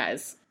listeners,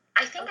 guys.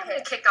 I think I'm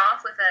going to kick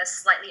off with a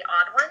slightly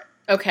odd one.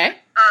 Okay.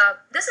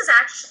 This is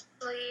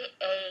actually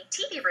a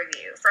TV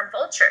review from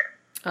Vulture.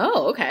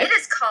 Oh, okay. It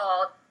is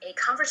called A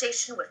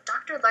Conversation with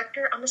Dr.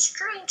 Lecter on the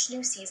Strange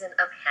New Season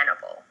of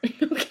Hannibal.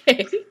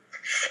 Okay.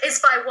 It's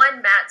by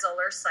one Matt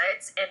Zoller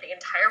Seitz, and the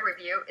entire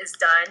review is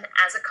done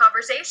as a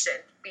conversation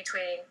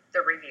between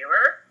the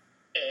reviewer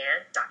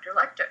and Dr.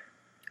 Lecter.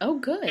 Oh,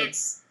 good.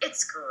 It's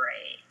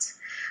great.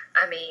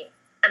 I mean,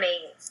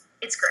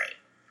 it's great.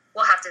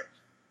 We'll have to.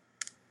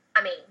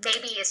 I mean,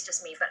 maybe it's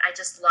just me, but I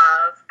just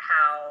love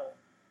how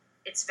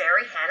it's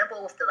very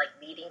Hannibal with the, like,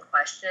 leading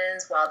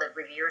questions while the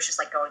reviewer's just,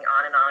 like, going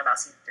on and on about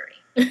season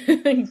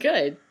 3.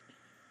 Good.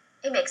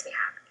 It makes me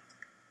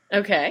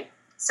happy. Okay.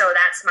 So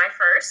that's my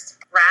first.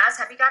 Raz,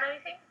 have you got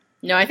anything?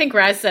 No, I think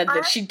Raz said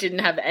that she didn't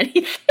have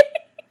anything.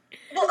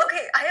 Well,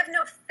 okay, I have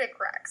no fic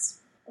Rex.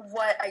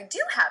 What I do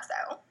have,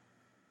 though,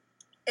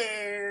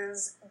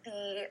 is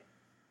the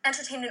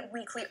Entertainment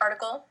Weekly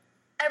article,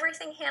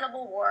 Everything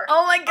Hannibal Wore.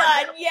 Oh my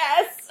god,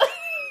 yes!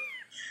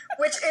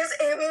 Which is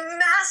a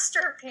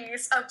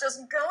masterpiece of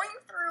just going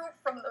through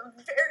from the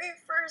very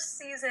first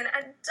season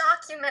and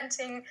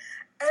documenting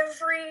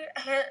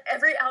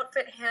every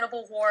outfit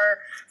Hannibal wore,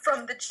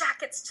 from the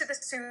jackets to the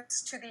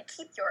suits to the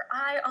keep your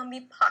eye on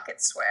the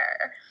pocket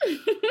swear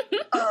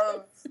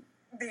of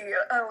the,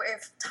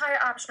 if tie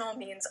optional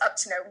means up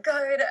to no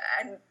good,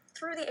 and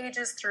through the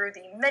ages, through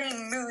the many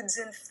moods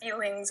and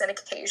feelings and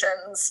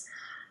occasions,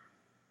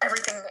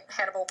 everything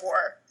Hannibal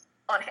wore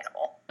on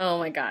Hannibal. Oh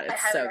my god, I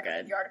it's highly so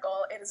recommend good. the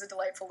article. It is a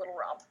delightful little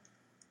romp.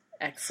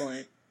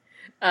 Excellent.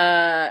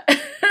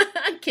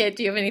 Kit,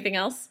 do you have anything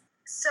else?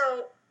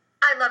 So,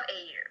 I love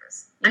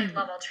AUs. I Mhm.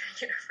 love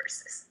alternate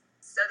universes.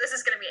 So this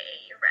is going to be an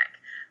AU rec.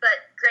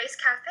 But Grace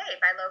Cafe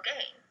by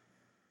Logain.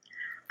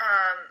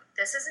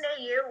 This is an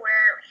AU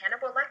where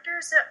Hannibal Lecter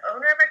is the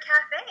owner of a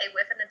cafe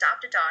with an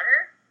adopted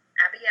daughter,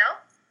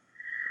 Abigail.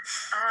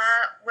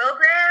 Will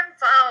Graham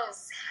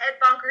falls head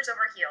bonkers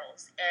over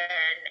heels,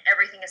 and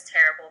everything is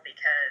terrible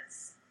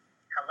because,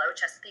 hello,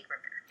 Chesapeake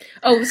Ripper.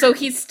 Oh, so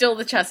he's still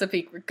the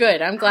Chesapeake.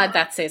 Good, I'm glad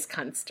that stays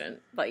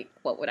constant. Like,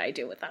 what would I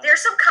do without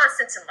There's some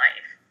constants in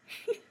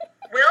life.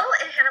 Will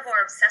and Hannibal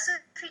are obsessed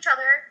with each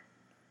other.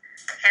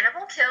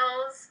 Hannibal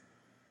kills.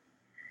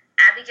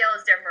 Abigail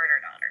is their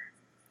murder daughter.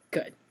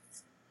 Good.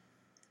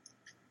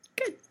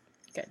 Good.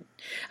 Good.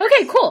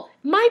 Okay, cool.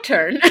 My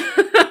turn.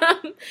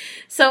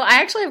 So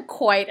I actually have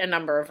quite a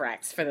number of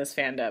recs for this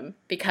fandom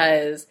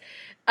because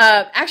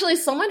actually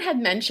someone had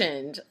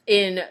mentioned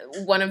in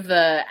one of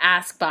the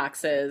ask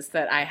boxes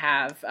that I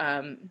have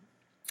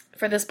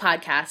for this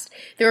podcast,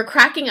 they were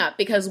cracking up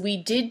because we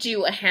did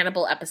do a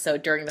Hannibal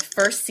episode during the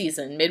first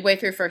season, midway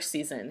through first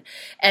season,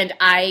 and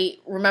I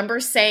remember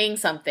saying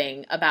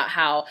something about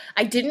how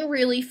I didn't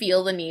really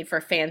feel the need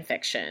for fan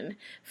fiction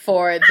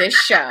for this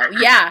show.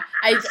 Yeah,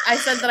 I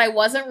said that I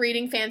wasn't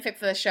reading fanfic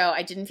for the show,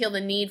 I didn't feel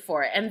the need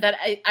for it, and that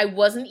I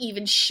wasn't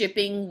even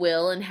shipping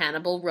Will and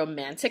Hannibal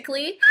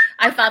romantically.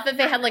 I thought that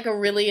they had like a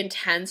really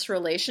intense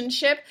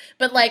relationship,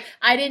 but like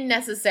I didn't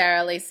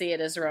necessarily see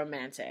it as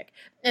romantic.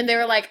 And they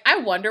were like, I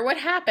wonder what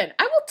happened.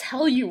 I will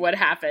tell you what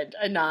happened,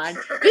 Anon.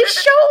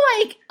 This show,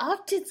 like,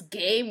 upped its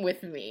game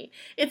with me.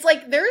 It's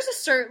like, there's a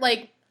certain,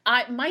 like,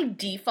 my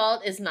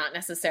default is not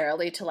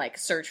necessarily to, like,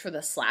 search for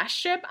the slash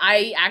ship.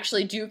 I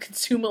actually do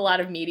consume a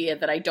lot of media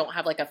that I don't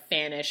have, like, a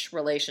fanish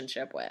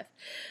relationship with.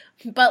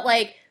 But,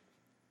 like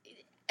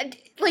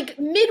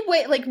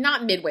midway, like,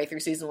 not midway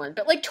through season 1,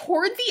 but, like,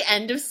 toward the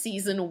end of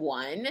season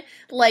 1,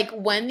 like,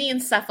 when the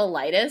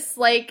encephalitis,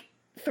 like,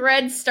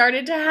 threads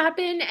started to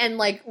happen, and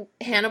like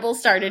Hannibal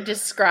started to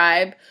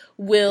describe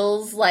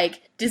Will's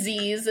like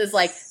disease as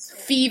like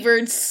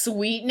fevered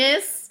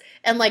sweetness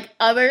and like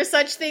other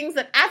such things,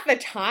 that at the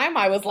time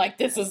I was like,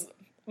 this is,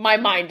 my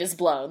mind is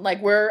blown.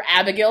 Like, we're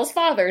Abigail's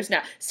fathers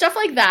now. Stuff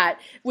like that,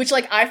 which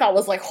like I thought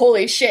was like,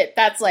 holy shit,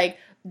 that's like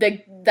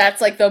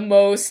the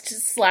most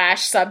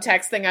slash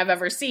subtext thing I've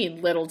ever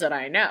seen. Little did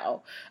I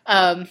know.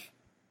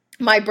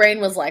 My brain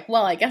was like,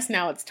 well, I guess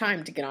now it's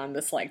time to get on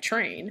this like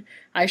train.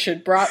 I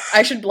should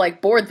like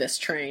board this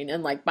train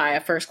and like buy a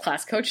first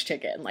class coach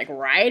ticket and like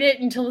ride it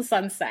until the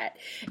sunset.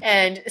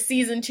 And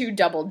season 2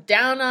 doubled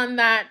down on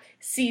that.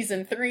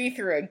 Season 3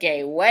 threw a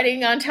gay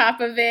wedding on top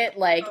of it.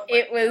 Like,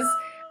 it was,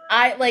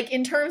 I like,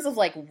 in terms of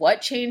like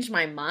what changed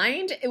my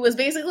mind, it was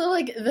basically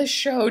like the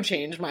show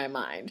changed my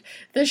mind.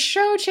 The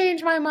show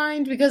changed my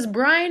mind because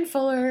Bryan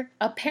Fuller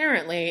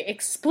apparently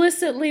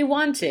explicitly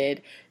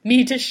wanted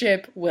me to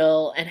ship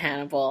Will and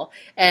Hannibal,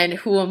 and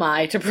who am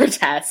I to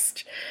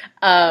protest?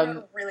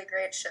 Really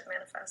great ship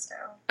manifesto.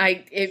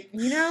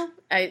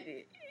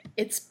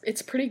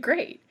 It's pretty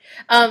great.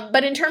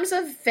 But in terms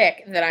of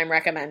fic that I'm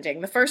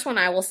recommending, the first one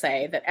I will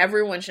say that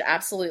everyone should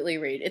absolutely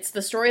read. It's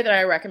the story that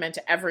I recommend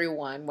to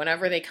everyone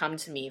whenever they come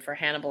to me for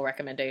Hannibal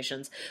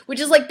recommendations, which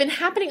has like been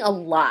happening a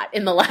lot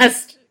in the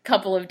last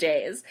couple of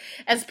days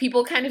as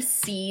people kind of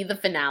see the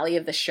finale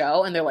of the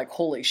show and they're like,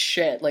 holy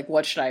shit, like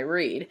what should I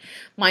read?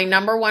 My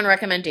number one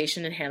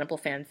recommendation in Hannibal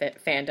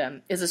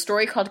fandom is a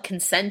story called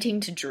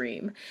Consenting to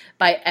Dream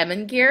by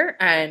Emengir,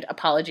 and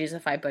apologies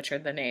if I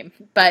butchered the name,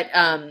 but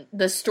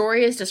the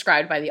story is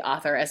described by the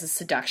author as a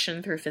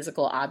seduction through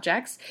physical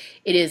objects.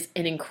 It is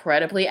an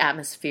incredibly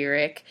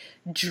atmospheric,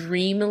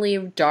 dreamily,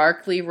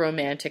 darkly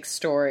romantic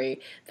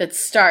story that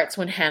starts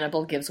when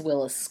Hannibal gives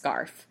Will a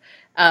scarf.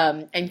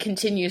 And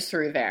continues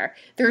through there.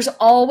 There's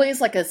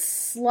always like a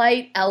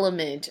slight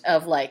element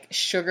of like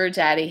sugar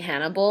daddy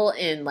Hannibal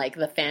in like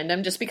the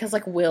fandom, just because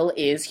like Will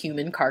is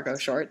human cargo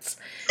shorts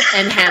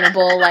and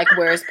Hannibal like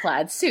wears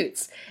plaid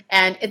suits,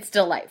 and it's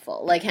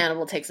delightful. Like,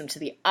 Hannibal takes him to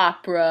the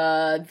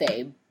opera,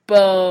 they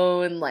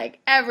bone, like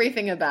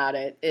everything about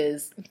it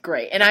is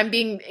great. And I'm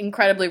being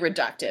incredibly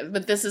reductive,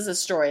 but this is a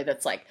story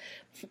that's like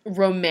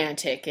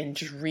romantic and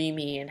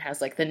dreamy and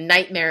has like the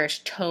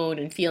nightmarish tone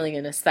and feeling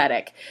and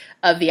aesthetic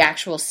of the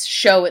actual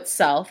show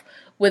itself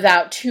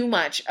without too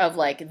much of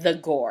like the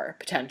gore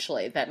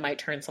potentially that might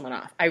turn someone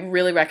off. I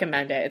really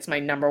recommend it. It's my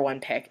number one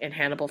pick in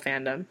Hannibal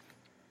fandom.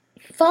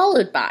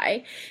 Followed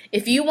by,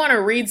 if you want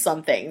to read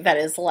something that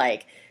is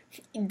like,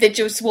 that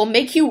just will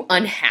make you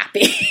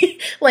unhappy,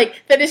 like,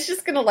 that is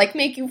just gonna, like,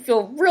 make you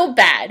feel real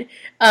bad.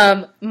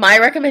 My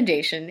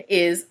recommendation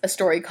is a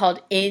story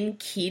called In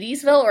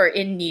Keedysville, or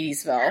In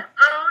Needysville.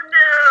 Oh,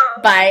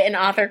 no! By an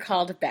author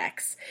called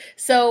Bex.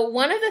 So,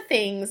 one of the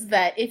things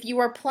that, if you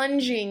are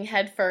plunging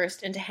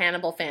headfirst into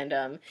Hannibal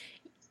fandom,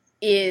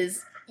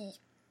 is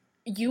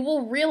you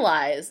will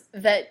realize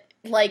that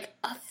like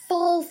a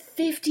full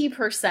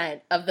 50%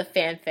 of the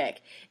fanfic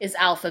is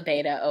alpha,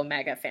 beta,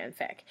 omega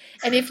fanfic.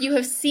 And if you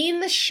have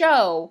seen the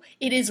show,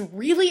 it is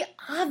really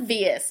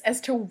obvious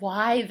as to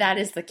why that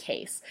is the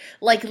case.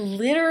 Like,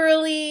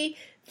 literally,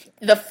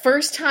 the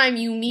first time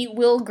you meet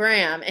Will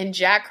Graham and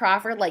Jack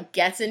Crawford, like,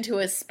 gets into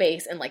his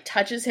space and, like,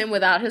 touches him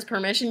without his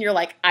permission, you're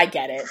like, I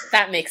get it.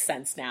 That makes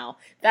sense now.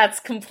 That's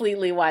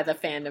completely why the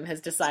fandom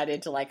has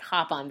decided to, like,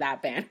 hop on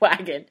that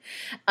bandwagon.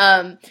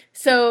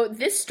 So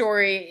this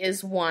story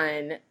is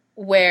one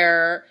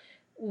where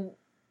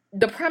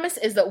the premise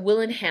is that Will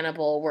and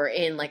Hannibal were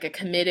in, like, a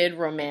committed,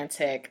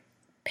 romantic,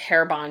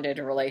 pair-bonded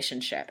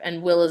relationship,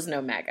 and Will is an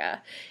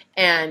omega.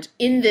 And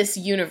in this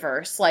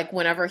universe, like,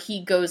 whenever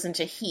he goes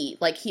into heat,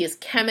 like, he is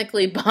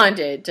chemically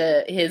bonded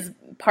to his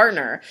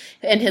partner,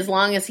 and as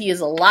long as he is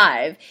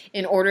alive,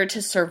 in order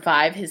to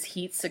survive his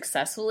heat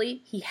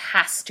successfully, he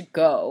has to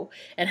go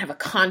and have a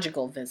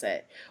conjugal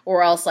visit,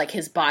 or else, like,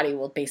 his body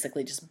will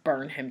basically just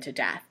burn him to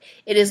death.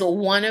 It is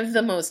one of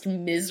the most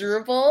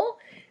miserable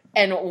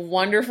and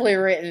wonderfully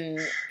written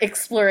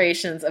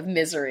explorations of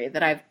misery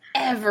that I've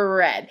ever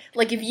read.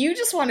 Like, if you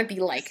just want to be,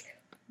 like,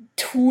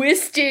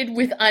 twisted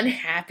with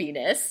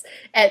unhappiness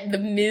at the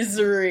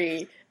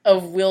misery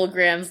of Will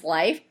Graham's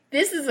life,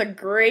 this is a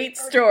great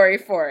story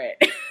for it.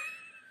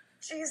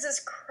 Jesus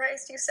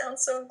Christ, you sound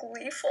so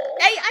gleeful.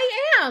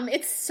 I am.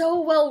 It's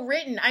so well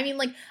written. I mean,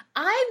 like,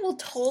 I will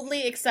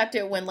totally accept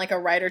it when, like, a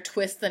writer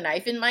twists the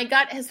knife in my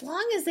gut, as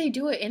long as they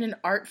do it in an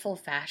artful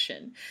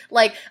fashion.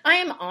 Like, I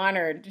am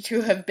honored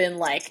to have been,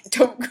 like,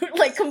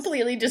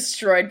 completely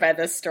destroyed by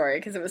this story,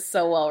 because it was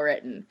so well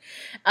written.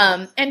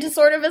 And to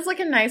sort of as, like,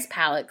 a nice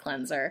palate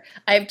cleanser,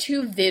 I have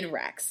 2 vid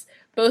recs,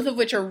 both of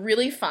which are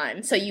really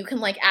fun. So you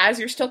can, like, as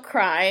you're still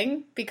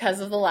crying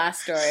because of the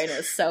last story and it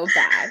was so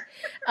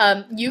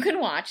bad, you can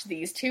watch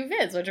these 2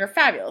 vids, which are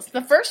fabulous.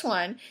 The first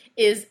one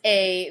is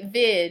a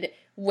vid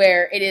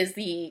where it is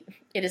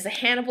a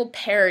Hannibal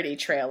parody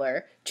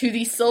trailer to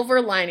the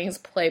Silver Linings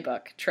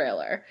Playbook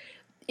trailer.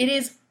 It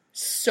is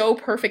so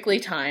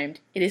perfectly timed.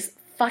 It is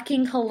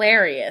fucking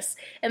hilarious.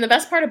 And the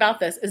best part about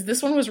this is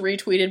this one was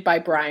retweeted by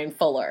Bryan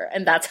Fuller,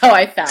 and that's how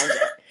I found it.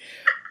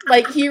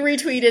 Like, he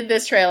retweeted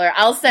this trailer.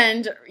 I'll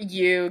send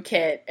you,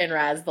 Kit, and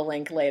Raz the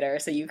link later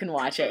so you can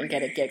watch it and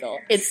get a giggle.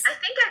 I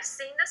think I've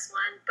seen this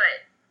one,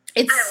 but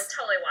I will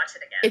totally watch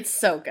it again. It's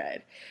so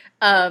good.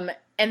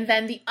 And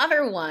then the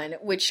other one,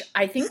 which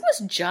I think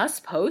was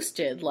just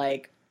posted,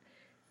 it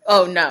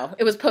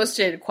was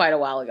posted quite a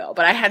while ago,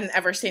 but I hadn't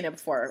ever seen it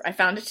before. I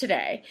found it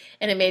today,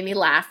 and it made me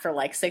laugh for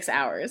 6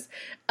 hours,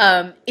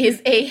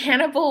 is a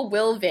Hannibal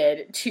Will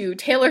vid to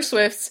Taylor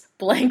Swift's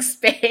Blank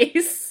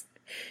Space.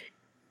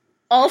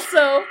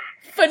 Also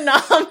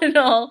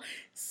phenomenal.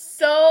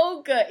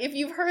 So good. If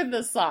you've heard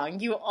the song,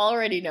 you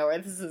already know where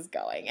this is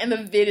going. And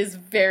the vid is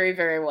very,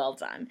 very well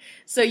done.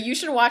 So you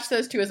should watch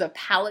those two as a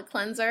palate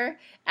cleanser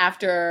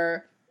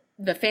after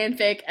the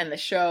fanfic and the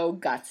show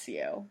guts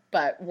you.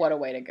 But what a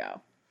way to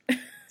go.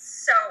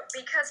 So,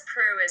 because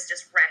Prue is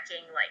just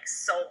wrecking,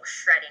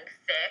 soul-shredding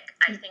fic,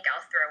 I think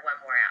I'll throw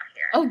one more out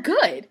here. Oh,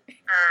 good.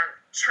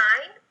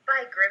 Chine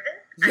by Griven.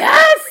 Yes!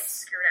 I totally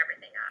screwed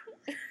everything up.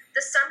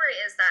 The summary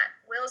is that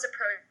Will is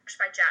approached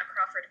by Jack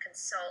Crawford to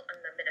consult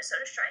on the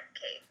Minnesota strike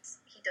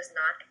case. He does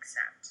not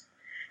accept.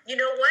 You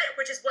know what?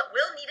 Which is what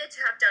Will needed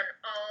to have done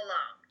all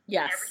along.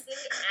 Yes.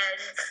 Everything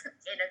ends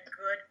in a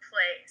good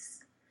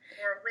place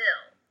for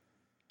Will.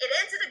 It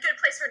ends in a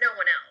good place for no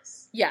one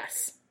else.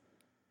 Yes.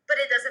 But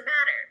it doesn't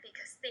matter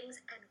because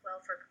things end well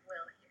for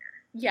Will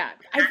here. Yeah.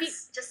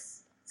 That's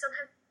just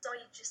sometimes all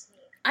you just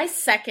need. I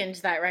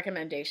second that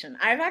recommendation.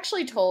 I've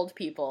actually told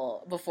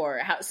people before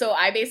so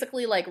I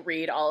basically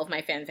read all of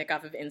my fanfic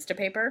off of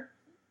Instapaper.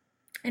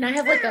 And I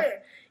have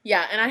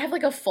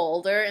a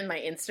folder in my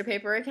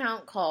Instapaper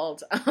account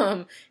called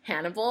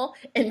Hannibal,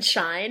 and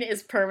Shine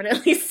is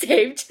permanently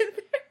saved in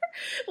there.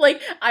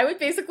 I would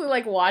basically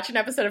watch an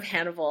episode of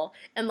Hannibal,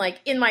 and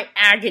in my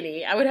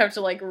agony I would have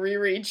to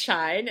reread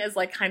Shine as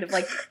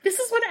this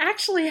is what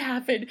actually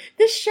happened.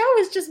 This show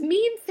is just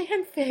mean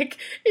fanfic.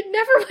 It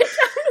never went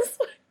down this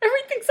way.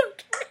 Everything's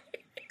okay.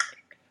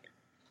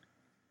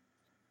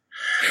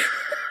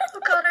 Oh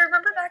god, I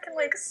remember back in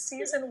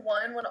season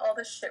 1 when all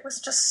this shit was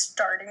just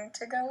starting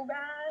to go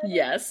bad.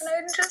 Yes. And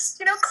I'd just,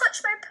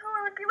 clutch my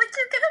pillow and be like,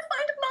 you're gonna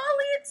find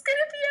Molly, it's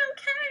gonna be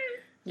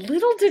okay.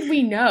 Little did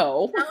we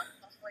know.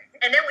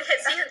 And then we hit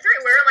season 3,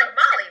 we were like,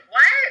 Molly,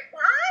 why?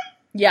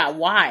 Yeah,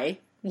 why?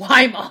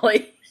 Why,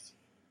 Molly?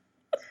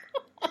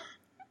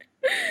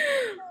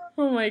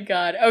 Oh my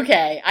god.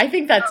 Okay, I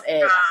think that's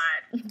it.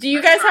 God. Do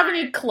you guys have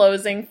any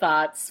closing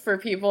thoughts for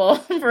people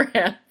for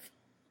him?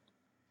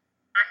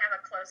 I have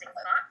a closing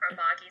thought from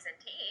Boggies and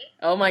Tea.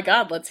 Oh my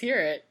god, let's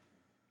hear it.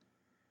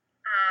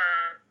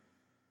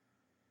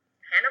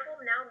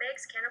 Hannibal now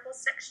makes cannibal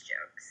sex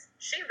jokes.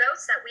 She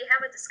votes that we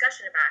have a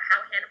discussion about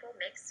how Hannibal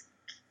makes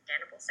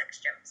cannibal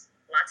sex jokes.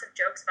 Lots of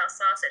jokes about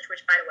sausage,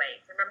 which, by the way,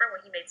 remember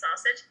when he made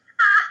sausage?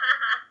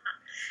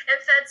 And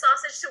fed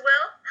sausage to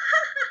Will?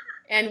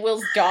 And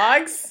Will's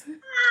dogs?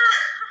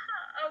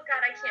 Oh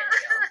god, I can't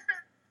deal.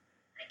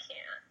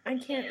 I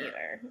can't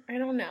either. I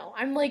don't know.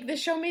 I'm this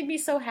show made me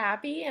so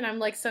happy, and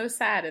I'm so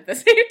sad at the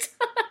same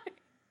time.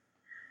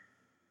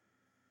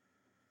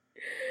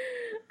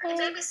 It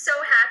made me so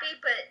happy,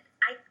 but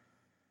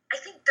I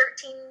think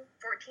 13,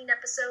 14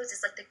 episodes is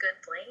the good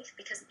length,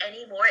 because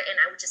any more and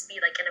I would just be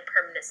in a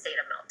permanent state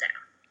of meltdown.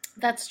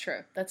 That's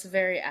true. That's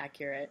very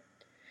accurate.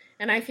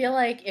 And I feel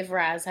if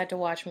Raz had to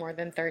watch more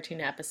than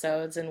 13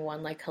 episodes in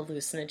one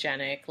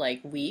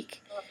hallucinogenic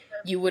week,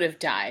 you would have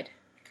died.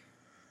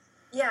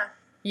 Yeah.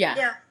 Yeah.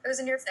 Yeah, it was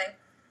a near thing.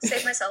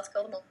 Save myself,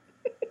 kill them all.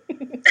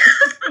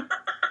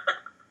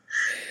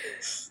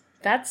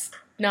 That's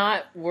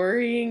not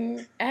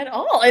worrying at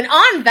all. And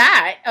on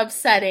that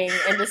upsetting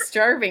and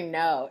disturbing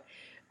note,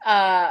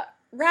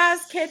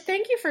 Raz, Kit,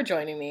 thank you for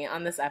joining me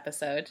on this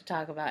episode to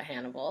talk about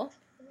Hannibal.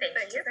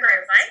 Thank you for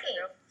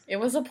inviting. It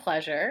was a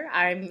pleasure.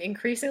 I'm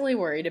increasingly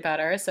worried about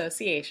our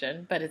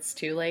association, but it's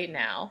too late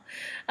now.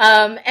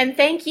 And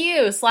thank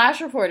you,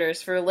 Slash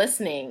Reporters, for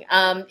listening.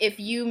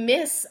 If you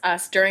miss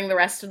us during the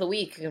rest of the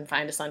week, you can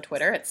find us on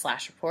Twitter at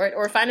Slash Report,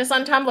 or find us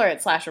on Tumblr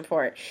at Slash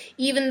Report,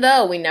 even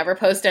though we never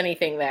post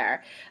anything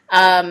there.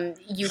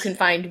 You can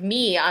find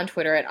me on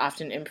Twitter at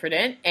Often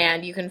Imprudent,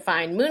 and you can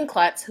find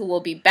Moonklutz, who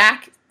will be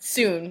back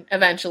soon,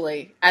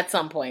 eventually, at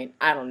some point,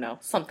 I don't know,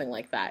 something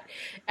like that,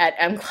 at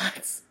at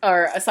Moonklutz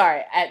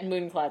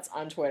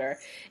on Twitter.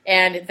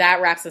 And that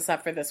wraps us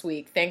up for this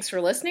week. Thanks for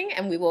listening,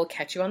 and we will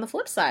catch you on the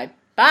flip side.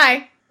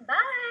 Bye! Bye! Bye!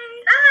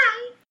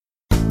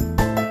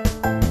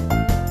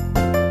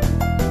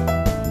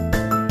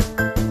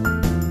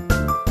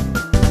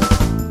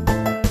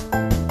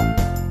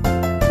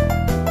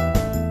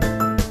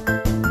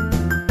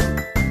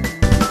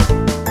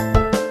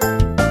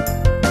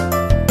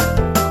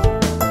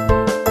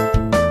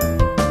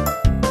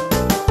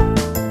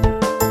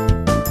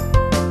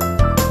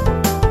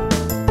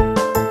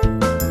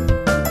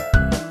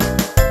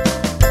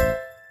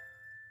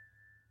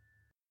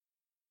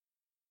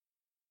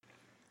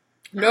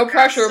 No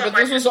pressure, but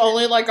this was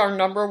only our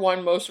number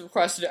one most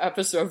requested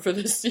episode for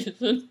this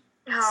season.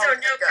 Oh, so no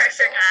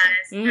pressure,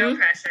 guys. Mm-hmm. No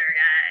pressure,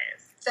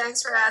 guys.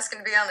 Thanks for asking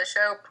to be on the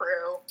show,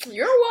 Prue.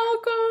 You're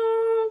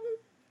welcome.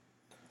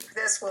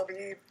 this will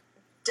be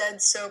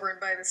dead sober and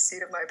by the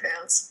seat of my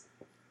pants.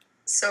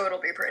 So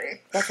it'll be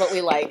pretty. That's what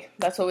we like.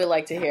 That's what we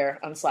like to hear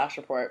on Slash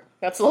Report.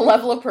 That's the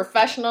level of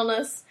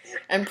professionalness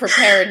and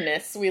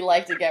preparedness we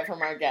like to get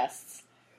from our guests.